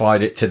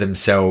justified it to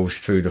themselves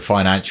through the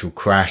financial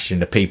crash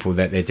and the people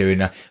that they're doing.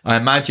 I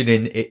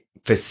imagine it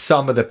for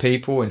some of the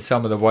people in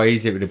some of the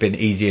ways, it would have been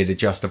easier to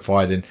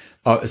justify than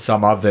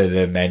some other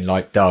than men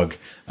like Doug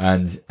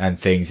and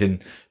things.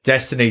 And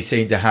Destiny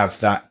seemed to have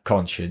that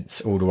conscience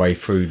all the way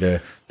through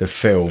the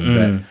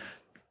film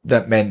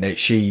that meant that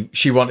she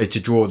wanted to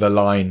draw the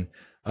line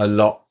a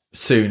lot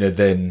sooner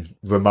than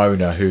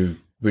Ramona, who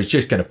was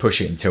just going to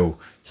push it until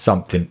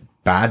something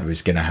bad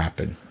was going to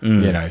happen.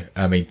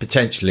 I mean,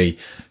 potentially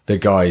the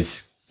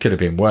guys could have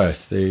been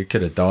worse. They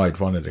could have died,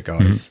 one of the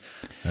guys.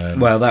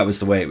 Well, that was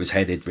the way it was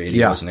headed, really,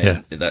 wasn't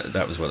it? Yeah.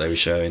 That was what they were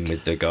showing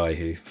with the guy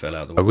who fell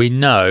out the wall. we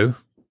know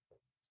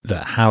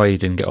that Howie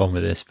didn't get on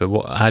with this, but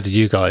how did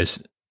you guys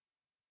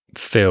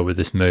feel with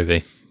this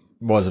movie?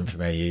 Wasn't for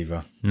me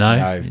either.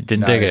 No, you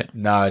didn't dig it.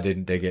 No, I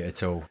didn't dig it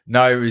at all.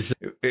 No,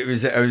 it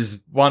was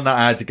one that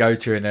I had to go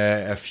to in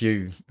a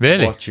few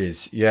Really?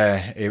 watches.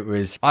 Yeah, it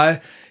was.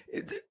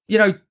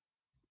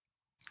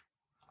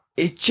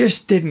 It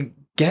just didn't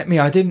get me.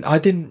 I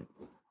didn't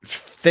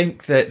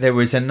think that there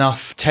was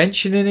enough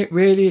tension in it.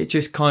 Really, it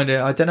just kind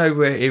of, I don't know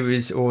where it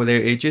was,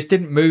 it just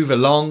didn't move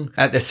along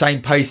at the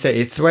same pace that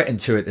it threatened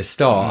to at the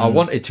start. I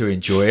wanted to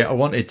enjoy it. I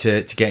wanted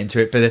to get into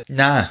it, but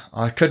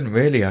I couldn't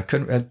really. I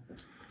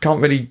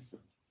can't really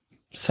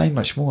say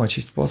much more. It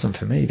just wasn't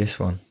for me, this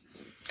one.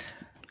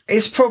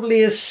 It's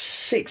probably a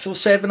 6 or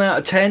 7 out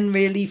of 10,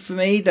 really, for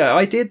me. That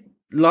I did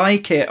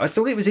like it. I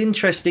thought it was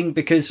interesting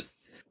because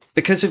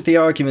of the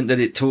argument that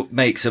it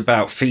makes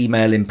about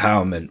female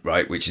empowerment,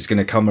 right? Which is going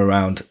to come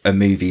around a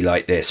movie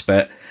like this,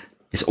 but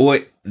it's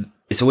always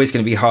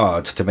going to be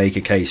hard to make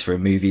a case for a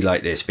movie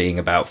like this being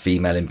about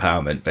female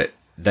empowerment. But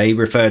they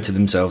refer to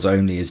themselves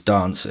only as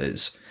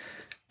dancers,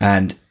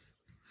 and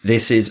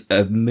this is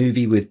a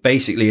movie with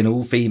basically an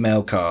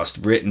all-female cast,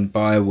 written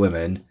by a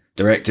woman,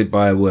 directed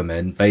by a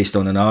woman, based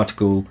on an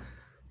article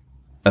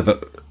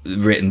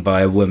written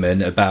by a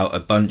woman about a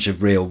bunch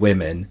of real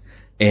women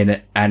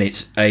and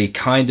it's a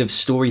kind of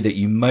story that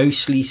you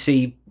mostly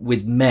see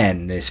with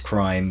men, this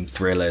crime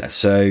thriller.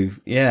 So,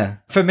 yeah.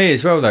 For me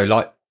as well,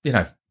 though,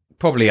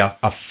 probably a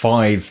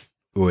 5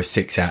 or a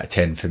 6 out of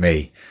 10 for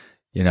me.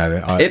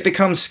 It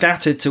becomes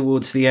scattered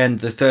towards the end.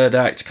 The third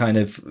act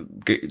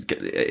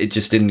it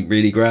just didn't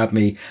really grab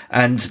me.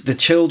 And the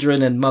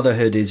children and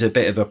motherhood is a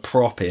bit of a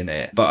prop in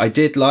it. But I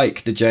did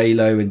like the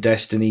J-Lo and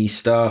Destiny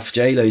stuff.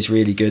 J-Lo's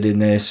really good in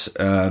this.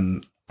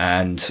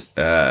 and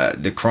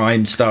the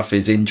crime stuff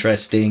is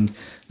interesting.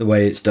 The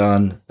way it's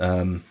done.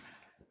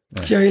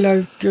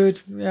 J-Lo,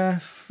 good. Yeah.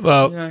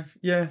 Well,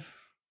 Yeah.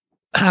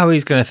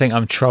 Howie's going to think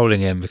I'm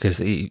trolling him because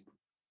we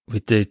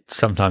did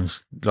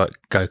sometimes like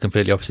go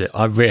completely opposite.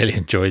 I really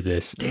enjoyed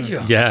this. Did you?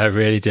 Yeah, I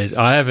really did.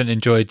 I haven't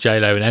enjoyed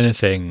J-Lo in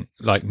anything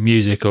like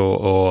music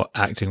or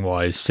acting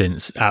wise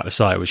since Out of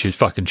Sight, which she was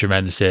fucking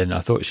tremendous in. I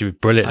thought she was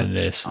brilliant in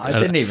this. I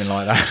didn't even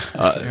like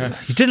that.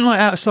 You didn't like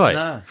Out of Sight?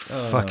 No.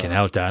 Fucking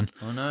hell, Dan.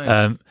 I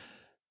know.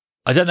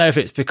 I don't know if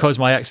it's because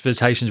my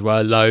expectations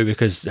were low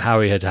because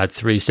Howie had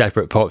 3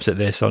 separate pops at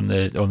this on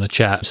the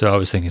chat, so I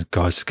was thinking,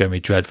 God, it's going to be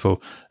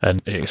dreadful,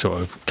 and it sort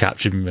of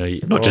captured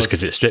me. Not just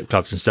because it's strip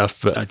clubs and stuff,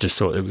 but I just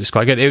thought it was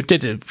quite good.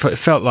 It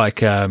felt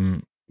like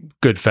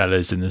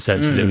Goodfellas in the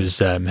sense that it was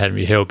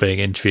Henry Hill being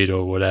interviewed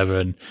or whatever,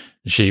 and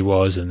she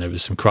was, and there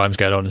was some crimes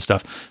going on and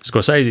stuff.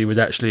 Scorsese was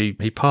actually,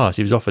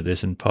 he was offered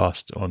this and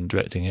passed on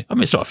directing it. I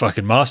mean, it's not a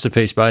fucking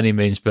masterpiece by any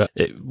means, but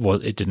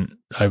it didn't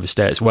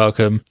overstay its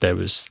welcome. There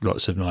was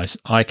lots of nice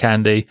eye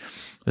candy.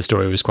 The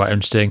story was quite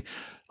interesting.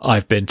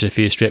 I've been to a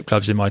few strip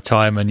clubs in my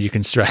time, and you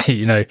can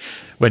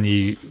when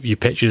you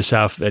picture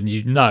yourself and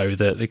you know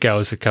that the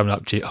girls are coming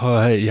up to you,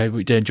 oh, hey, what are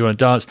you doing? Do you want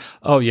to dance?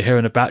 Oh, you're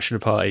hearing a bachelor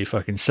party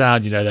fucking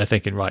sound. They're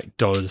thinking, right,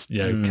 dollars,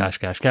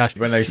 cash.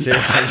 When they see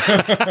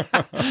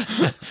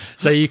it.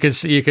 So you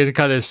can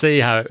kind of see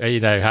how,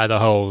 how the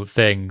whole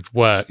thing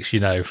works,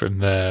 from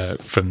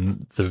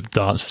the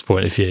dancer's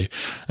point of view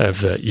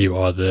of that you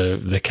are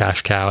the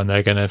cash cow and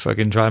they're going to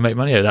fucking try and make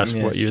money. That's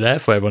what you're there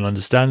for. Everyone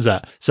understands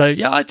that. So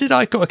yeah, I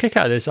got a kick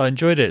out of this. I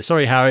enjoyed it.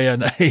 Sorry, Harry, I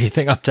know you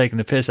think I'm taking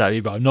the piss out of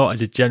you, but I'm not. I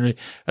did generally.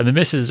 And the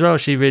missus as well,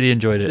 she really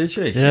enjoyed it. Did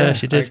she? Yeah,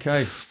 she did.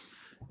 Okay.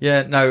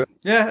 Yeah, no.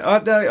 Yeah,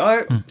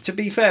 to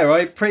be fair,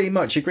 I pretty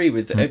much agree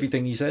with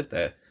everything you said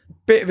there.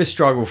 Bit of a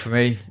struggle for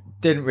me.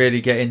 Didn't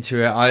really get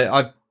into it.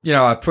 I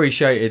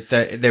appreciated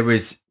that there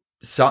was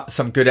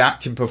some good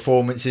acting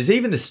performances.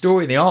 Even the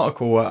story in the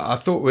article, I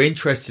thought were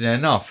interesting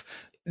enough.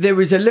 There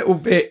was a little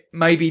bit,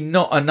 maybe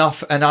not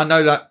enough, and I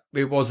know that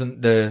it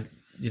wasn't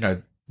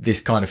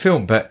this kind of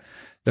film, but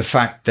the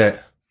fact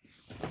that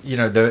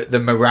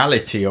the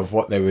morality of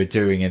what they were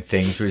doing and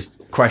things was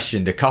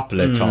questioned a couple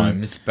of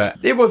times, but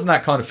it wasn't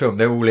that kind of film.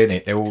 They're all in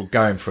it, they're all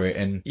going for it,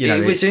 and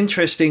it was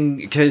interesting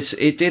because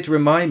it did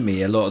remind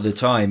me a lot of the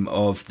time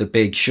of The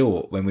Big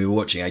Short when we were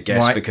watching, I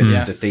guess, because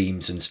of the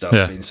themes and stuff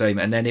being the same.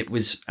 And then it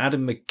was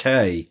Adam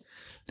McKay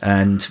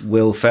and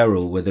Will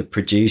Ferrell were the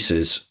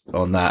producers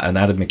on that, and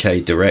Adam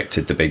McKay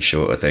directed The Big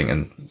Short, I think,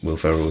 and Will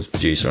Ferrell was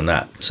producer on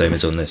that, same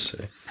as on this.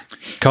 So.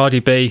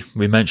 Cardi B,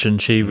 we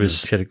mentioned, she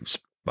had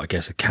I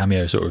guess a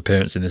cameo sort of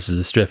appearance in this as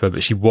a stripper,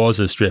 but she was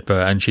a stripper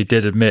and she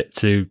did admit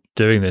to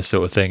doing this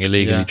sort of thing,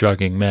 illegally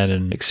drugging men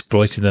and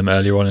exploiting them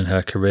earlier on in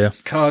her career.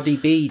 Cardi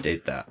B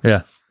did that?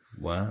 Yeah.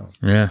 Wow.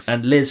 Yeah.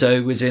 And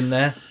Lizzo was in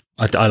there?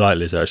 I like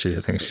Lizzo, actually.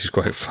 I think she's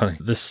quite funny.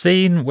 The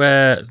scene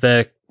where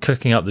they're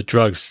cooking up the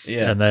drugs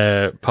and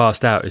they're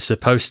passed out is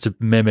supposed to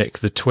mimic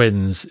the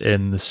twins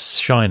in The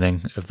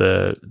Shining of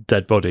the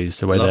dead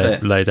bodies, the way they're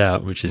laid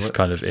out, which is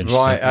kind of interesting.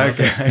 Right,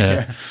 okay.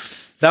 Yeah.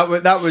 That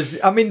was.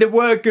 I mean, there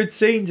were good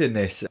scenes in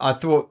this. I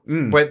thought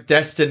when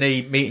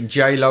Destiny meeting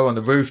J-Lo on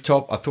the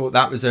rooftop, I thought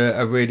that was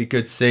a really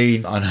good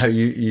scene. I know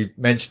you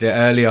mentioned it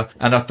earlier,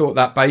 and I thought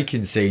that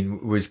bacon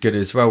scene was good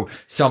as well.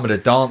 Some of the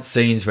dance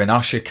scenes when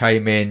Usher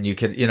came in,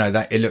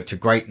 that it looked a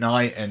great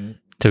night and.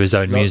 To his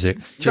own music.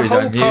 The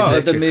whole part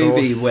of the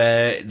movie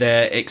where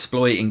they're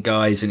exploiting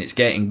guys and it's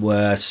getting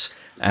worse.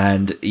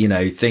 And,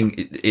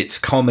 it's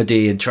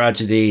comedy and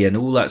tragedy and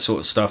all that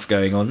sort of stuff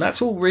going on.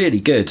 That's all really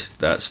good,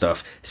 that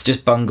stuff. It's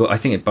just I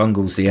think it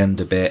bungles the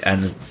end a bit.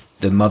 And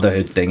the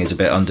motherhood thing is a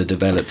bit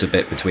underdeveloped a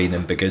bit between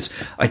them because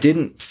I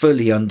didn't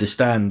fully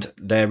understand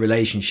their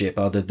relationship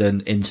other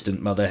than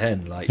instant mother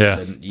hen,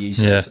 you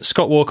said. Yeah,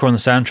 Scott Walker on the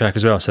soundtrack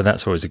as well, so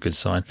that's always a good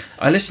sign.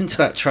 I listened to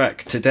that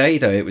track today,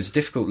 though. It was a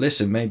difficult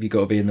listen. Maybe you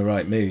got to be in the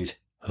right mood.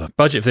 The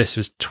budget for this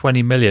was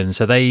 20 million,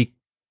 so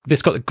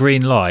this got the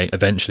green light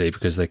eventually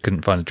because they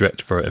couldn't find a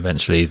director for it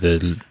eventually.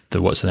 The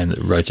what's the name that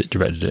wrote it,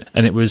 directed it,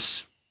 and it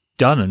was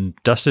done and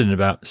dusted in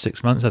about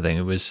 6 months. I think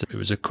it was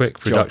a quick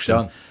production.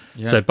 Job done.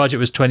 Yeah. So budget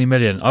was 20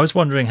 million. I was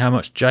wondering how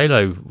much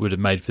J-Lo would have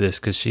made for this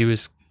because she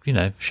was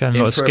showing a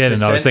lot of skin,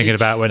 and I was thinking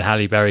about when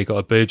Halle Berry got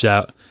her boobs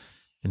out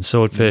in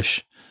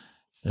Swordfish,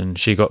 and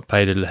she got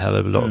paid a hell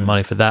of a lot of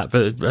money for that.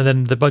 And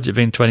then the budget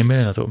being 20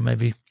 million, I thought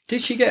maybe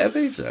did she get her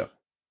boobs out?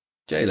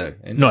 J-Lo?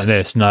 Not in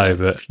this, no,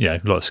 but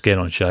a lot of skin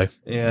on show.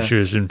 Yeah. She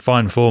was in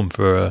fine form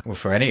for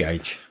any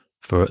age.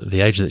 For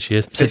the age that she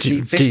is.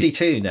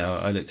 52 now,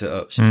 I looked it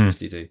up. She's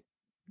 52.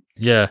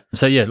 Yeah.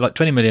 So, like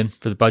 20 million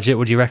for the budget.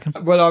 What do you reckon?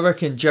 Well, I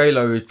reckon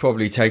J-Lo is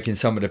probably taking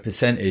some of the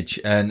percentage,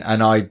 and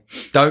I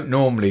don't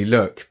normally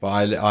look,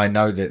 but I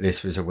know that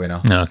this was a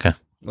winner. Oh, okay.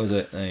 Was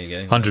it? There you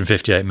go.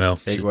 158 mil.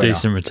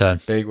 Decent return.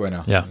 Big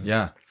winner. Yeah.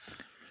 Yeah.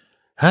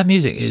 Her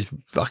music is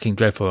fucking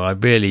dreadful. I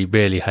really,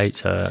 really hate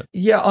her.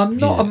 Yeah, I'm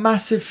not a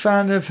massive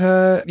fan of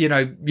her,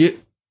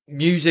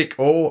 music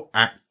or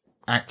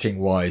acting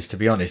wise, to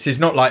be honest. It's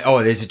not like,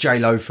 oh, there's a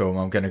J-Lo film,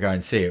 I'm going to go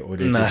and see it, or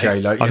there's No. a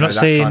J-Lo. I've not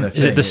seen. Kind of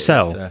Is it thing. The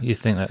Cell? It's, You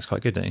think that's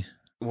quite good, don't you?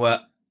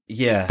 Well,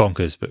 yeah.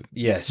 Bonkers, but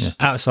Yes. yeah.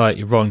 Outside,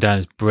 You're Wrong Dan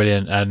is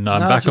brilliant, and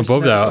I'm No, back on just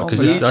board never now got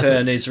because on with it's.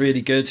 U-Turn is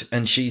really good,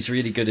 and she's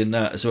really good in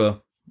that as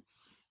well.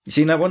 You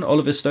seen that one,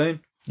 Oliver Stone?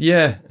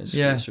 Yeah, It's,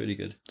 yeah. it's really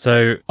good.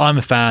 So I'm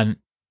a fan.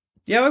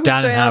 Yeah, I would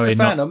Dan say and I'm a Howie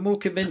fan. not- I'm more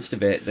convinced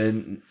of it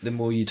than the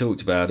more you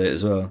talked about it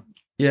as well.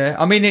 Yeah,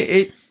 I mean,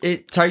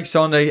 it takes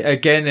on,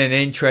 again, an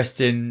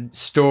interesting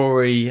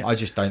story. I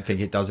just don't think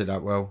it does it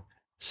that well.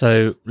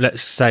 So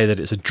let's say that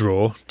it's a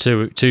draw,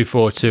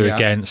 2-4-2 Yeah.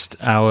 against.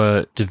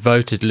 Our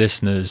devoted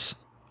listeners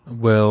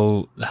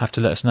will have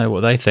to let us know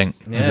what they think.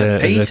 Yeah,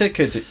 Peter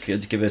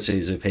could give us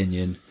his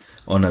opinion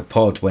on a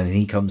pod when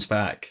he comes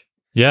back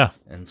Yeah.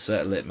 and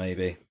settle it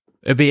maybe.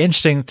 It'd be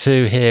interesting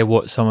to hear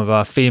what some of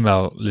our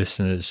female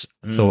listeners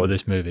thought of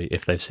this movie,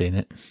 if they've seen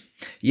it.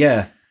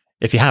 Yeah,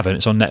 If you haven't,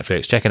 it's on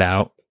Netflix. Check it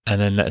out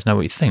and then let us know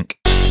what you think.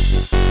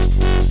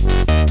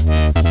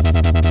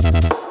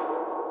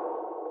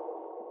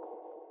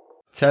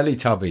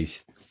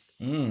 Teletubbies.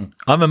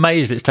 I'm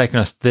amazed it's taken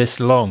us this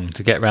long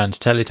to get round to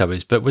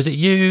Teletubbies, but was it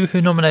you who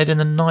nominated In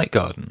the Night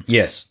Garden,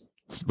 yes.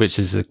 which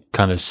is a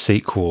kind of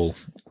sequel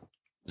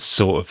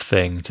sort of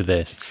thing to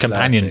this?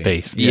 Companion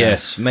flirty. piece.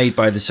 Yes, made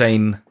by the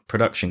same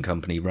production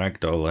company,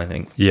 Ragdoll, I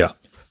think. Yeah.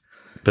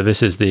 But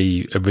this is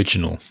the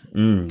original.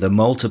 The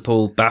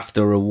multiple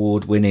BAFTA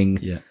award-winning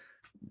Yeah.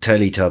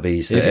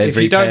 Teletubbies. That If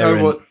every you don't know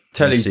parent what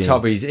has seen.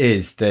 Teletubbies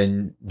is,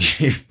 then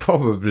you've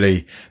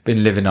probably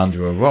been living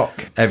under a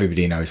rock.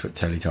 Everybody knows what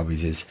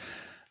Teletubbies is.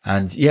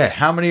 And yeah,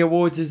 how many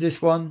awards is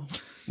this one?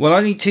 Well,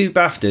 only 2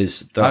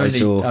 BAFTAs that I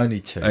saw. Only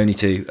two. Only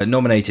 2.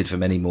 Nominated for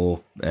many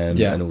more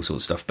Yeah. and all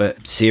sorts of stuff,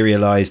 but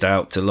serialized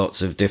out to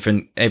lots of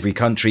different. Every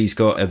country's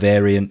got a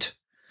variant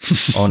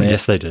on it.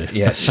 Yes, they do.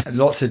 Yes.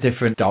 Lots of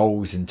different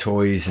dolls and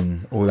toys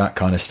and all that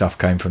kind of stuff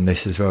came from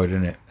this as well,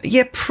 didn't it?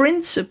 Yeah,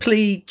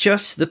 principally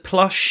just the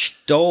plush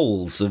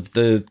dolls of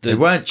They the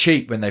weren't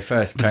cheap when they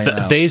first came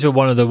out. These were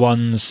one of the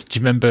ones. Do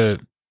you remember?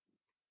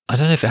 I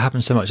don't know if it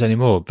happens so much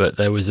anymore, but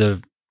there was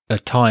a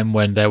time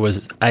when there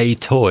was a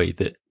toy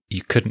that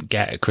you couldn't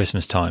get at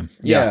Christmas time.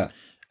 yeah.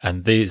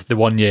 And the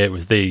 1 year it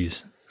was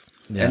these.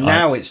 Yeah. And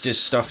now it's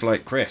just stuff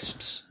like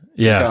crisps.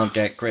 Yeah. You can't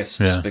get crisps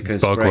Yeah.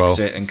 because Bog roll.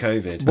 Brexit and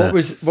COVID.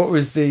 What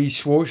was the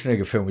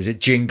Schwarzenegger film? Was it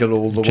Jingle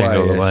All the Jingle Way?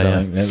 All the or Way,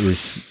 something that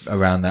was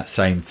around that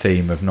same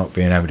theme of not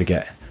being able to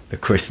get the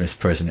Christmas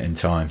present in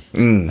time.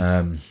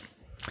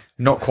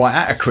 Not quite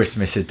at a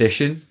Christmas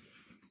edition.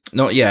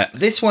 Not yet.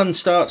 This one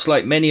starts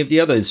like many of the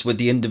others with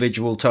the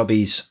individual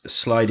tubbies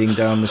sliding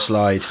down the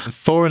slide.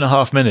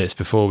 4.5 minutes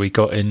before we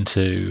got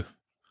into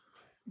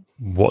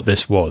what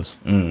this was,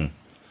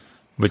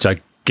 which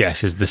I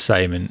guess is the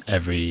same in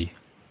every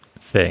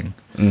thing.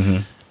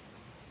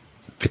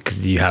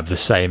 Because you have the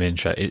same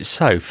intro. It's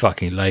so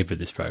fucking laboured,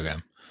 this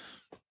program.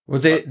 Well,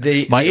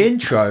 the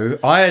intro,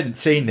 I hadn't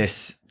seen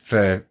this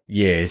for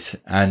years,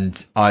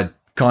 and I'd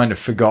kind of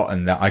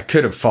forgotten that I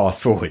could have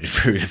fast forwarded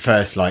through the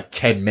first like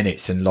 10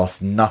 minutes and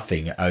lost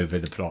nothing over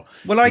the plot.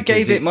 Well, I Because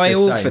gave it it's my the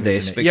all same, for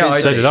this isn't it?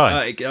 because Yeah, So did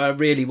I. I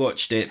really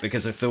watched it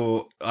because I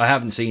thought I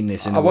haven't seen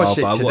this in a I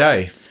watched while. it but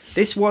today.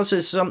 This was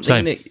as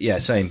something Same.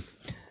 that same.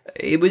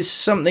 It was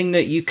something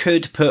that you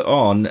could put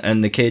on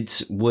and the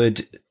kids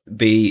would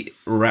be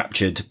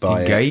raptured by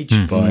it.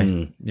 Engaged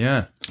by.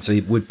 Yeah. So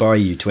it would buy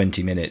you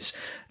 20 minutes.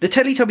 The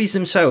Teletubbies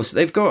themselves,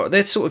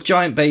 they're sort of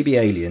giant baby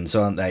aliens,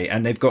 aren't they?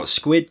 And they've got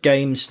Squid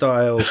Game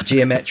style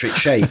geometric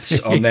shapes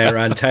on their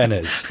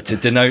antennas to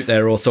denote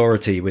their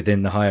authority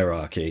within the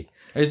hierarchy.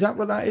 Is that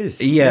what that is?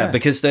 Yeah,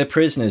 because they're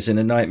prisoners in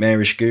a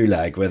nightmarish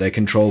gulag where they're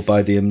controlled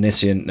by the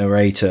omniscient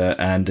narrator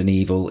and an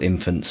evil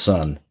infant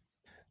son.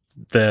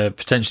 They're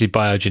potentially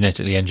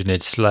biogenetically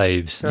engineered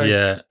slaves. Right.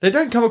 Yeah. They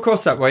don't come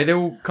across that way. They're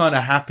all kind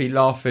of happy,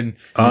 laughing.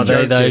 Are and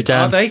they, though, joking.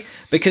 Dan? Are they?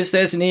 Because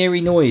there's an eerie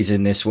noise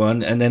in this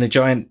one, and then a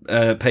giant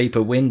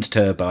paper wind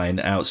turbine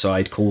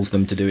outside calls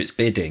them to do its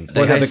bidding. They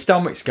Well, have their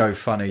stomachs go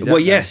funny. don't Well,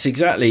 they? yes,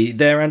 exactly.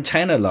 Their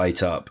antenna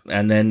light up,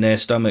 and then their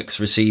stomachs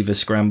receive a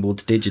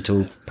scrambled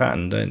digital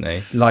pattern, don't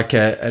they? Like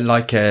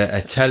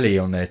a telly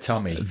on their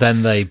tummy.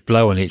 Then they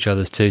blow on each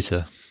other's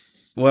tutor.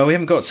 Well, we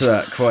haven't got to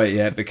that quite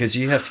yet because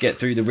you have to get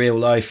through the real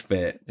life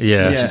bit,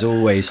 Yeah. which is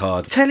always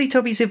hard.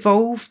 Teletubbies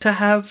evolved to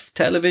have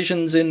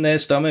televisions in their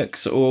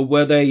stomachs, or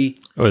were they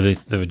Or they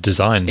were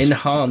designed.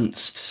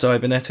 enhanced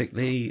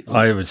cybernetically?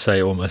 I would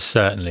say almost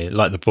certainly,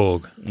 like the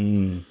Borg.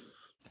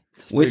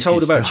 We're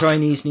told about stuff.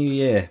 Chinese New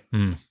Year.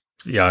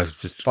 Yeah, I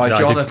just, By I did-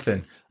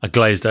 Jonathan. I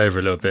glazed over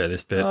a little bit of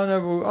this bit. Oh,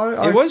 no,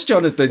 well, It was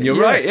Jonathan, you're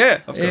Yeah. right, yeah.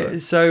 I've got it.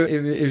 So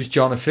it was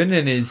Jonathan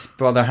and his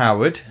brother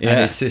Howard Yeah. and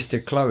his sister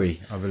Chloe,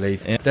 I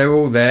believe. They're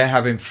all there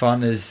having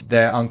fun as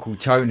their uncle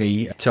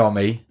Tommy,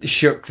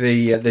 shook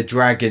the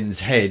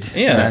dragon's head.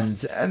 Yeah.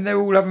 and they're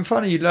all having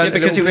fun. You learn Yeah,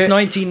 because it was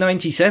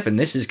 1997.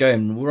 This is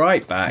going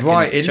right back.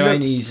 Right, And it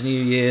Chinese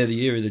New Year, the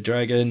year of the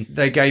dragon.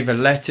 They gave a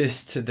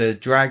lettuce to the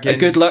dragon. A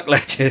good luck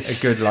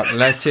lettuce. A good luck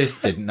lettuce.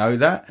 Didn't know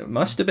that. It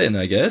must have been,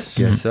 I guess.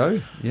 Guess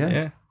so. Yeah.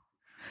 Yeah.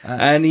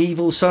 And the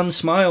evil son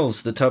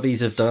smiles. The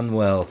Tubbies have done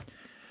well.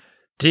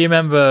 Do you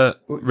remember,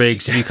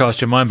 Riggs, if you cast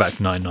your mind back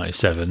to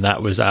 1997,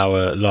 that was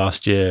our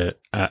last year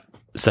at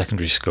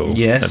secondary school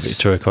Yes. at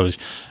Victoria College.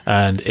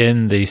 And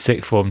in the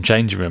sixth form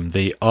changing room,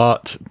 the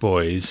art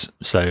boys,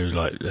 so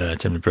like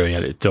Tim LeBrie,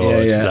 Elliot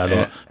Dawes, Yeah,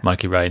 yeah.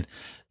 Mikey Rain,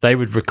 they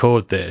would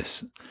record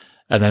this,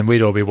 and then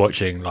we'd all be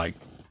watching like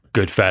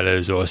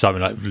Goodfellas or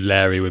something. Like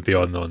Larry would be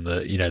on the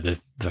the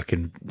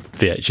fucking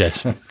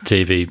VHS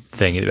TV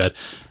thing in bed,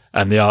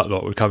 and the art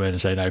lot would come in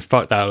and say, "No,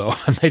 fuck that lot,"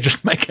 and they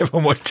just make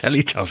everyone watch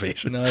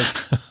Teletubbies.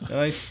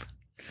 Nice.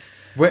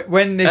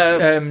 When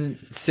this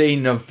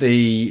scene of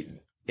the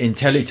in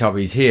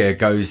Teletubbies here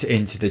goes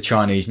into the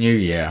Chinese New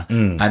Year,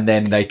 and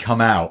then they come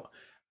out,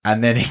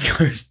 and then it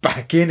goes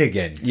back in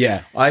again.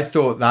 Yeah. I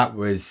thought that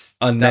was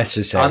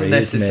Unnecessary,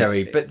 Unnecessary.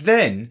 isn't it? But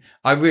then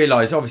I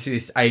realised, obviously,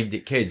 it's aimed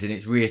at kids, and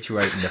it's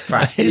reiterating the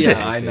fact.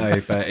 Yeah, I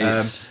know, but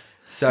it's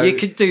so you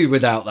could do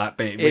without that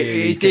bit.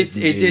 Really, it did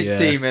couldn't you? Yeah.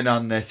 seem an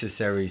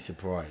unnecessary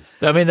surprise.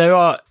 I mean, there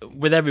are,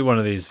 with every one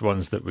of these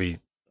ones that we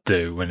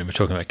do when we're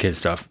talking about kids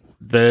stuff,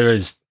 there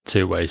is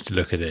two ways to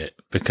look at it,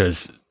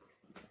 because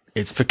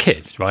it's for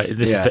kids, right?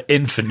 This is Yeah. for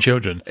infant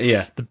children.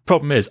 Yeah. The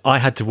problem is I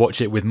had to watch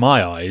it with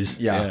my eyes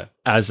Yeah.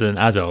 as an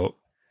adult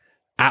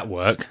at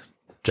work.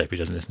 JP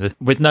doesn't listen to this,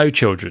 with no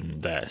children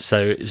there. So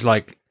it's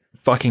like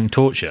fucking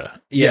torture.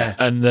 Yeah.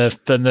 And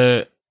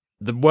the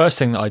worst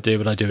thing that I do,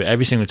 but I do it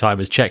every single time,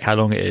 is check how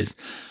long it is.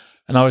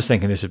 And I was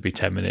thinking this would be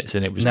 10 minutes,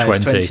 and it was No,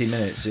 20. it's 20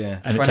 minutes, yeah.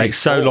 And it takes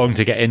so 24. long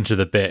to get into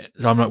the bit.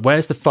 So I'm like,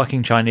 where's the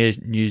fucking Chinese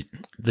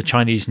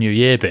New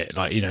Year bit?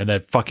 Like, they're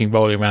fucking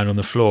rolling around on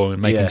the floor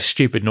and making Yeah.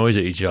 stupid noise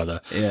at each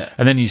other. Yeah.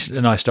 And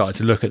then I started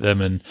to look at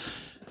them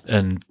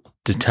and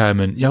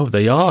determine,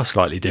 they are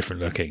slightly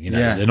different looking.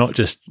 Yeah. They're not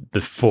just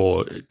the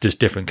four, just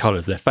different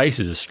colours. Their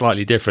faces are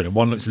slightly different, and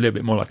one looks a little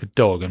bit more like a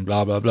dog, and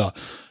blah blah blah.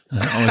 And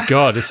I thought, oh my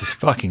god, this is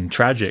fucking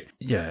tragic.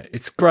 Yeah,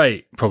 it's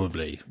great,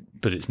 probably,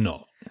 but it's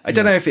not. I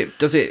don't know if it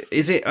does it.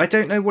 Is it? I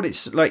don't know what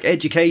its like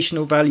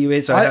educational value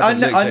is. I I haven't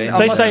looked at it.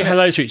 They must say admit-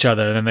 hello to each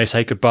other, and then they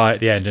say goodbye at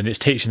the end, and it's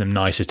teaching them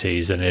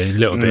niceties and a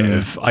little bit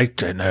of, I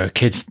don't know,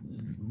 kids,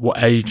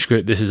 what age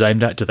group this is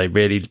aimed at. Do they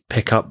really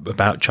pick up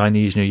about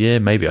Chinese New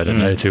Year? Maybe, I don't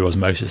know, through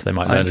osmosis they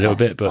might learn a little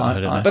bit, but I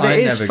don't know. But I it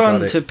is never fun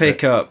got it, to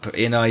pick but- up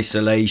in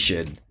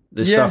isolation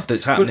the Yeah, stuff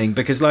that's happening,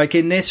 because like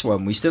in this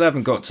one, we still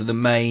haven't got to the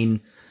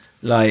main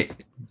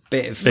like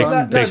bit of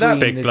fun. big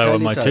between blow the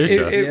on my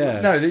Teletubbies.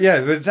 tutor.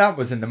 Yeah. But that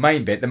wasn't the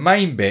main bit. The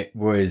main bit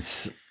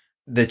was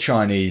the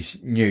Chinese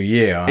New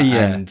Year,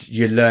 Yeah. and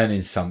you're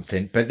learning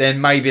something. But then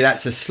maybe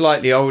that's a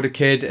slightly older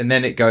kid, and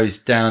then it goes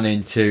down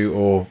into,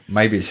 or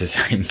maybe it's the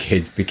same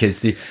kids,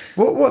 because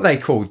what are they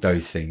called,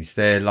 those things?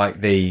 They're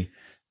like the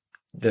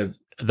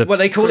Well,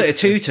 they call it a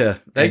tutor.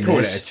 they in call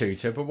this. it a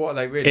tutor, but what are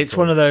they really? It's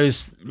called? one of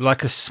those,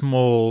 like a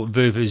small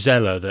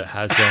vuvuzela that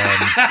has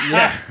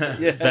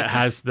that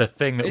has the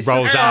thing that It's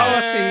rolls a out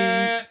party.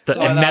 that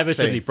like that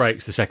inevitably thing.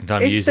 breaks the second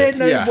time you Is use there it.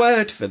 no Yeah.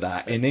 word for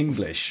that in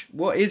English?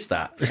 What is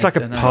that? It's like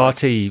a dunno.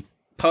 party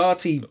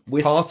Party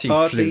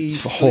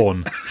flute.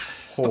 horn.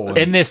 Horn.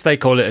 In this, they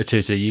call it a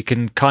tutor. You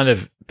can kind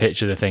of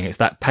picture the thing. It's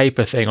that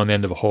paper thing on the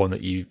end of a horn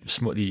that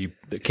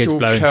that kids all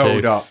blow curled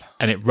into, up.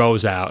 and it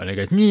rolls out and it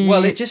goes.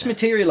 Well, it just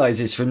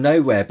materializes from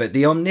nowhere, but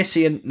the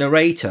omniscient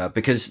narrator,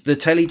 because the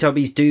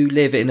Teletubbies do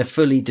live in a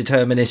fully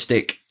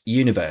deterministic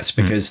universe,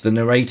 because the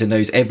narrator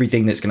knows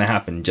everything that's going to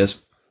happen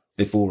just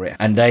before it,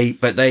 and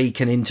they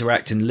can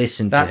interact and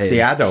listen That's to him.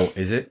 the adult,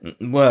 is it?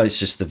 Well, it's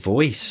just the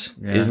voice,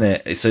 Yeah. isn't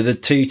it? So the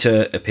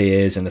tutor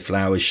appears and the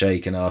flowers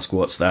shake and ask,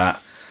 "What's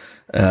that?"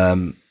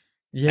 And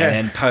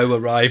then Poe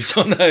arrives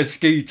on her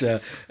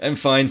scooter and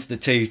finds the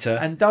tutor,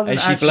 And doesn't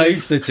she actually-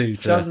 blows the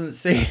tutor. Doesn't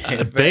see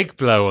a it. big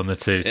blow on the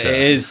tutor. It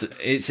is.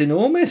 It's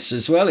enormous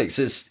as well. It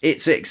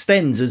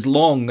extends as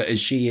long as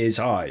she is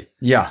high.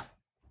 Yeah.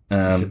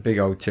 It's a Um, big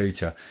old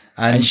tutor.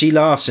 and she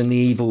laughs, and the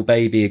evil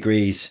baby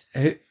agrees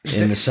who-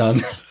 in the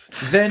sun.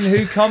 then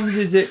who comes?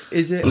 Is it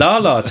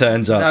Lala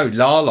turns up. No,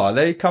 Lala.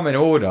 They come in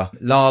order.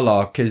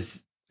 Lala,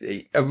 because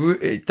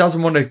it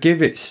doesn't want to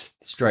give it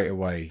straight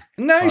away.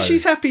 No, Oh.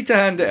 she's happy to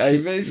hand it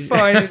over. It's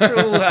fine. It's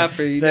all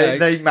happy. They, No.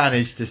 they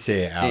manage to see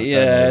it out.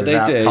 Yeah, don't they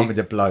without do. coming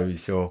to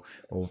blows or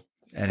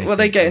anything. Well,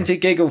 they get into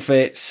giggle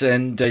fits,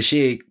 and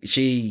she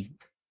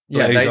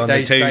blows on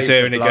the say tutor,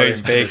 for and it blowing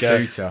goes for the bigger,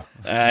 tutor.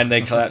 and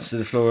they collapse to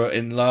the floor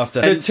in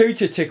laughter. The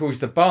tutor tickles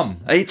the bum.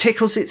 It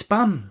tickles its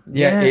bum.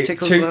 Yeah, it it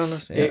tickles toots.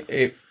 Lala's. Yeah.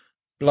 It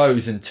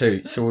blows and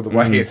toots all the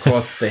way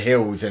across the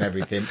hills and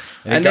everything,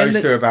 and, And it then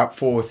goes through about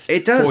four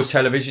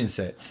television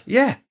sets.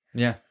 Yeah.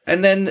 Yeah.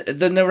 And then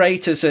the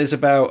narrator says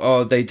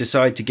about, they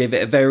decide to give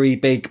it a very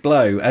big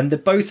blow, and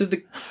both of the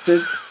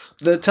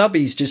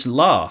tubbies just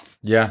laugh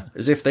Yeah.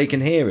 as if they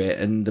can hear it,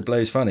 and the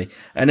blow's funny.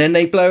 And then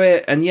they blow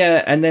it, and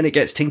then it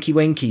gets Tinky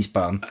Winky's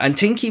bum. And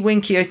Tinky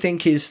Winky, I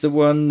think, is the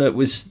one that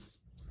was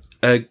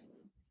a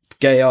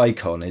gay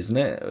icon, isn't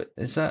it?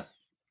 Is that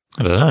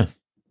I don't know.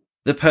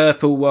 the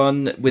purple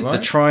one with the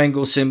Right.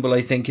 triangle symbol?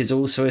 I think is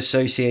also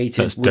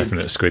associated. That's with,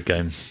 definitely a Squid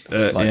Game.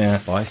 It's like yeah.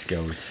 Spice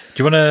Girls.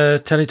 Do you want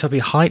a Teletubby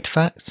height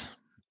fact?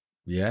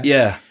 Yeah.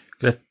 Yeah.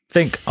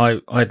 think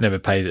I'd never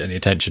paid any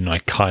attention. I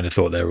kind of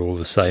thought they were all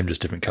the same,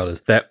 just different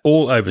colours. They're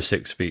all over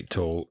 6 feet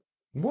tall,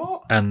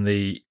 What? and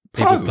the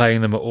people Poe?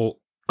 playing them are all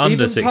under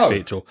Even 6 Poe?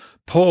 feet tall.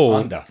 Paul,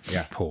 Under,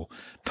 yeah. Paul,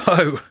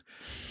 Poe,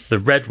 the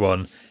red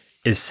one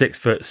is 6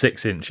 foot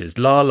 6 inches.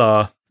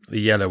 Lala, the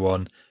yellow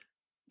one,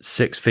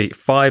 6 feet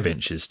 5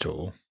 inches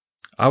tall.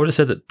 I would have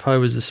said that Poe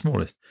was the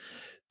smallest.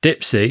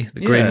 Dipsy,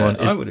 the green Yeah, one,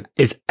 I would've-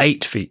 is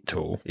 8 feet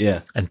tall.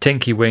 Yeah. And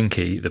Tinky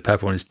Winky, the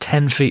purple one, is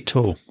 10 feet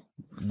tall.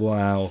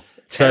 Wow.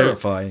 So-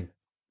 Terrifying.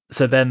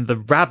 So then the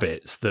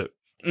rabbits that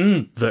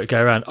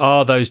go around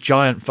are those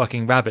giant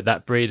fucking rabbit,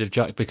 that breed of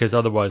giant, because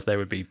otherwise they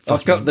would be fucking...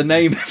 I've got the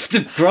name of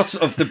the cross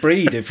of the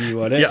breed if you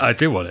want it. Yeah, I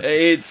do want it.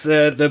 It's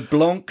the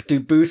Blanc du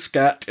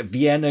Bouscat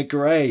Vienna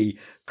Grey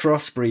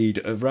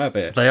crossbreed of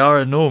rabbit. They are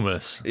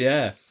enormous.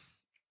 Yeah.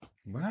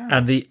 Wow.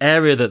 And the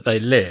area that they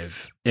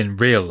live in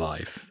real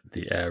life,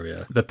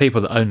 the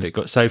people that owned it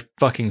got so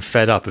fucking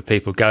fed up of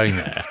people going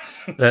there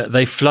that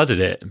they flooded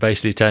it and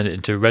basically turned it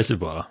into a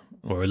reservoir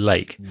or a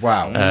lake.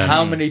 Wow.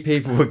 How many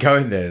people were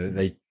going there that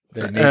they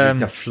needed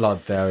to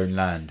flood their own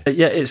land?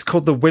 Yeah, it's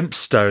called the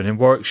Wimpstone in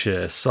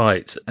Warwickshire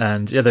site.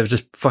 And yeah, there were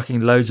just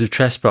fucking loads of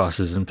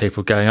trespassers and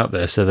people going up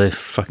there. So they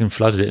fucking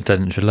flooded it and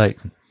turned it into a lake,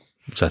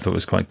 which I thought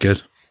was quite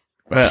good.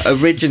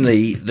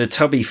 Originally, the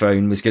Tubby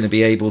phone was going to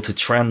be able to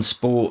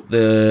transport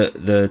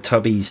the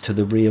Tubbies to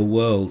the real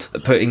world,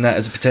 putting that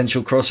as a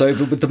potential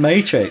crossover with the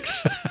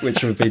Matrix,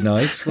 which would be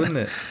nice, wouldn't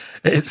it?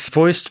 It's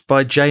voiced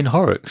by Jane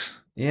Horrocks,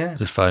 Yeah.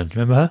 the phone.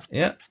 Remember her?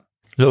 Yeah.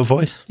 Little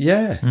voice.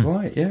 Yeah,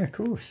 right. Yeah, of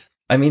course.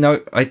 I mean,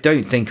 I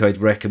don't think I'd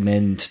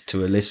recommend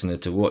to a listener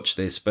to watch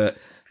this, but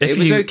If it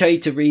was you- okay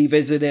to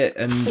revisit it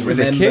and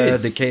remember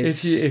the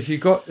kids. If you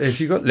got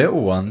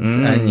little ones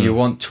and you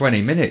want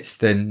 20 minutes,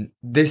 then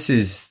this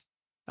is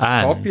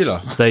And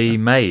popular. they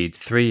made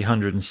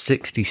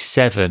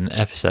 367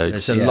 episodes.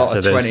 It's a lot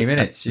of 20 there's-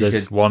 minutes. You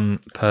There's could- one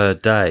per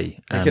day.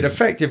 You could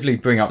effectively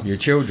bring up your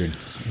children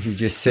if you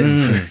just sit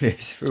through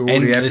this, through all the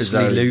Endlessly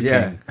episodes. looping.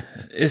 Yeah.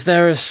 Is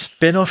there a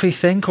spin-offy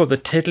thing called the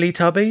Tiddly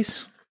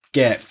Tubbies?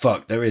 Get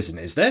fucked, there isn't,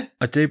 is there?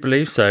 I do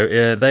believe so.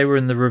 Yeah, they were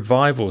in the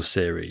Revival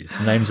series.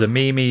 Names are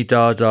Mimi,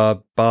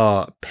 Dada,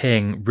 Bar,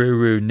 Ping,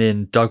 Ruru,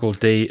 Nin, Duggle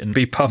D, and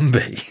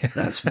Bipumbi.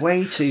 That's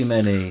way too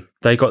many.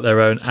 They got their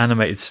own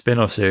animated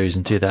spin-off series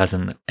in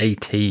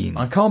 2018.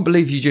 I can't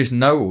believe you just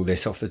know all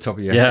this off the top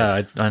of your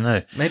head. Yeah, I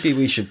know. Maybe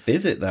we should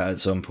visit that at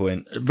some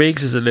point.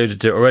 Riggs has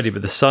alluded to it already,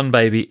 but the Sun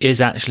Baby is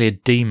actually a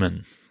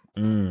demon.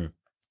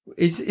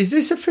 Is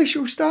this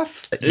official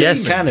stuff?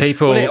 Yes, Canon.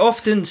 people Well, it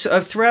often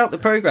throughout the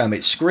program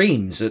it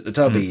screams at the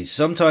Tubbies,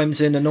 sometimes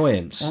in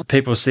annoyance.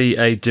 people see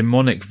a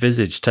demonic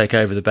visage take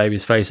over the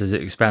baby's face as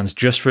it expands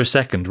just for a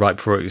second right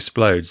before it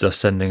explodes, thus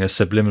sending a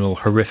subliminal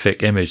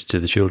horrific image to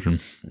the children.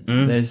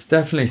 There's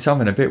definitely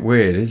something a bit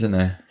weird, isn't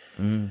there?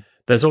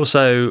 There's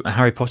also a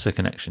Harry Potter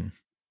connection.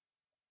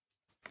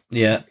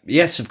 Yeah.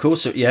 Yes, of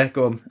course. Yeah,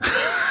 go on.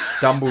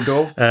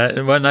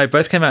 Dumbledore. Well, no,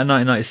 both came out in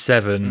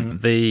 1997.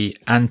 The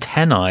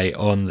antennae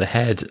on the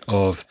head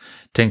of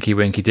Tinky,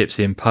 Winky,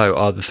 Dipsy, and Poe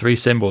are the three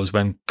symbols,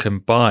 when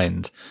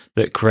combined,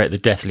 that create the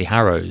Deathly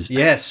Hallows.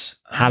 Yes.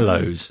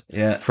 Hallows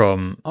Yeah.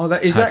 from Oh,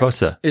 that Harry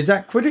Potter. Is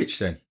that Quidditch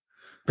then?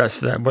 That's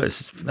that. Well,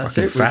 it's That's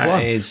fucking it, we've fact.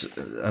 won. It is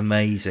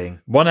amazing.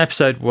 One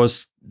episode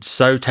was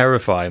so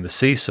terrifying, the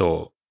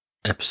Seesaw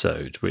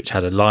episode, which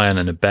had a lion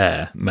and a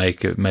bear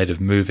made of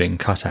moving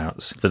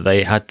cutouts, that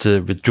they had to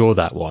withdraw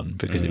that one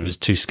because it was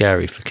too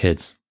scary for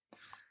kids.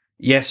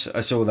 Yes,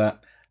 I saw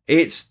that.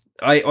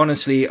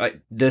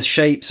 The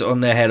shapes on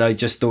their head, I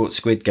just thought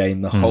Squid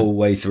Game the whole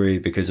way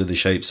through because of the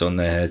shapes on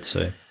their head.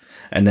 So,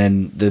 and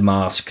then the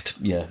masked,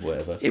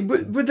 whatever.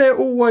 Were there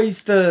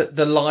always the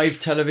live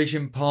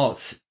television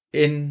parts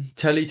in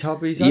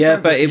Teletubbies?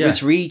 It was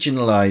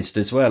regionalised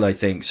as well, I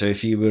think. So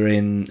if you were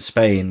in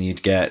Spain,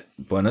 you'd get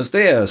Buenos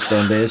dias,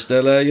 donde está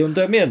el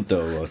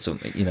ayuntamiento, or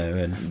something,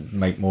 and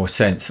make more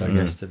sense, I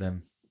guess, to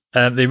them.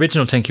 The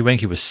original Tinky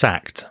Winky was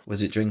sacked.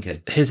 was it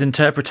drinking? His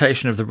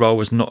interpretation of the role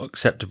was not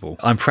acceptable.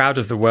 I'm proud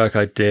of the work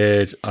I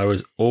did. I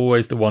was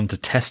always the one to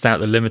test out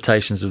the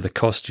limitations of the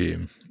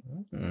costume.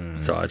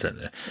 So I don't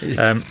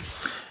know.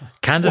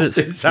 Candidates.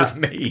 What does that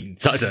mean?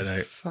 I don't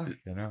know.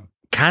 Fucking hell.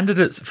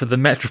 Candidates for the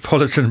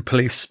Metropolitan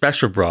Police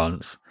Special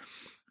Branch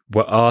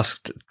were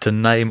asked to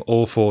name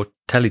all four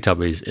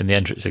Teletubbies in the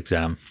entrance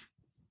exam.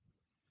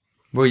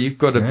 Well, you've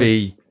got to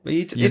be... Well,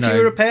 if You know-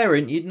 you were a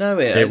parent, you'd know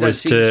it. It That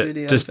was seems to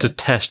really just to unfair.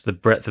 test the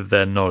breadth of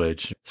their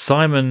knowledge.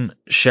 Simon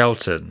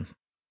Shelton,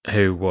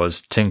 who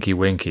was Tinky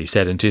Winky,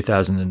 said in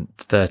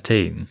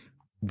 2013,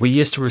 "We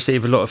used to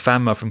receive a lot of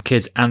fan mail from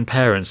kids and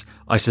parents.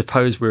 I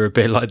suppose we're a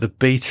bit like the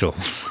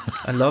Beatles."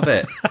 I love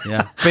it.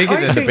 Yeah. Bigger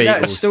I than think the Beatles.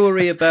 that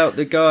story about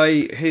the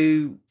guy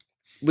who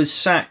was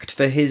sacked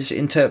for his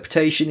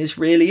interpretation is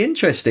really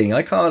interesting.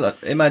 I can't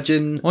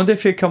imagine. I wonder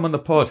if he'd come on the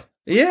pod.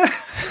 Yeah,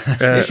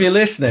 if you're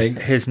listening.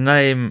 His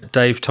name,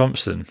 Dave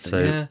Thompson, so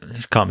Yeah.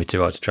 it can't be too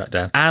hard to track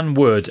down. Anne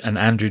Wood and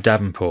Andrew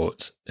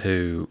Davenport,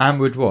 who And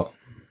would what?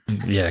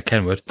 Yeah,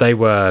 Kenwood. They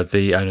were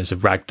the owners of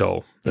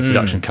Ragdoll, the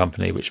production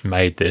company which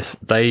made this.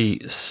 They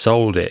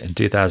sold it in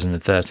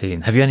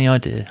 2013. Have you any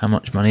idea how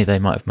much money they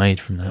might have made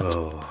from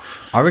that?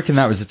 I reckon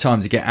that was the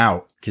time to get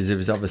out because there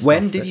was other stuff.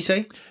 When did you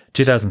say?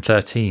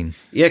 2013.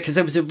 Yeah, because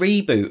there was a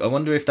reboot. I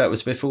wonder if that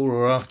was before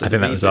or after. I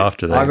think that was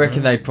after that. I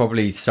reckon they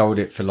probably sold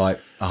it for like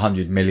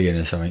 100 million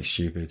or something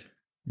stupid.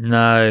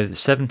 No,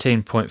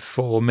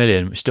 17.4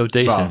 million, which is still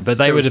decent. Well, but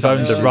they still would have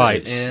owned the something.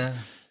 rights, Yeah.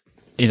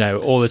 you know,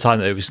 all the time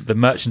that it was the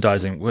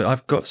merchandising. Well,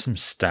 I've got some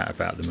stat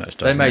about the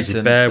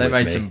merchandising. They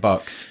made some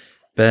bucks.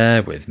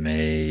 Bear with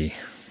me.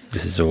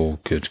 This is all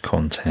good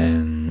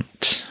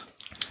content.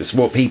 It's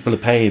what people are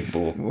paying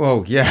for.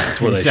 Well, yeah,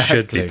 That's what they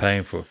should be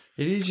paying for.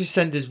 If you just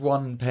send us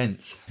 1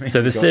 pence. So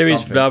the we've got series,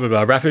 something. blah, blah,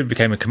 blah, rapidly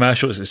became a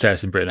commercial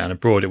success in Britain and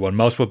abroad. It won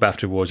multiple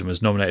BAFTA awards and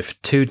was nominated for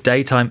 2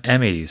 daytime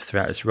Emmys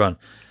throughout its run.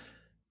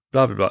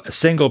 Blah, blah, blah. A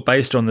single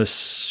based on the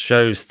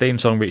show's theme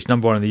song reached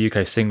number 1 in the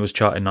UK singles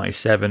chart in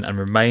 97 and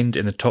remained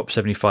in the top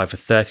 75 for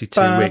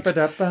 32 weeks,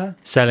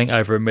 selling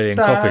over 1 million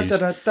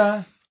copies.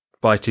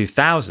 By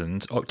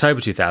 2000, October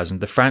 2000,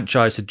 the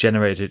franchise had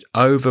generated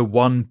over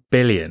 1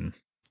 billion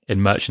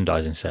in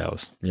merchandising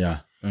sales. Yeah.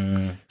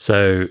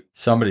 So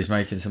Somebody's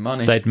making some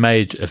money. they'd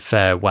made a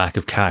fair whack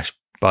of cash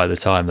by the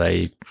time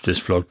they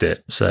just flogged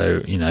it.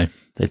 So, you know,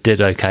 they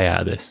did okay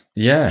out of this.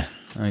 Yeah.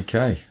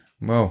 Okay.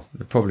 Well,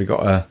 they've probably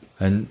got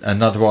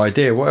another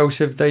idea. What else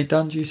have they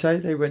done, do you say?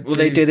 They went Well,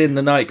 they did in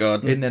the Night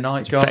Garden. in the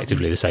Night Garden.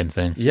 Effectively the same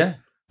thing, Yeah.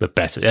 but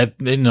better. In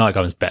the Night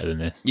Garden's better than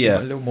this. A Yeah.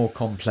 little more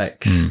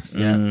complex.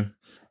 Yeah. Mm.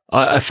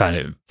 I found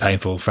it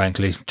painful,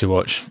 frankly, to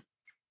watch.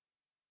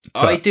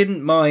 I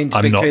didn't mind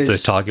I'm not the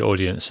because target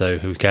audience, so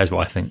who cares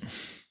what I think?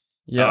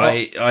 Yeah.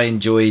 I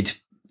enjoyed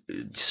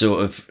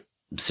sort of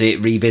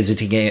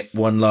revisiting it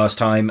one last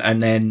time,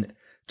 and then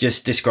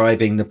just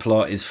describing the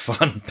plot is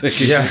fun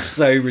because it's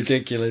so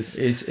ridiculous.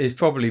 It's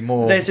probably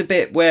more. There's a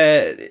bit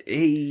where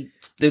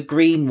the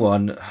green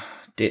one,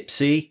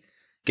 Dipsy,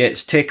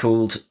 gets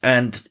tickled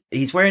and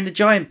he's wearing a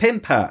giant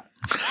pimp hat.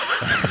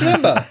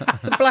 Remember?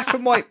 It's a black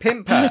and white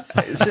pimp hat.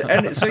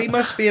 So he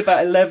must be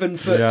about 11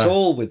 foot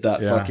tall with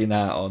that fucking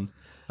hat on.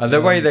 And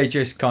the way they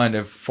just kind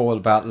of fall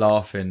about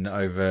laughing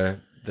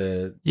over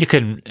the. You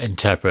can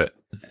interpret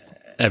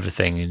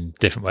everything in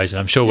different ways, and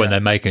I'm sure when they're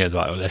making it,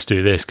 like, well, let's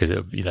do this because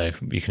you know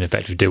you can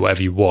effectively do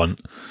whatever you want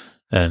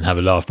and have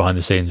a laugh behind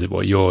the scenes at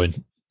what your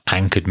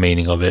anchored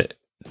meaning of it.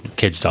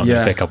 Kids aren't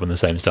going to pick up on the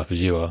same stuff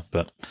as you are,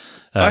 but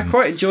I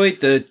quite enjoyed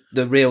the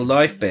real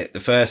life bit the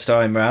first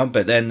time round,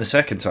 but then the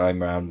second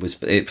time round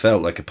it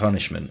felt like a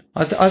punishment.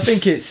 I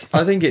think it's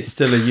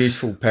still a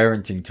useful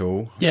parenting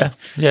tool. yeah,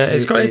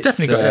 it's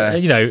definitely got.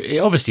 You know, it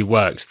obviously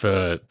works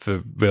for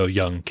real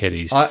young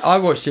kiddies. I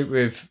watched it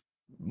with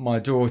my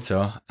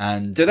daughter,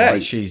 and Today?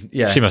 she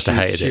must have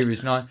hated it. She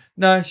was 9.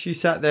 No, she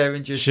sat there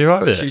and just She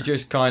right with she it?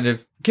 just kind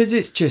of, because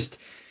it's just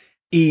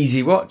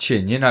easy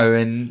watching, you know,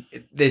 and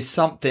there's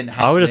something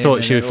happening. I would have thought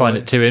and she would find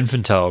it too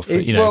infantile. For,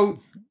 you know, Well,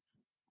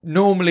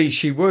 normally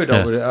she would,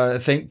 Yeah. I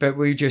think, but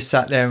we just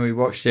sat there and we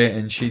watched it,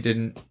 and she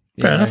didn't.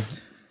 Fair enough.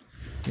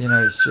 You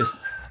know, it's just.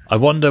 I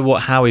wonder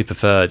what Howie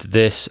preferred,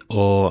 this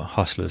or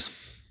Hustlers.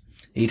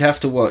 He'd have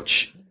to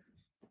watch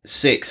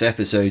 6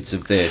 episodes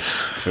of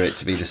this for it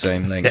to be the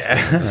same length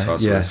as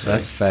Hustlers. Yeah, so.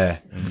 that's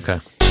fair.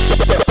 Okay.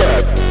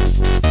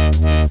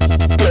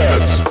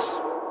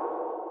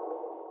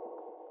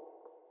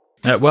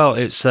 Well,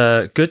 it's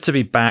good to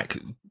be back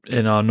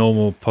in our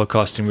normal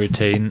podcasting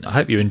routine. I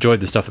hope you enjoyed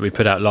the stuff that we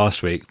put out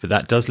last week, but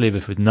that does leave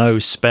us with no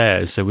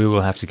spares, so we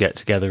will have to get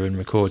together and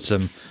record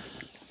some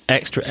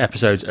extra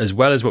episodes as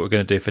well as what we're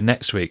going to do for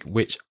next week,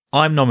 which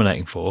I'm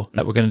nominating for.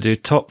 That we're going to do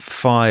top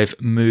 5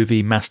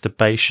 movie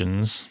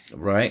masturbations.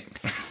 Right.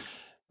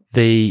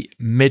 The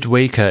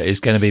midweeker is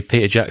going to be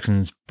Peter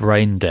Jackson's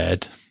Brain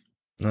Dead.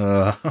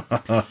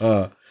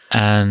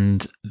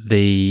 And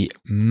the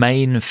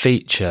main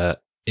feature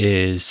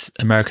is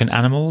American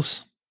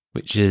Animals,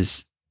 which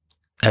is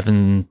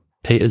Evan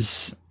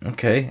Peters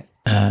Okay.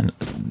 and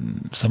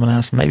someone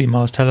else, maybe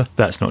Miles Teller.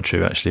 That's not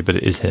true, actually, but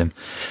it is him.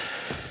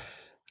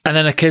 And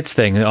then a kids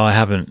thing that I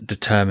haven't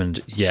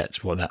determined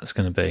yet what that's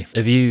going to be.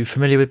 Are you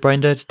familiar with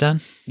Brain Dead,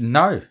 Dan?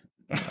 No.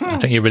 I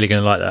think you're really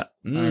going to like that.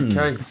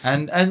 Okay.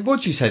 And what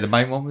did you say the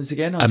main one was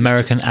again?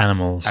 American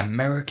Animals.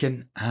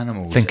 American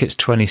Animals. I think it's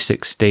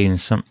 2016,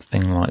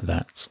 something like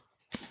that.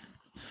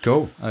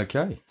 Cool.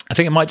 Okay. I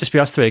think it might just be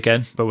us 3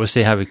 again, but we'll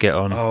see how we get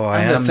on. Oh,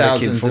 I And am the looking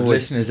thousands of forward.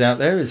 listeners out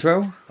there as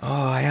well. Oh,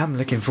 I am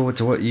looking forward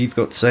to what you've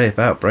got to say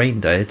about Brain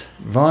Dead.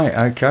 Right.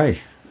 Okay.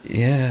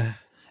 Yeah.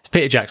 It's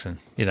Peter Jackson,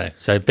 you know,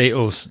 so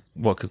Beatles,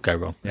 what could go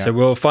wrong? Yeah. So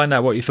we'll find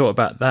out what you thought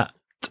about that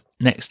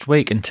next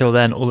week. Until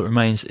then, all that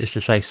remains is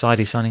to say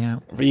Sidey signing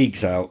out.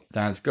 Reeg's out.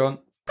 Dan's gone.